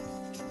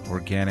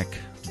organic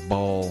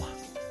ball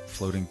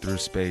floating through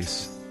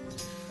space.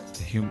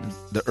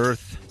 The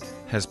earth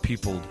has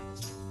peopled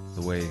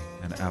the way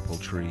an apple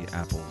tree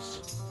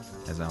apples,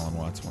 as Alan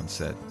Watts once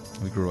said.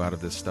 We grew out of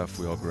this stuff.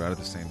 We all grew out of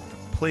the same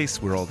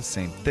place. We're all the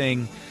same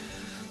thing.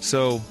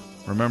 So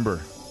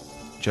remember,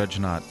 judge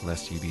not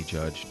lest you be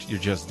judged. You're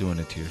just doing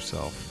it to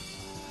yourself.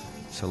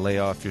 So lay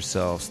off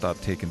yourself.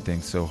 Stop taking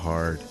things so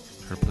hard.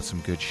 Try to put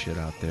some good shit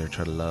out there.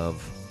 Try to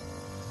love.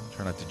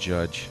 Try not to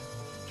judge.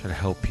 Try to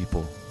help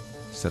people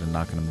instead of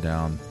knocking them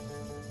down.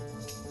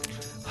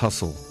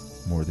 Hustle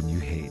more than you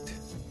hate.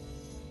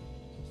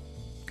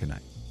 Good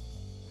night.